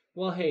because,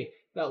 well, hey,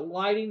 that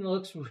lighting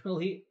looks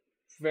really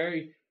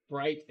very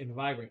bright and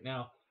vibrant.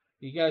 Now,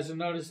 you guys are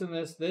noticing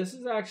this. This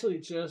is actually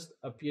just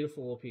a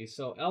beautiful little piece.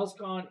 So,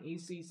 Elscon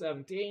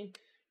EC17,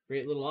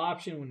 great little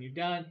option. When you're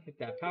done, hit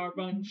that power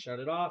button, shut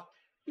it off.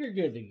 You're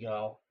good to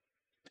go.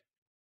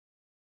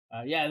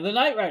 Yeah, the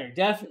Knight Rider,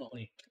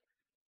 definitely.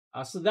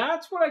 So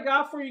that's what I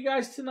got for you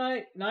guys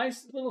tonight.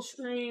 Nice little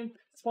stream.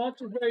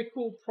 Bunch of very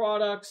cool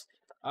products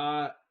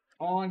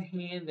on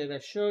hand that I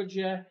showed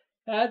you.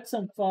 Had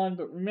some fun,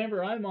 but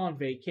remember, I'm on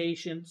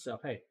vacation, so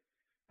hey,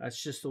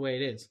 that's just the way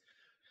it is.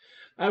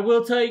 I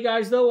will tell you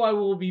guys, though, I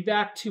will be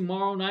back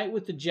tomorrow night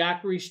with the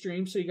Jackery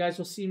stream, so you guys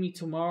will see me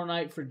tomorrow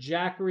night for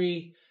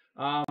Jackery.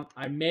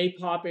 I may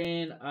pop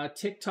in a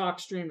TikTok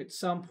stream at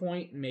some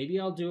point. Maybe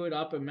I'll do it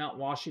up in Mount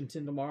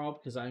Washington tomorrow,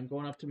 because I'm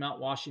going up to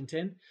Mount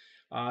Washington.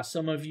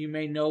 Some of you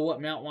may know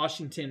what Mount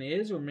Washington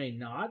is or may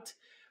not.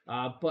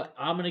 But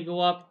I'm going to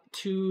go up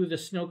to the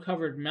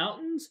snow-covered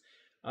mountains.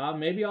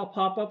 Maybe I'll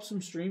pop up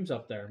some streams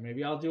up there.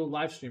 Maybe I'll do a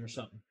live stream or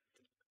something.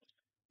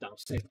 I'll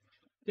see.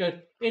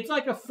 Dude, it's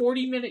like a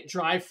 40-minute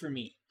drive for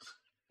me.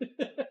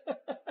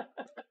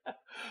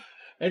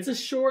 It's a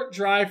short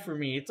drive for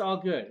me. It's all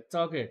good. It's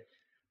all good.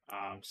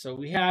 So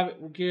we have it.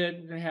 We're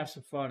good. We're going to have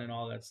some fun and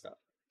all that stuff.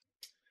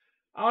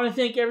 I want to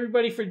thank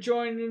everybody for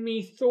joining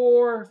me.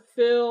 Thor,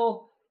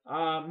 Phil,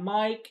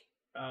 Mike.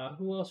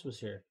 Who else was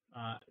here?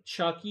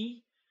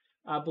 Chucky,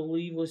 I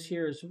believe, was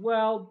here as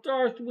well.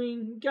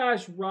 Darthwing, you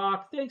guys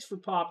rock. Thanks for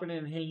popping in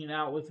and hanging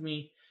out with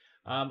me.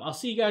 I'll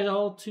see you guys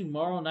all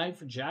tomorrow night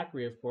for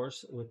Jackery, of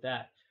course, with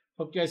that.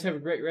 Hope you guys have a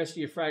great rest of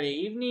your Friday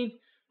evening.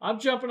 I'm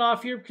jumping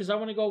off here because I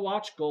want to go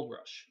watch Gold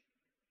Rush.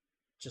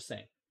 Just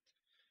saying.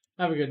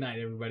 Have a good night,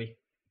 everybody.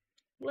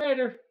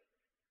 Later.